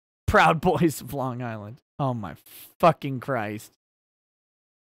Proud Boys of Long Island. Oh my fucking Christ.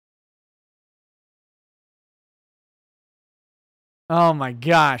 Oh my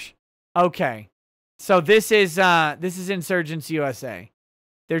gosh. Okay. So this is Insurgents USA.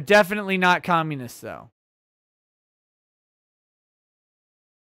 They're definitely not communists though.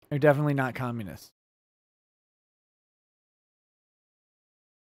 They're definitely not communists.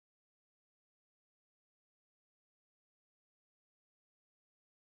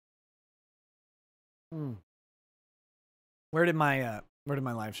 Where did my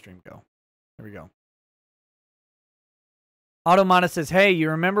live stream go? There we go. Automata says, hey,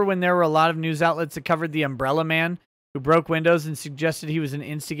 you remember when there were a lot of news outlets that covered the Umbrella Man who broke windows and suggested he was an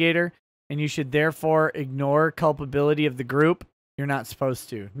instigator and you should therefore ignore culpability of the group? You're not supposed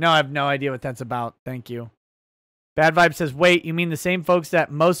to. No, I have no idea what that's about. Thank you. Bad Vibe says, wait, you mean the same folks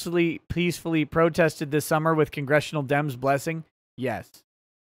that mostly peacefully protested this summer with congressional Dems blessing? Yes.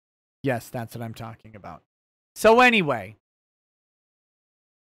 Yes, that's what I'm talking about. So anyway,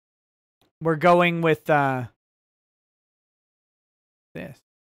 we're going with this.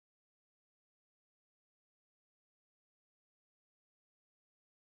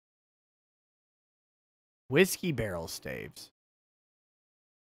 Whiskey barrel staves.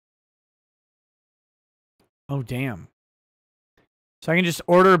 Oh, damn. So I can just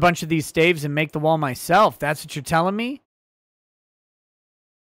order a bunch of these staves and make the wall myself. That's what you're telling me?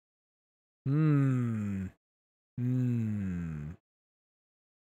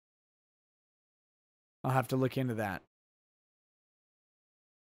 I'll have to look into that.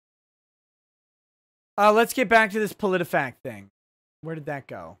 Let's get back to this PolitiFact thing. Where did that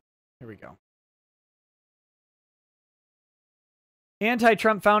go? Here we go.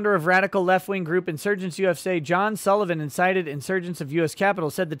 Anti-Trump founder of radical left-wing group Insurgents USA, John Sullivan, incited insurgents of U.S.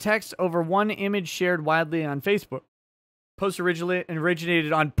 Capitol, said the text over one image shared widely on Facebook. Post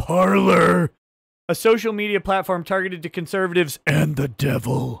originated on Parler, a social media platform targeted to conservatives and the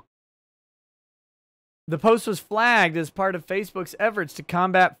devil. The post was flagged as part of Facebook's efforts to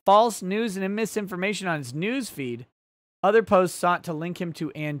combat false news and misinformation on its news feed. Other posts sought to link him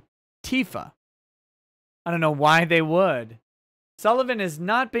to Antifa. I don't know why they would. Sullivan has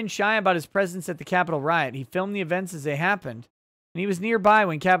not been shy about his presence at the Capitol riot. He filmed the events as they happened, and he was nearby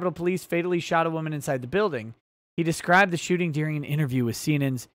when Capitol Police fatally shot a woman inside the building. He described the shooting during an interview with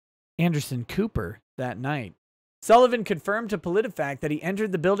CNN's Anderson Cooper that night. Sullivan confirmed to PolitiFact that he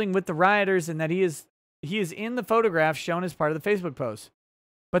entered the building with the rioters and that he is in the photograph shown as part of the Facebook post.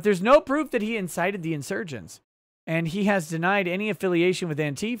 But there's no proof that he incited the insurgents, and he has denied any affiliation with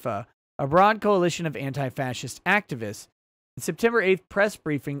Antifa, a broad coalition of anti-fascist activists September 8th press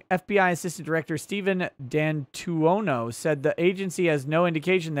briefing, FBI Assistant Director Stephen D'Antuono said the agency has no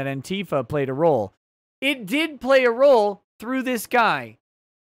indication that Antifa played a role. It did play a role through this guy.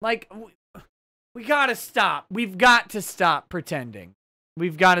 Like, we gotta stop. We've got to stop pretending.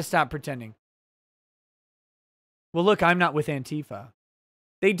 We've got to stop pretending. Well, look, I'm not with Antifa.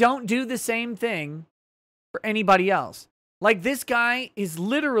 They don't do the same thing for anybody else. Like, this guy is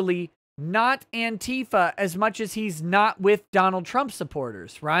literally not Antifa as much as he's not with Donald Trump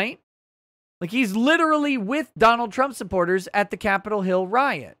supporters, right? Like, he's literally with Donald Trump supporters at the Capitol Hill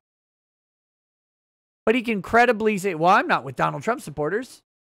riot. But he can credibly say, well, I'm not with Donald Trump supporters.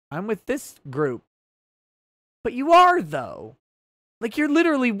 I'm with this group. But you are, though. Like, you're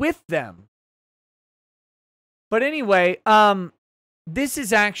literally with them. But anyway, this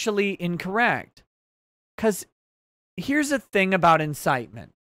is actually incorrect. Because here's a thing about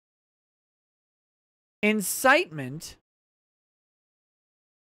incitement. Incitement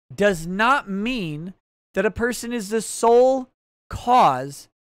does not mean that a person is the sole cause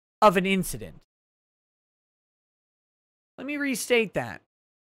of an incident. Let me restate that.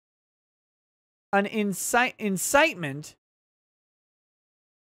 An incitement.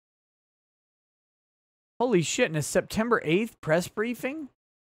 Holy shit, in a September 8th press briefing?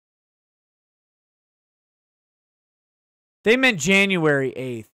 They meant January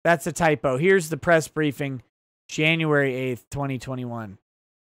 8th. That's a typo. Here's the press briefing, January 8th, 2021.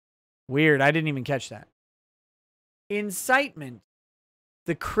 Weird. I didn't even catch that. Incitement.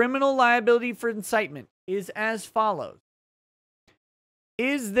 The criminal liability for incitement is as follows.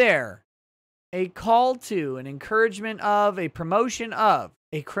 Is there a call to, an encouragement of, a promotion of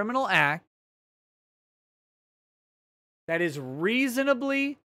a criminal act that is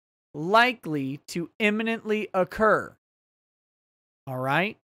reasonably likely to imminently occur? All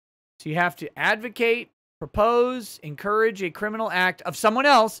right? So you have to advocate, propose, encourage a criminal act of someone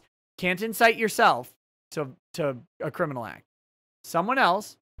else. Can't incite yourself to a criminal act. Someone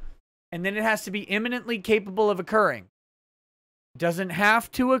else. And then it has to be imminently capable of occurring. Doesn't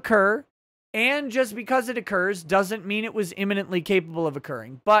have to occur. And just because it occurs doesn't mean it was imminently capable of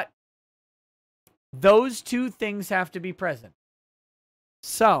occurring. But those two things have to be present.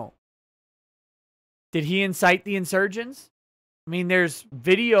 So, did he incite the insurgents? I mean, there's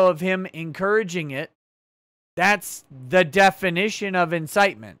video of him encouraging it. That's the definition of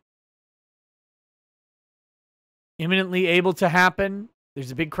incitement. Imminently able to happen.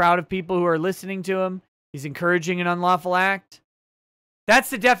 There's a big crowd of people who are listening to him. He's encouraging an unlawful act.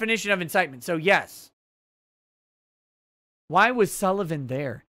 That's the definition of incitement. So, yes. Why was Sullivan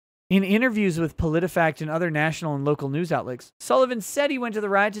there? In interviews with PolitiFact and other national and local news outlets, Sullivan said he went to the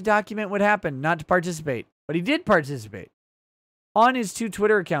riot to document what happened, not to participate. But he did participate. On his 2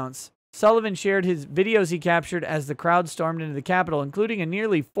 Twitter accounts, Sullivan shared his videos he captured as the crowd stormed into the Capitol, including a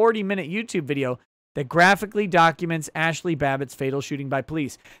nearly 40-minute YouTube video that graphically documents Ashley Babbitt's fatal shooting by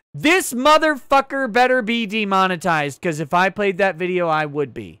police. This motherfucker better be demonetized, because if I played that video, I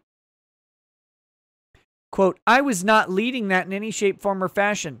would be. Quote, I was not leading that in any shape, form, or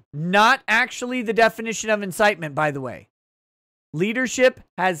fashion. Not actually the definition of incitement, by the way. Leadership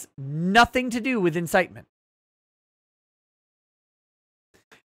has nothing to do with incitement.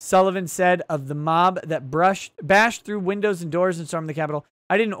 Sullivan said of the mob that bashed through windows and doors and stormed the Capitol,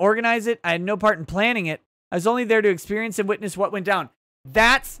 I didn't organize it. I had no part in planning it. I was only there to experience and witness what went down.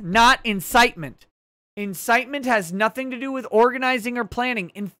 That's not incitement. Incitement has nothing to do with organizing or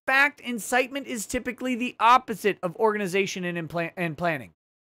planning. In fact, incitement is typically the opposite of organization and planning.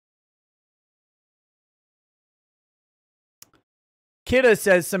 Kidda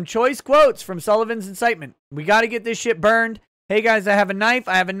says some choice quotes from Sullivan's incitement. We got to get this shit burned. Hey guys, I have a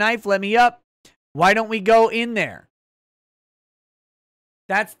knife. Let me up. Why don't we go in there?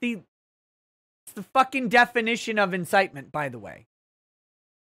 That's the fucking definition of incitement, by the way.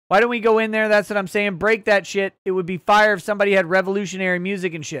 Why don't we go in there? That's what I'm saying. Break that shit. It would be fire if somebody had revolutionary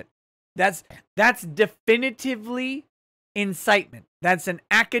music and shit. That's definitively incitement. That's an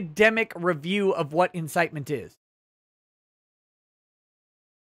academic review of what incitement is.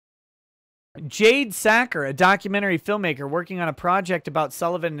 Jade Sacker, a documentary filmmaker working on a project about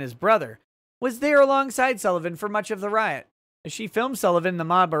Sullivan and his brother, was there alongside Sullivan for much of the riot. As she filmed Sullivan and the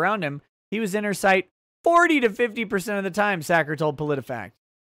mob around him, he was in her sight 40 to 50% of the time, Sacker told PolitiFact.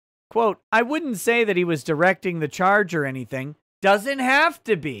 Quote, I wouldn't say that he was directing the charge or anything. Doesn't have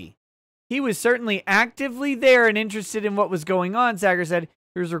to be. He was certainly actively there and interested in what was going on, Sacker said.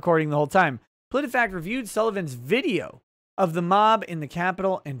 He was recording the whole time. PolitiFact reviewed Sullivan's video of the mob in the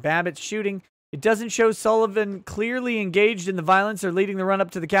Capitol and Babbitt's shooting. It doesn't show Sullivan clearly engaged in the violence or leading the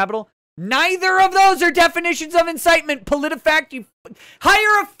run-up to the Capitol, Neither of those are definitions of incitement. PolitiFact, you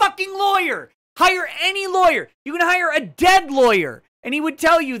hire a fucking lawyer. Hire any lawyer. You can hire a dead lawyer, and he would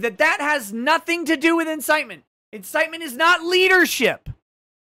tell you that that has nothing to do with incitement. Incitement is not leadership.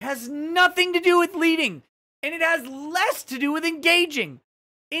 It has nothing to do with leading, and it has less to do with engaging.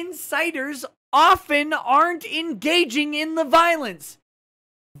 Inciters often aren't engaging in the violence.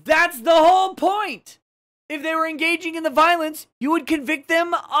 That's the whole point. If they were engaging in the violence, you would convict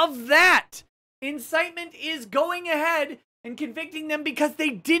them of that. Incitement is going ahead and convicting them because they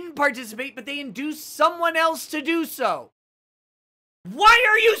didn't participate, but they induced someone else to do so. Why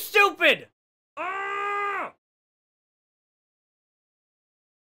are you stupid? Ah!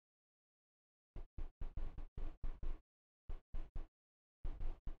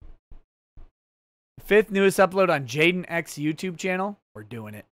 Fifth newest upload on Jaden X YouTube channel. We're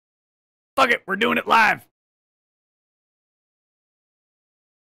doing it. Fuck it, we're doing it live.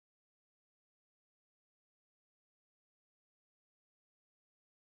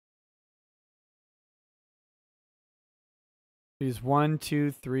 Is 1, 2,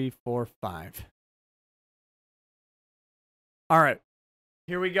 3, 4, 5. All right,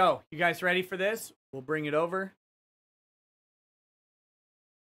 here we go. You guys ready for this? We'll bring it over.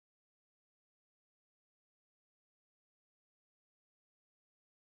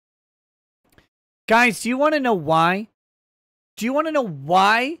 Guys, do you want to know why? Do you want to know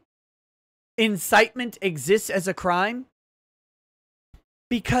why incitement exists as a crime?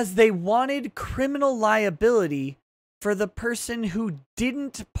 Because they wanted criminal liability for the person who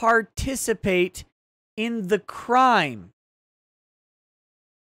didn't participate in the crime.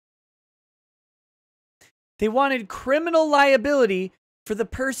 They wanted criminal liability for the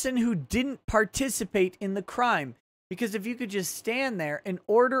person who didn't participate in the crime. Because if you could just stand there and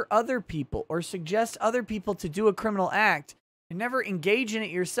order other people or suggest other people to do a criminal act and never engage in it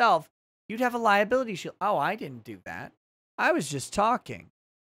yourself, you'd have a liability shield. Oh, I didn't do that. I was just talking.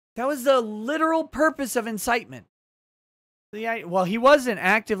 That was the literal purpose of incitement. Well, he wasn't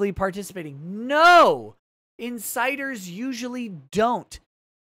actively participating. No! Inciters usually don't.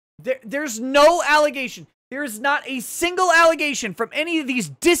 There's no allegation. There is not a single allegation from any of these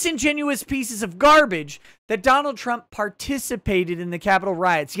disingenuous pieces of garbage that Donald Trump participated in the Capitol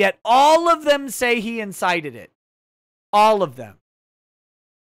riots, yet all of them say he incited it. All of them.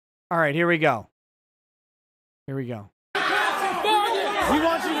 All right, here we go. Here we go. We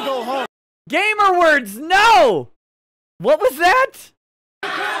want you to go home. Gamer words, no! What was that?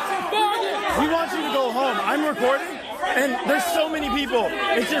 We want you to go home. I'm recording, and there's so many people.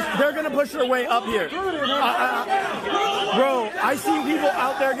 It's just, they're going to push their way up here. Bro, I seen people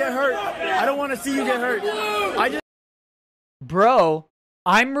out there get hurt. I don't want to see you get hurt. Bro,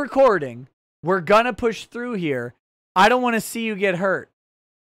 I'm recording. We're going to push through here. I don't want to see you get hurt.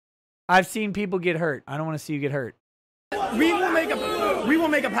 I've seen people get hurt. I don't want to see you get hurt. We will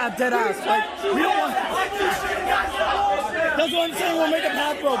make a path dead ass. Like, we don't want. That's what I'm saying. We'll make a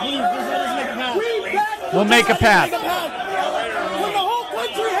path, bro. Please, just let us make a path. We'll make a path. When the whole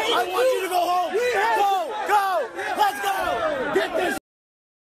country hates I want you to go home. Go. Let's go. Get this.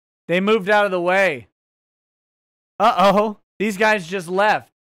 They moved out of the way. Uh-oh. These guys just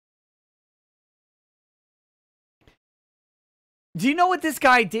left. Do you know what this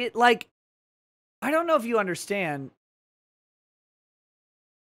guy did? Like, I don't know if you understand.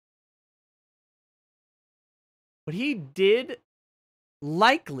 What he did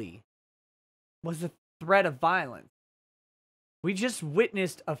likely was a threat of violence. We just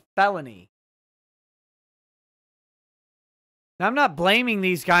witnessed a felony. Now, I'm not blaming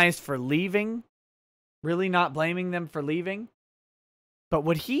these guys for leaving. Really not blaming them for leaving. But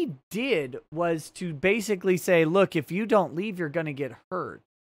what he did was to basically say, look, if you don't leave, you're going to get hurt.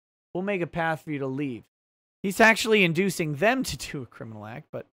 We'll make a path for you to leave. He's actually inducing them to do a criminal act,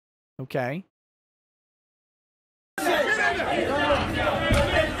 but okay.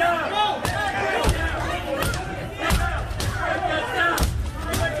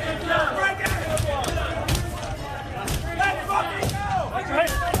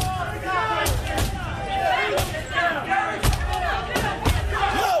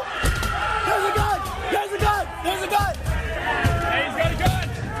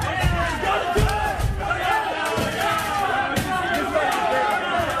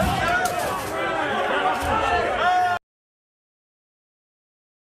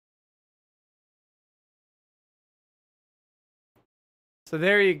 So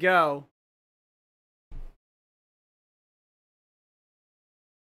there you go.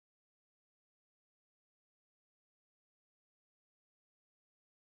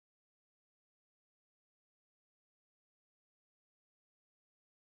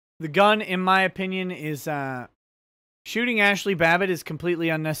 The gun, in my opinion, is shooting Ashley Babbitt is completely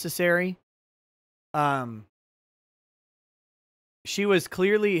unnecessary. She was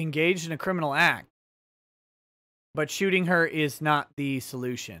clearly engaged in a criminal act, but shooting her is not the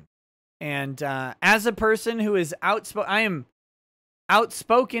solution. And as a person who is outspoken, I am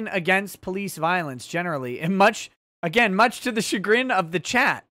outspoken against police violence generally, and much to the chagrin of the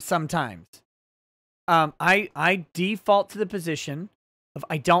chat sometimes. I default to the position of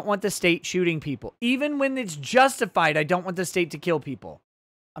I don't want the state shooting people. Even when it's justified, I don't want the state to kill people.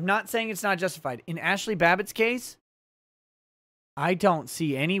 I'm not saying it's not justified. In Ashley Babbitt's case, I don't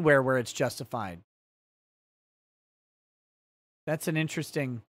see anywhere where it's justified. That's an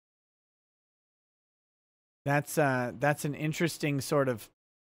interesting... That's an interesting sort of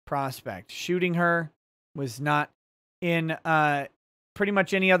prospect. Shooting her was not in pretty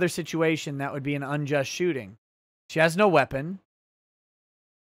much any other situation that would be an unjust shooting. She has no weapon.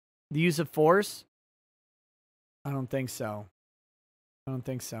 The use of force? I don't think so. I don't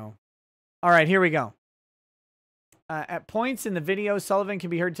think so. All right, here we go. At points in the video, Sullivan can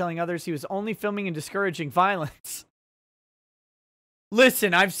be heard telling others he was only filming and discouraging violence.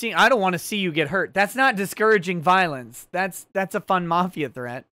 Listen, I don't want to see you get hurt. That's not discouraging violence. That's a fun mafia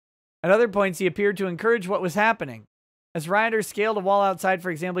threat. At other points, he appeared to encourage what was happening. As rioters scaled a wall outside,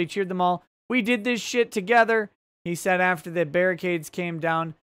 for example, he cheered them all. "We did this shit together," he said after the barricades came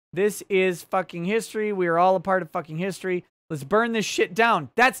down. "This is fucking history. We are all a part of fucking history. Let's burn this shit down."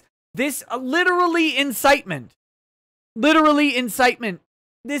 That's literally incitement. Literally incitement.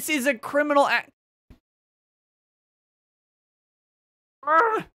 This is a criminal act.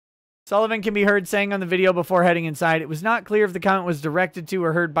 Sullivan can be heard saying on the video before heading inside, "It was not clear if the comment was directed to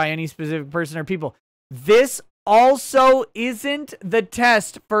or heard by any specific person or people." This also isn't the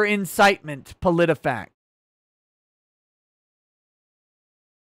test for incitement, PolitiFact.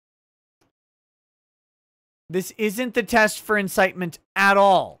 This isn't the test for incitement at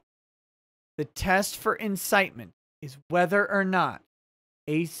all. The test for incitement is whether or not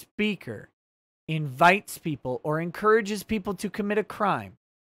a speaker invites people or encourages people to commit a crime,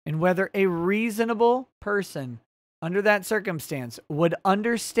 and whether a reasonable person under that circumstance would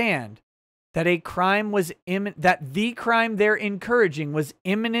understand that a crime was that the crime they're encouraging was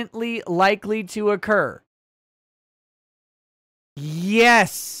imminently likely to occur.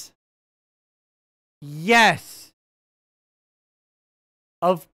 Yes. Yes.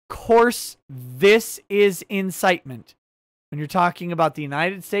 Of course, this is incitement. When you're talking about the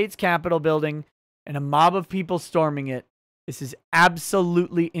United States Capitol building and a mob of people storming it, this is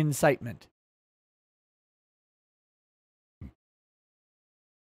absolutely incitement.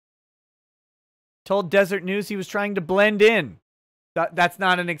 Told Desert News he was trying to blend in. That's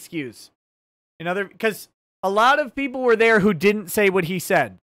not an excuse. Because a lot of people were there who didn't say what he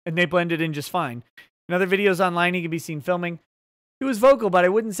said, and they blended in just fine. In other videos online, he can be seen filming. "He was vocal, but I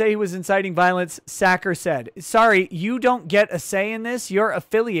wouldn't say he was inciting violence," Sacker said. "Sorry, you don't get a say in this. You're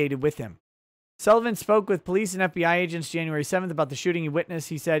affiliated with him." Sullivan spoke with police and FBI agents January 7th about the shooting he witnessed.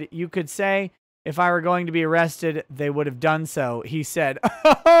 He said, "You could say if I were going to be arrested, they would have done so." He said,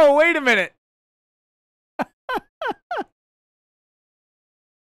 "Oh, wait a minute."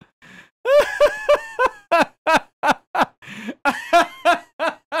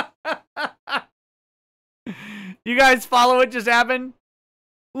 You guys follow what just happened?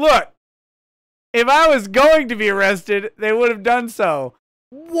 Look, if I was going to be arrested, they would have done so.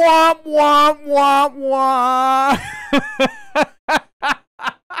 Womp, womp, womp, womp.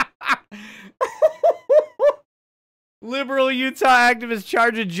 Liberal Utah activist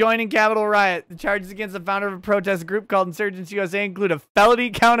charged with joining Capitol riot. The charges against the founder of a protest group called Insurgents USA include a felony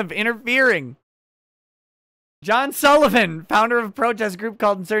count of interfering. John Sullivan, founder of a protest group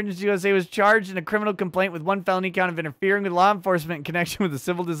called Insurgents USA, was charged in a criminal complaint with one felony count of interfering with law enforcement in connection with a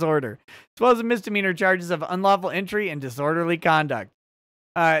civil disorder, as well as a misdemeanor charges of unlawful entry and disorderly conduct.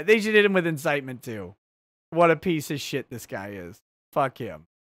 They should hit him with incitement, too. What a piece of shit this guy is. Fuck him.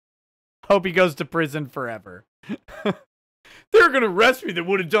 Hope he goes to prison forever. They're going to arrest me that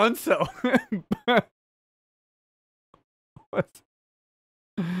would have done so.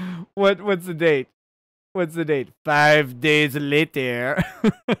 What's the date? What's the date? 5 days later.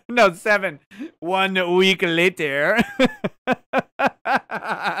 No, 7. 1 week later.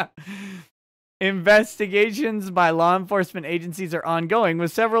 Investigations by law enforcement agencies are ongoing,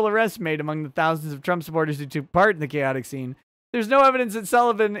 with several arrests made among the thousands of Trump supporters who took part in the chaotic scene. There's no evidence that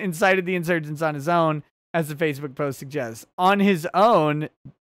Sullivan incited the insurgents on his own, as the Facebook post suggests. On his own?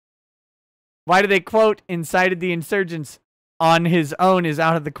 Why do they quote incited the insurgents on his own is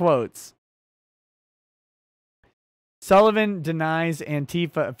out of the quotes? Sullivan denies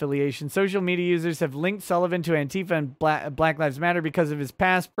Antifa affiliation. Social media users have linked Sullivan to Antifa and Black Lives Matter because of his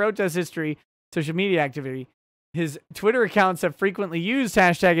past protest history, social media activity. His Twitter accounts have frequently used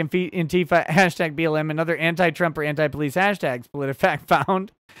hashtag Antifa, hashtag BLM, and other anti-Trump or anti-police hashtags, PolitiFact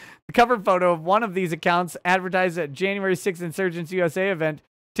found. The cover photo of one of these accounts advertised at January 6th Insurgents USA event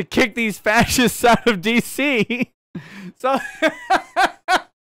to kick these fascists out of D.C. So,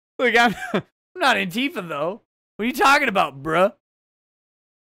 look, I'm not Antifa, though. What are you talking about, bruh?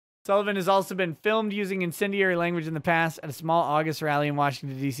 Sullivan has also been filmed using incendiary language in the past. At a small August rally in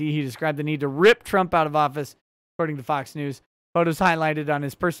Washington, D.C., he described the need to rip Trump out of office, according to Fox News. Photos highlighted on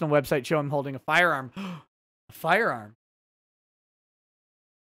his personal website show him holding a firearm. A firearm.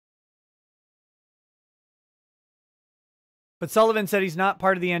 But Sullivan said he's not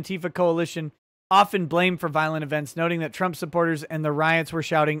part of the Antifa coalition, often blamed for violent events, noting that Trump supporters and the riots were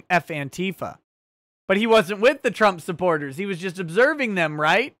shouting F Antifa. But he wasn't with the Trump supporters. He was just observing them,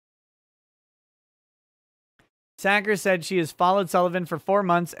 right? Sacker said she has followed Sullivan for 4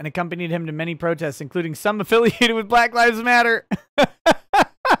 months and accompanied him to many protests, including some affiliated with Black Lives Matter.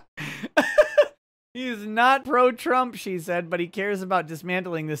 He is not pro-Trump, she said, but he cares about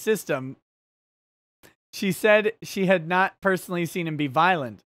dismantling the system. She said she had not personally seen him be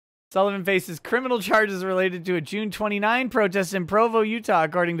violent. Sullivan faces criminal charges related to a June 29 protest in Provo, Utah,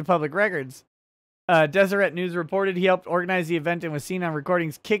 according to public records. Deseret News reported he helped organize the event and was seen on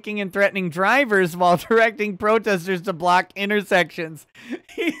recordings kicking and threatening drivers while directing protesters to block intersections.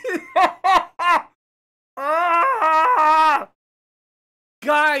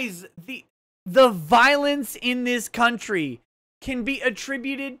 Guys, the violence in this country can be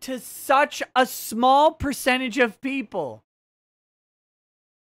attributed to such a small percentage of people.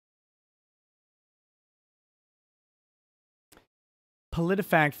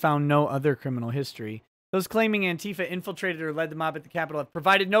 PolitiFact found no other criminal history. Those claiming Antifa infiltrated or led the mob at the Capitol have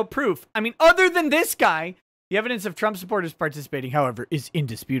provided no proof. I mean, other than this guy, the evidence of Trump supporters participating, however, is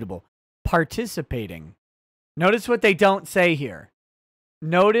indisputable. Participating. Notice what they don't say here.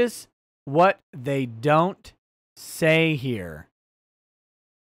 Notice what they don't say here.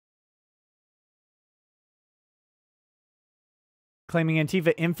 Claiming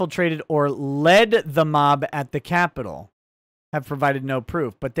Antifa infiltrated or led the mob at the Capitol have provided no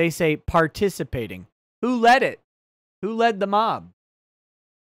proof, but they say participating. Who led it? Who led the mob?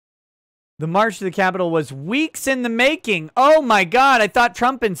 The march to the Capitol was weeks in the making. Oh my God, I thought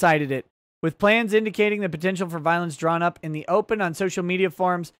Trump incited it. With plans indicating the potential for violence drawn up in the open on social media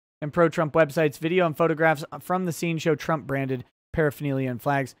forums and pro-Trump websites, video and photographs from the scene show Trump-branded paraphernalia and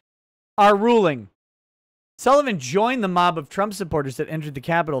flags. Our ruling. Sullivan joined the mob of Trump supporters that entered the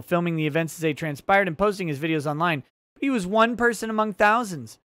Capitol, filming the events as they transpired and posting his videos online. He was one person among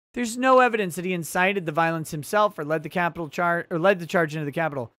thousands. There's no evidence that he incited the violence himself or led the charge into the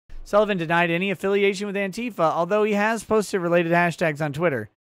Capitol. Sullivan denied any affiliation with Antifa, although he has posted related hashtags on Twitter.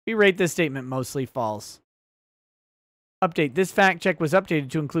 We rate this statement mostly false. Update. This fact check was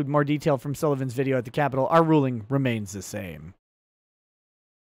updated to include more detail from Sullivan's video at the Capitol. Our ruling remains the same.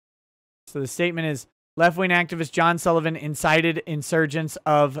 So the statement is, left-wing activist John Sullivan incited insurgents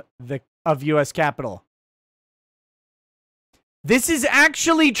of U.S. Capitol. This is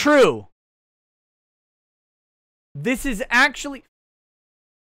actually true. This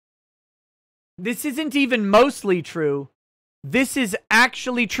isn't even mostly true. This is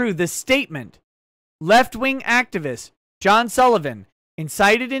actually true. The statement, left-wing activist John Sullivan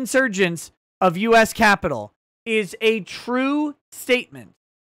incited insurgents of U.S. Capitol, is a true statement.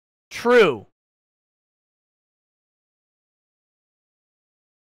 True.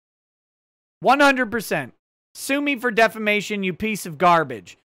 %. Sue me for defamation, you piece of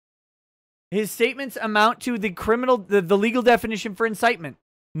garbage. His statements amount to the legal definition for incitement.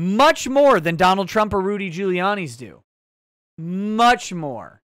 Much more than Donald Trump or Rudy Giuliani's do. Much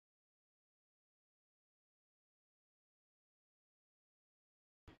more.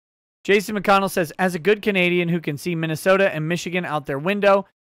 Jason McConnell says, as a good Canadian who can see Minnesota and Michigan out their window,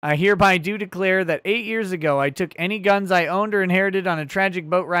 I hereby do declare that 8 years ago I took any guns I owned or inherited on a tragic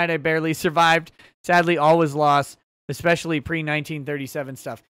boat ride I barely survived. Sadly, all was lost, especially pre-1937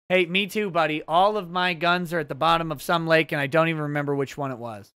 stuff. Hey, me too, buddy. All of my guns are at the bottom of some lake, and I don't even remember which one it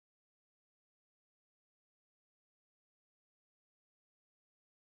was.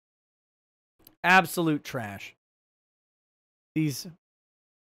 Absolute trash. These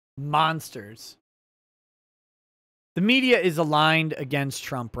monsters. The media is aligned against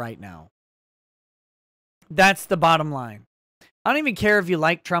Trump right now. That's the bottom line. I don't even care if you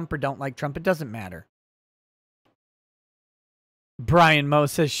like Trump or don't like Trump. It doesn't matter. Brian Moe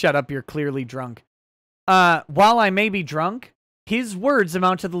says, shut up, you're clearly drunk. While I may be drunk, his words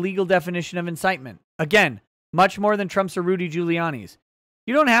amount to the legal definition of incitement. Again, much more than Trump's or Rudy Giuliani's.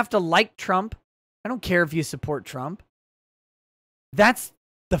 You don't have to like Trump. I don't care if you support Trump. That's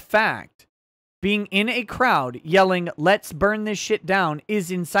the fact. Being in a crowd yelling, let's burn this shit down,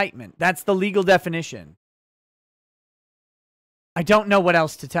 is incitement. That's the legal definition. I don't know what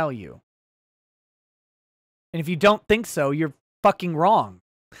else to tell you. And if you don't think so, you're fucking wrong.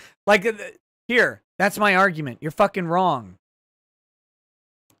 Like, here, that's my argument. You're fucking wrong.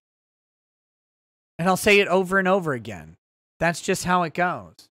 And I'll say it over and over again. That's just how it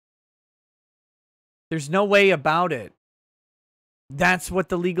goes. There's no way about it. That's what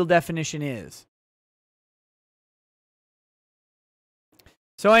the legal definition is.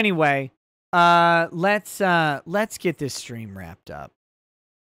 So anyway, let's get this stream wrapped up.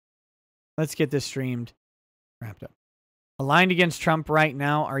 Let's get this streamed wrapped up. Aligned against Trump right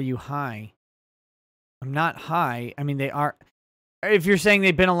now, are you high? I'm not high. I mean, they are. If you're saying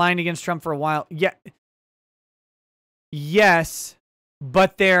they've been aligned against Trump for a while, yeah. Yes,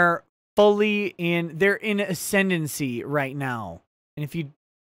 but they're in ascendancy right now. And if you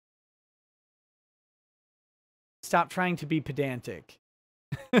stop trying to be pedantic.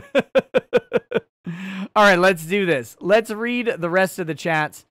 All right, let's do this. Let's read the rest of the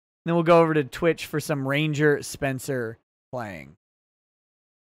chats. Then we'll go over to Twitch for some Ranger Spencer playing.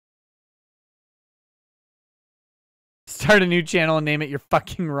 Start a new channel and name it You're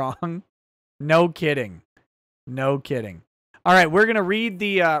Fucking Wrong. No kidding. No kidding. All right, we're going to read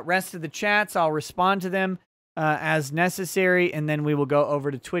the rest of the chats. I'll respond to them as necessary, and then we will go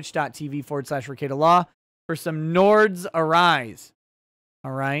over to twitch.tv/Recato Law for some Nords Arise.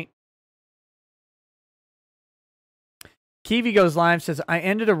 All right. Kiwi Goes Live says, I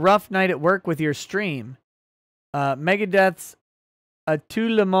ended a rough night at work with your stream. Megadeth's A Tout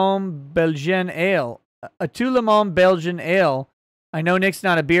Le Monde Belgian Ale. A Tout Le Monde Belgian Ale. I know Nick's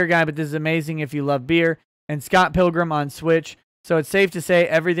not a beer guy, but this is amazing if you love beer. And Scott Pilgrim on Switch. So it's safe to say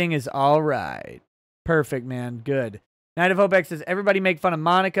everything is all right. Perfect, man. Good. Night of Hope X says, everybody make fun of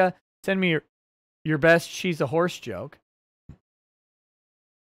Monica. Send me your best she's a horse joke.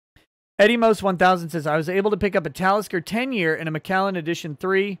 Eddie Most 1000 says, I was able to pick up a Talisker 10-year and a Macallan Edition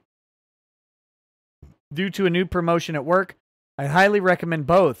 3 due to a new promotion at work. I highly recommend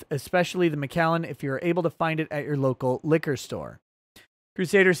both, especially the Macallan if you're able to find it at your local liquor store.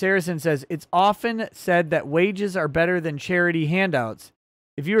 Crusader Saracen says, it's often said that wages are better than charity handouts.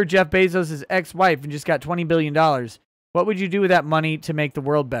 If you were Jeff Bezos' ex-wife and just got $20 billion, what would you do with that money to make the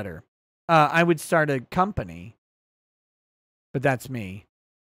world better? I would start a company. But that's me.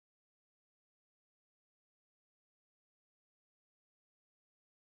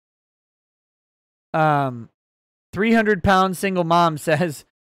 Um, 300-pound single mom says,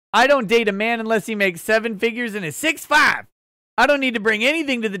 I don't date a man unless he makes 7 figures and is 6'5". I don't need to bring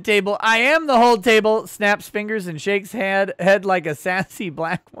anything to the table. I am the whole table. Snaps fingers and shakes head like a sassy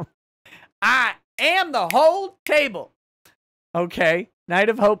black woman. I am the whole table. Okay. Night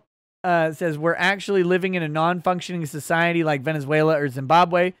of Hope says, we're actually living in a non-functioning society like Venezuela or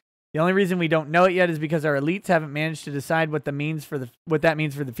Zimbabwe. The only reason we don't know it yet is because our elites haven't managed to decide what that means for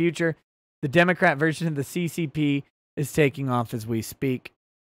the future. The Democrat version of the CCP is taking off as we speak.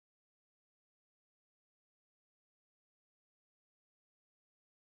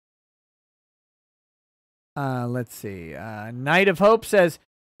 Let's see. Night of Hope says,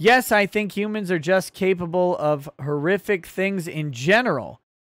 yes, I think humans are just capable of horrific things in general,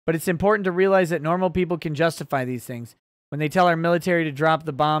 but it's important to realize that normal people can justify these things. When they tell our military to drop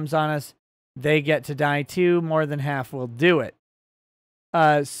the bombs on us, they get to die too. More than half will do it.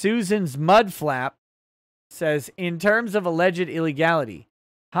 Susan's Mudflap says, in terms of alleged illegality,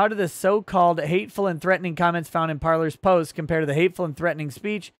 how do the so-called hateful and threatening comments found in Parler's posts compare to the hateful and threatening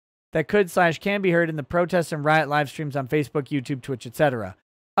speech that could/can be heard in the protest and riot live streams on Facebook, YouTube, Twitch, etc.?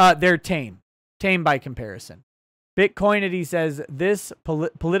 They're tame. Tame by comparison. Bitcoinity says, this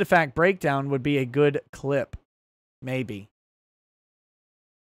PolitiFact breakdown would be a good clip. Maybe.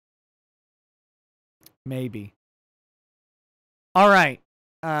 Maybe. All right.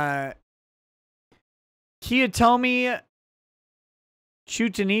 Kiyotomi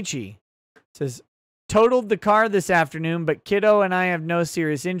Chutanichi says, totaled the car this afternoon, but kiddo and I have no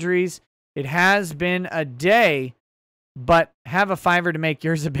serious injuries. It has been a day, but have a $5 to make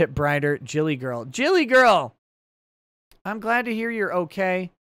yours a bit brighter. Jilly Girl. Jilly Girl! I'm glad to hear you're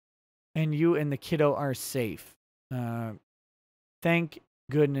okay and you and the kiddo are safe. Thank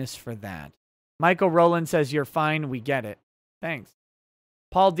goodness for that. Michael Rowland says, you're fine. We get it. Thanks.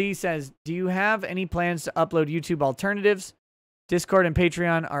 Paul D says, do you have any plans to upload YouTube alternatives? Discord and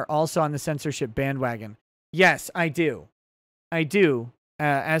Patreon are also on the censorship bandwagon. Yes, I do. I do.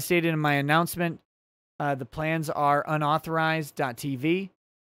 As stated in my announcement, the plans are unauthorized.tv,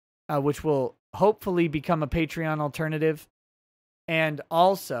 which will hopefully become a Patreon alternative. And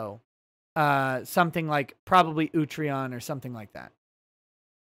also something like probably Utreon or something like that.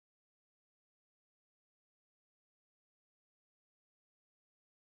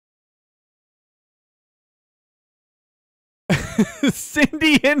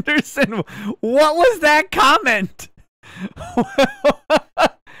 Cindy Henderson, what was that comment?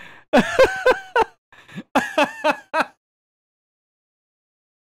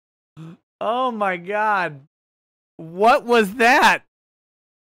 Oh my God. What was that?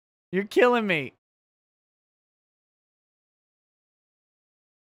 You're killing me.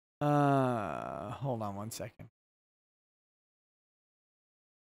 Hold on one second.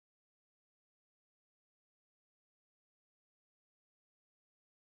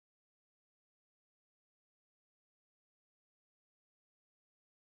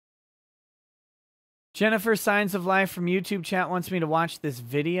 Jennifer Signs of Life from YouTube chat wants me to watch this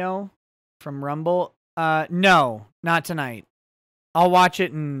video from Rumble. No, not tonight. I'll watch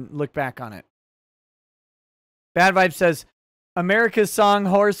it and look back on it. Bad Vibe says, America's song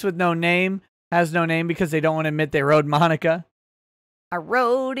Horse with No Name has no name because they don't want to admit they rode Monica. I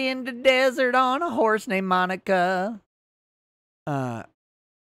rode in the desert on a horse named Monica. Sorry,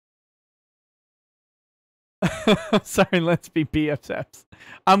 let's be BFFs.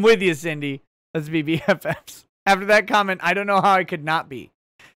 I'm with you, Cindy. Let's be BFFs. After that comment, I don't know how I could not be.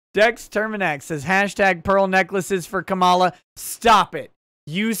 Dex Terminex says, hashtag pearl necklaces for Kamala. Stop it.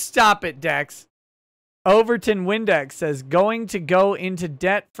 You stop it, Dex. Overton Windex says, going to go into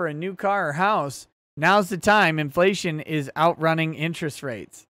debt for a new car or house. Now's the time. Inflation is outrunning interest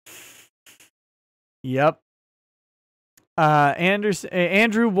rates. Yep.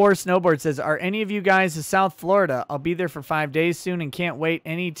 Andrew War Snowboard says, are any of you guys in South Florida? I'll be there for 5 days soon and can't wait.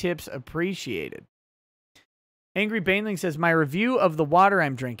 Any tips appreciated. Angry Baneling says, my review of the water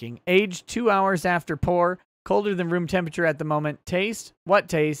I'm drinking. Aged 2 hours after pour. Colder than room temperature at the moment. Taste? What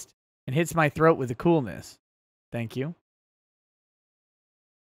taste? And hits my throat with a coolness. Thank you.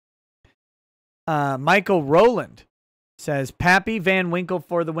 Michael Rowland says, Pappy Van Winkle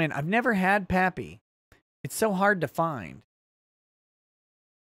for the win. I've never had Pappy. It's so hard to find.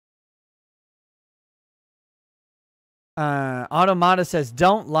 Automata says,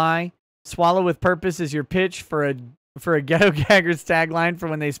 don't lie. Swallow with purpose is your pitch for a Ghetto Gaggers tagline for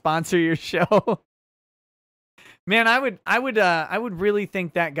when they sponsor your show. Man, I would really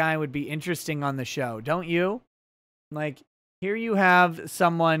think that guy would be interesting on the show, don't you? Like, here you have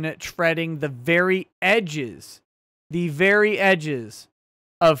someone treading the very edges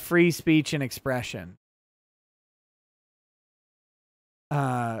of free speech and expression.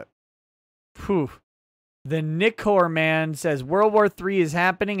 The Nicor man says, World War III is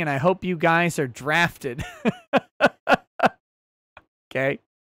happening, and I hope you guys are drafted. Okay.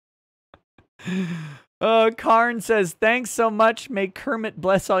 Karn says, thanks so much. May Kermit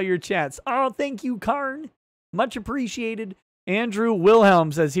bless all your chats. Oh, thank you, Karn. Much appreciated. Andrew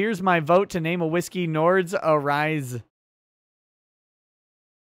Wilhelm says, here's my vote to name a whiskey Nords Arise.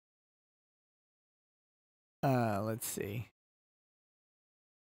 Let's see.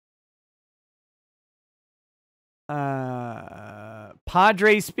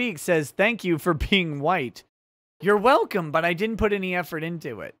 Padre Speaks says, thank you for being white. You're welcome, but I didn't put any effort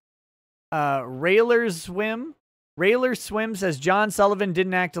into it. Railer Swim says, John Sullivan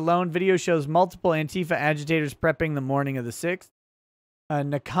didn't act alone. Video shows multiple Antifa agitators prepping the morning of the 6th.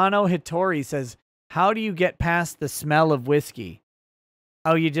 Nakano Hitori says, how do you get past the smell of whiskey?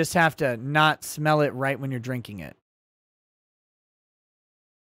 Oh, you just have to not smell it right when you're drinking it.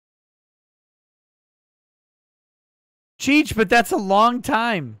 Cheech, but that's a long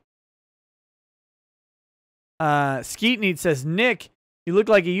time. Skeetneat says, Nick, you look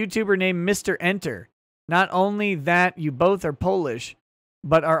like a YouTuber named Mr. Enter. Not only that, you both are Polish,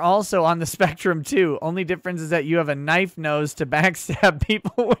 but are also on the spectrum too. Only difference is that you have a knife nose to backstab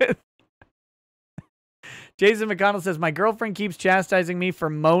people with. Jason McConnell says, my girlfriend keeps chastising me for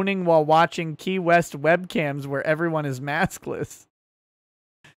moaning while watching Key West webcams where everyone is maskless.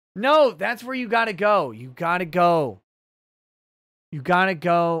 No, that's where you gotta go. You gotta go. You gotta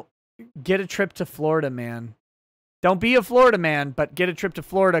go. Get a trip to Florida, man. Don't be a Florida man, but get a trip to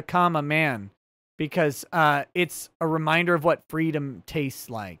Florida, comma, man. Because it's a reminder of what freedom tastes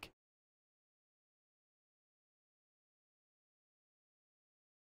like.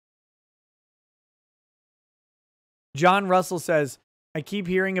 John Russell says, I keep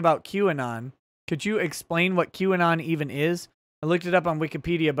hearing about QAnon. Could you explain what QAnon even is? I looked it up on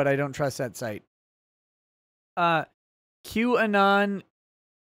Wikipedia, but I don't trust that site. QAnon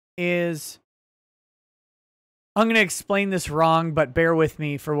is... I'm going to explain this wrong, but bear with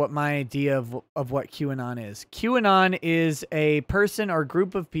me for what my idea of what QAnon is. QAnon is a person or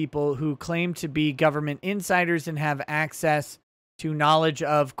group of people who claim to be government insiders and have access to knowledge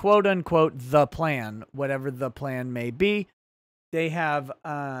of, quote unquote, the plan, whatever the plan may be. They have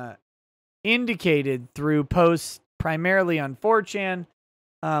indicated through posts primarily on 4chan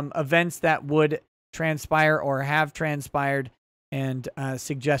events that would transpire or have transpired and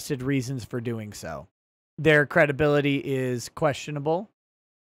suggested reasons for doing so. Their credibility is questionable.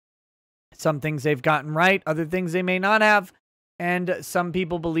 Some things they've gotten right, other things they may not have, and some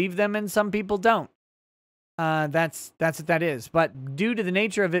people believe them and some people don't. That's what that is. But due to the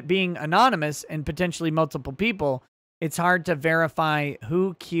nature of it being anonymous and potentially multiple people, it's hard to verify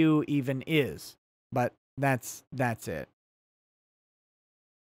who Q even is. But that's it.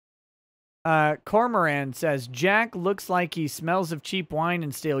 Cormoran says, Jack looks like he smells of cheap wine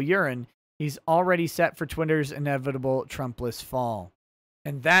and stale urine. He's already set for Twitter's inevitable Trumpless fall.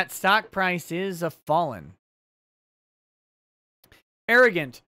 And that stock price is a fallen.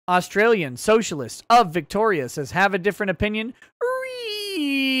 Arrogant Australian socialist of Victoria says, have a different opinion.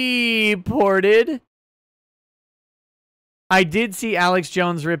 Reported. I did see Alex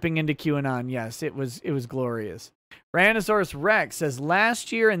Jones ripping into QAnon. Yes, it was glorious. Tyrannosaurus Rex says,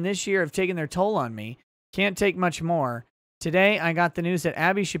 last year and this year have taken their toll on me. Can't take much more. Today, I got the news that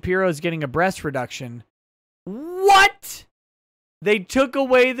Abby Shapiro is getting a breast reduction. What? They took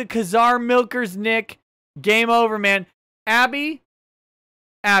away the Khazar milkers, Nick. Game over, man. Abby,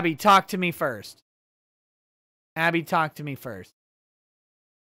 talk to me first. Abby, talk to me first.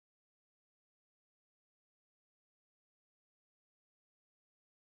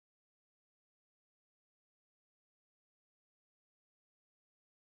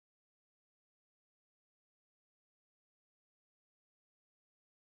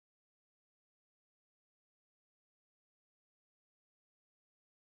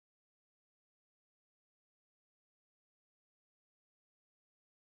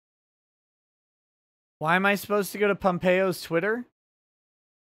 Why am I supposed to go to Pompeo's Twitter?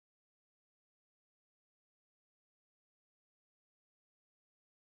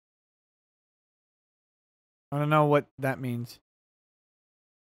 I don't know what that means.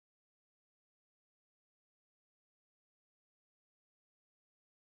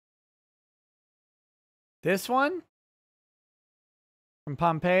 This one? From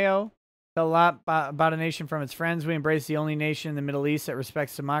Pompeo? Tell a lot about a nation from its friends. We embrace the only nation in the Middle East that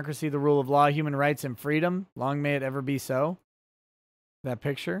respects democracy, the rule of law, human rights, and freedom. Long may it ever be so. That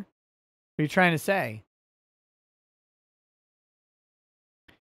picture? What are you trying to say?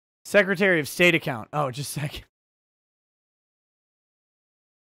 Secretary of State account. Oh, just a second.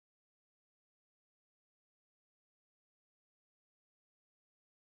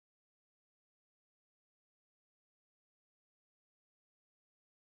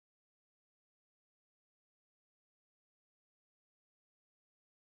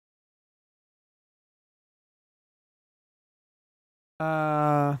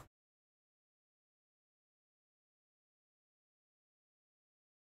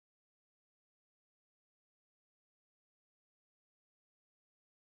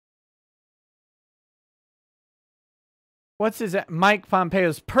 What's his Mike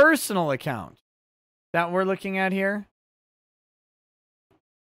Pompeo's personal account that we're looking at here?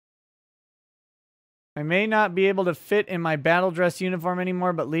 I may not be able to fit in my battle dress uniform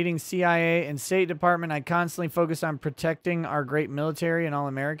anymore, but leading CIA and State Department, I constantly focus on protecting our great military and all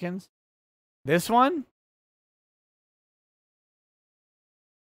Americans. This one?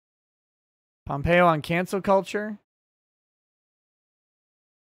 Pompeo on cancel culture?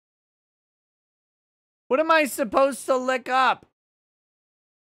 What am I supposed to look up?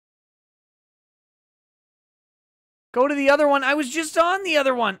 Go to the other one. I was just on the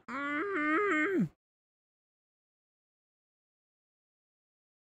other one.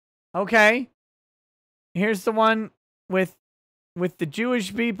 Okay. Here's the one with the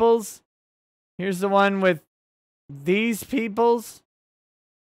Jewish peoples. Here's the one with these peoples.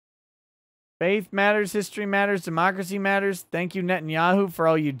 Faith matters, history matters, democracy matters. Thank you, Netanyahu, for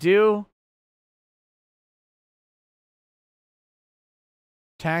all you do.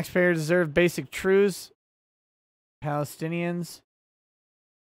 Taxpayers deserve basic truths. Palestinians.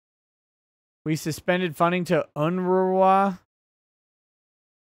 We suspended funding to UNRWA.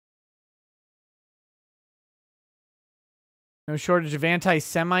 No shortage of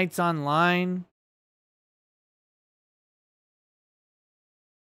anti-Semites online.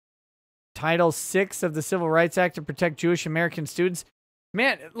 Title VI of the Civil Rights Act to protect Jewish American students.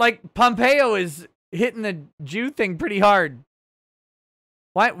 Man, like, Pompeo is hitting the Jew thing pretty hard.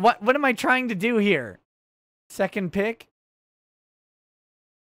 Why? What am I trying to do here? Second pick?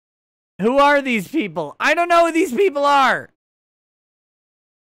 Who are these people? I don't know who these people are.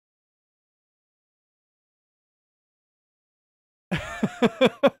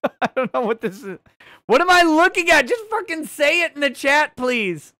 I don't know what this is. What am I looking at? Just fucking say it in the chat,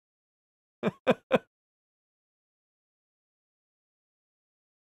 please.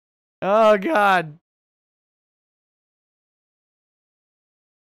 Oh, God.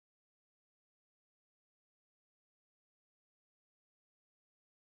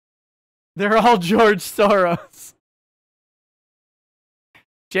 They're all George Soros.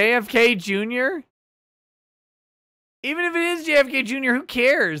 JFK Jr.? Even if it is JFK Jr., who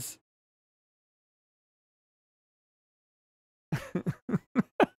cares?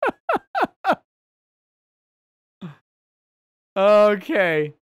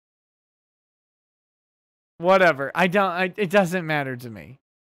 Okay. Whatever. It doesn't matter to me.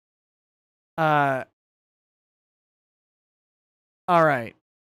 All right.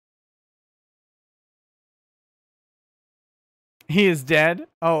 He is dead?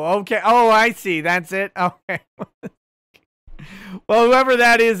 Oh, okay. Oh, I see. That's it. Okay. Well, whoever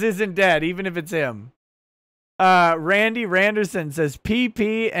that is isn't dead, even if it's him. Randy Randerson says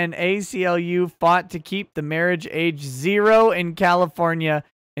PP and ACLU fought to keep the marriage age 0 in California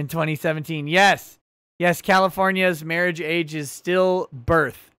in 2017. Yes. Yes, California's marriage age is still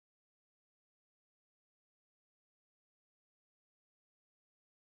birth.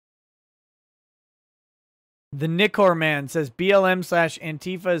 The Nicor man says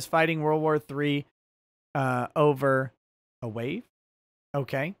BLM/Antifa is fighting World War III over a wave.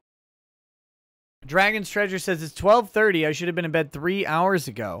 Okay. Dragon's Treasure says it's 12:30. I should have been in bed 3 hours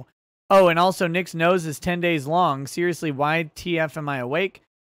ago. Oh, and also Nick's nose is 10 days long. Seriously, why TF am I awake?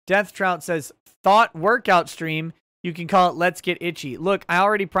 Death Trout says thought workout stream. You can call it Let's Get Itchy. Look, I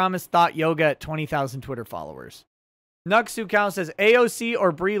already promised thought yoga at 20,000 Twitter followers. Nuxu Cow says AOC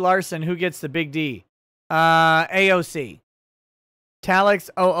or Brie Larson. Who gets the big D? AOC.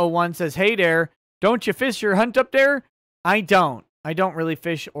 Talix001 says, hey there, don't you fish or hunt up there? I don't really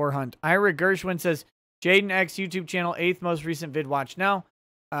fish or hunt. Ira Gershwin says, Jaden X YouTube channel, 8th most recent vid watch now.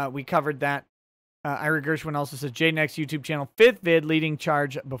 We covered that. Ira Gershwin also says, Jaden X YouTube channel, 5th vid, leading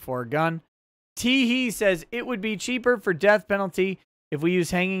charge before gun. T-He says, it would be cheaper for death penalty if we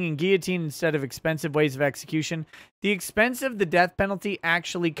use hanging and guillotine instead of expensive ways of execution. The expense of the death penalty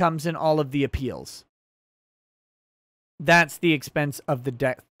actually comes in all of the appeals. That's the expense of the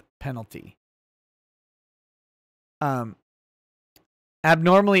death penalty.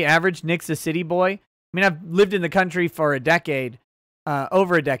 Abnormally average, Nick's a city boy. I mean, I've lived in the country for a decade,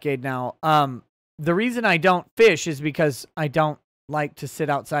 over a decade now. The reason I don't fish is because I don't like to sit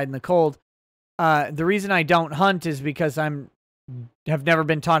outside in the cold. The reason I don't hunt is because have never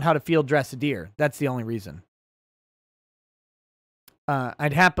been taught how to field dress a deer. That's the only reason.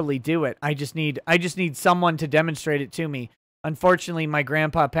 I'd happily do it. I just need someone to demonstrate it to me. Unfortunately, my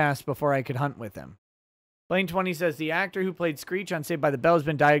grandpa passed before I could hunt with him. Blaine 20 says, the actor who played Screech on Saved by the Bell has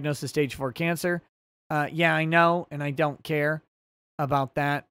been diagnosed with stage 4 cancer. Yeah, I know, and I don't care about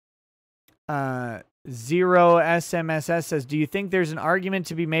that. Zero SMSS says, do you think there's an argument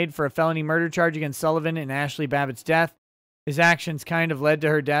to be made for a felony murder charge against Sullivan in Ashley Babbitt's death? His actions kind of led to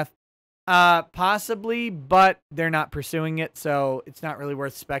her death. Possibly, but they're not pursuing it, so it's not really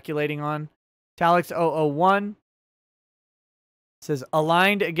worth speculating on. Talix001 says,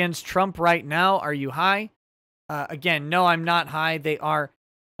 aligned against Trump right now. Are you high? Again, no, I'm not high. They are,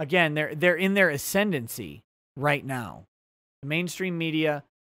 again, they're in their ascendancy right now. The mainstream media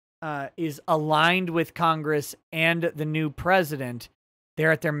is aligned with Congress and the new president.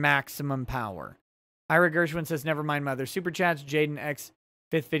 They're at their maximum power. Ira Gershwin says, never mind my other super chats. Jaden X,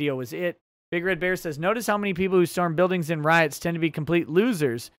 5th video was it. Big Red Bear says, notice how many people who storm buildings in riots tend to be complete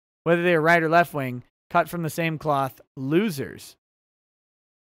losers, whether they are right or left wing, cut from the same cloth, losers.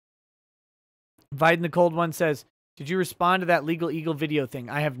 Viden the Cold One says, did you respond to that Legal Eagle video thing?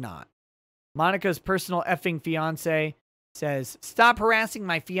 I have not. Monica's personal effing fiance says, stop harassing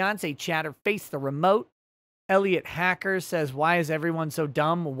my fiance, chatter, face the remote. Elliot Hacker says, why is everyone so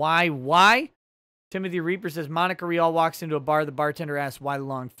dumb? Why? Timothy Reaper says, Monica Rial walks into a bar. The bartender asks, why the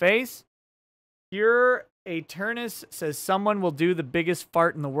long face? Pure Eternus says, someone will do the biggest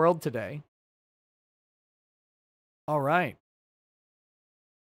fart in the world today. All right.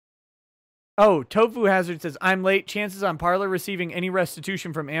 Oh, Tofu Hazard says, I'm late. Chances on Parler receiving any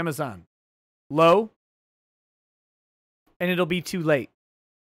restitution from Amazon? Low. And it'll be too late.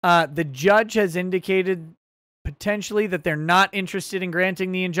 The judge has indicated potentially that they're not interested in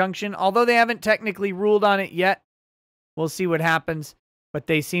granting the injunction, although they haven't technically ruled on it yet. We'll see what happens, but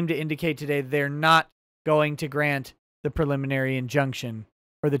they seem to indicate today they're not going to grant the preliminary injunction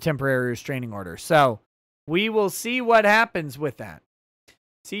or the temporary restraining order. So we will see what happens with that.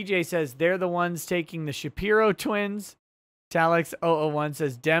 CJ says they're the ones taking the Shapiro twins. Talix001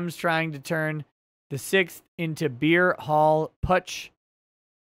 says Dems trying to turn the 6th into beer hall putsch.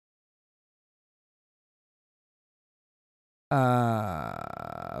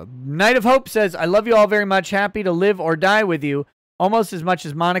 Night of Hope says, I love you all very much. Happy to live or die with you. Almost as much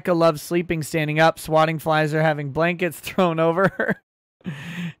as Monica loves sleeping standing up, swatting flies, or having blankets thrown over her.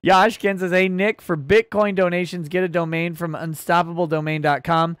 Yashkin says, hey, Nick, for Bitcoin donations, get a domain from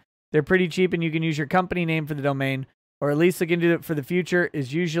unstoppabledomain.com. They're pretty cheap, and you can use your company name for the domain, or at least look into it for the future.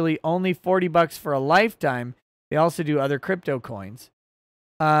 Is usually only $40 for a lifetime. They also do other crypto coins.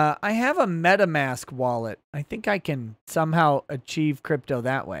 I have a MetaMask wallet. I think I can somehow achieve crypto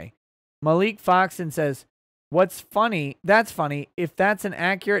that way. Malik Foxon says, what's funny? That's funny. If that's an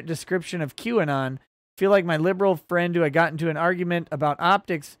accurate description of QAnon, I feel like my liberal friend who I got into an argument about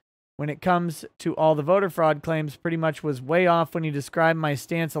optics when it comes to all the voter fraud claims pretty much was way off when he described my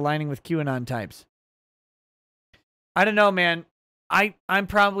stance aligning with QAnon types. I don't know, man. I'm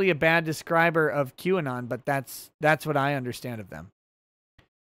probably a bad describer of QAnon, but that's what I understand of them.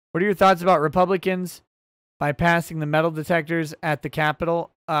 What are your thoughts about Republicans bypassing the metal detectors at the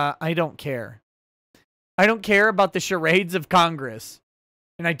Capitol? I don't care. I don't care about the charades of Congress.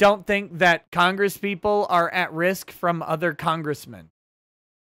 And I don't think that Congress people are at risk from other congressmen.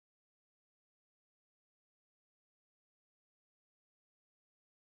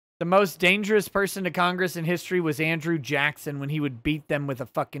 The most dangerous person to Congress in history was Andrew Jackson when he would beat them with a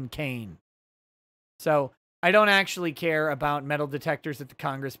fucking cane. So I don't actually care about metal detectors at the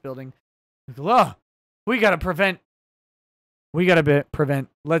Congress building. Oh, we got to prevent,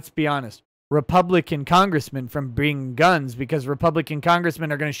 let's be honest, Republican congressmen from bringing guns because Republican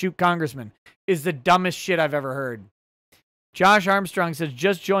congressmen are going to shoot congressmen is the dumbest shit I've ever heard. Josh Armstrong says,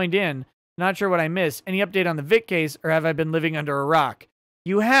 just joined in. Not sure what I missed. Any update on the Vic case, or have I been living under a rock?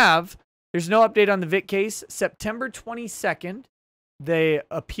 You have. There's no update on the Vic case. September 22nd. The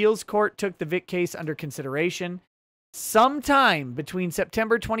appeals court took the Vic case under consideration. Sometime between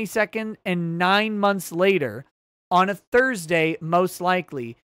September 22nd and 9 months later, on a Thursday, most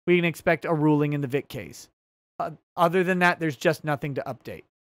likely, we can expect a ruling in the Vic case. Other than that, there's just nothing to update.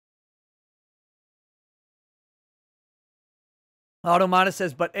 Automata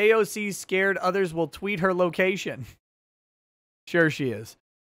says, but AOC's scared others will tweet her location. Sure she is.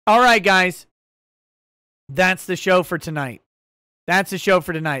 All right, guys. That's the show for tonight. That's the show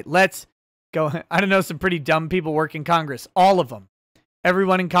for tonight. Let's go. I don't know, some pretty dumb people work in Congress. All of them.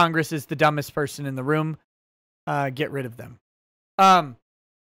 Everyone in Congress is the dumbest person in the room. Get rid of them. All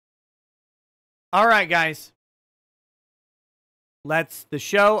right, guys. That's the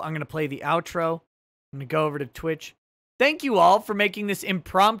show. I'm going to play the outro. I'm going to go over to Twitch. Thank you all for making this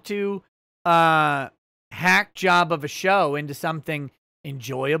impromptu hack job of a show into something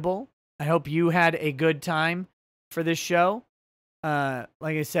enjoyable. I hope you had a good time for this show. Like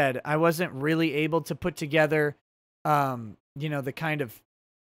I said, I wasn't really able to put together, the kind of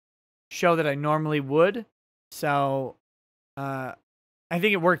show that I normally would. So, I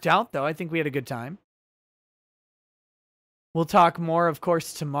think it worked out, though. I think we had a good time. We'll talk more, of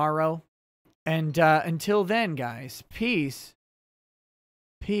course, tomorrow. And until then, guys, peace.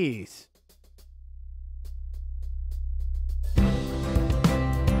 Peace.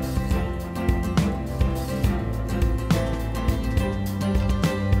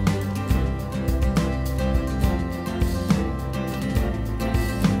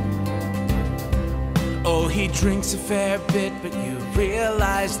 Oh, he drinks a fair bit, but you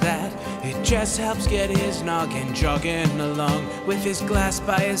realize that it just helps get his noggin jogging along. With his glass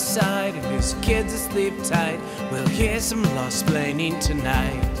by his side and his kids asleep tight, we'll hear some lost-splaining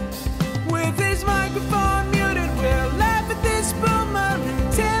tonight. With his microphone muted, we'll laugh at this boomer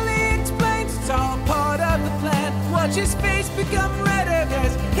until he explains it's all part of the plan. Watch his face become redder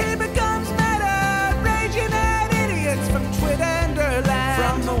as he becomes meta, raging at idiots from Twitterland.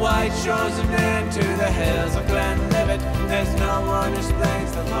 From the white shores of Maine to the hills of Glenlivet, there's no one who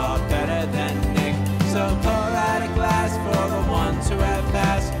explains the law better than Nick. So pour out a glass for the ones who have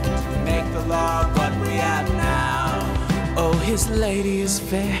passed to make the law what we have now. Oh, His lady is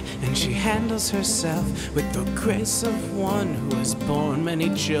fair, and she handles herself with the grace of one who has borne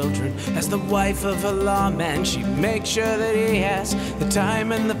many children. As the wife of a lawman, she makes sure that he has the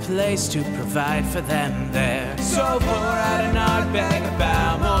time and the place to provide for them there. So pour out an ardbeg, a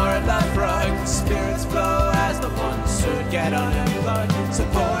bow, more of that frog. The spirits flow as the ones who get unemployed. So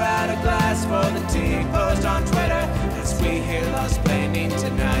pour out a glass for the tea, post on Twitter as we hear Lost Planning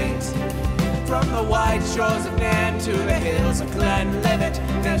tonight. From the wide shores of Nam to the hills of Glenlivet,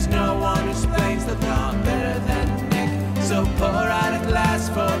 there's no one who explains the wrong better than Nick. So pour out a glass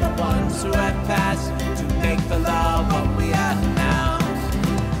for the ones who have passed to make the law what we are now.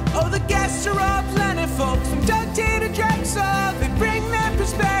 Oh, the guests are all planet folks, from Doug T to Drexel. They bring their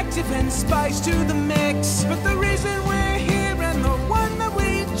perspective and spice to the mix. But the reason we're here and the one that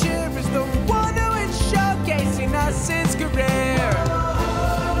we cheer is the one who is showcasing us his career.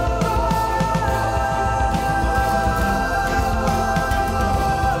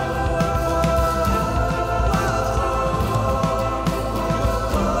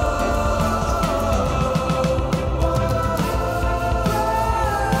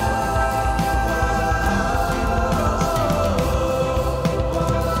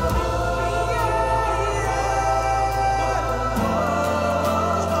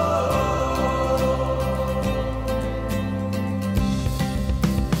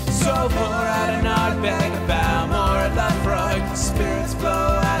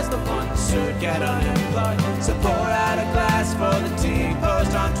 Get unemployed. So pour out a glass for the tea,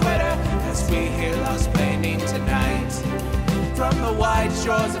 post on Twitter as we hear Lost Planning tonight. From the wide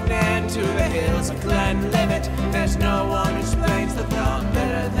shores of Nam to the hills of Glenlivet, there's no one who explains the wrong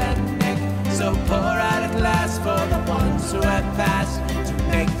better than Nick. So pour out a glass for the ones who have passed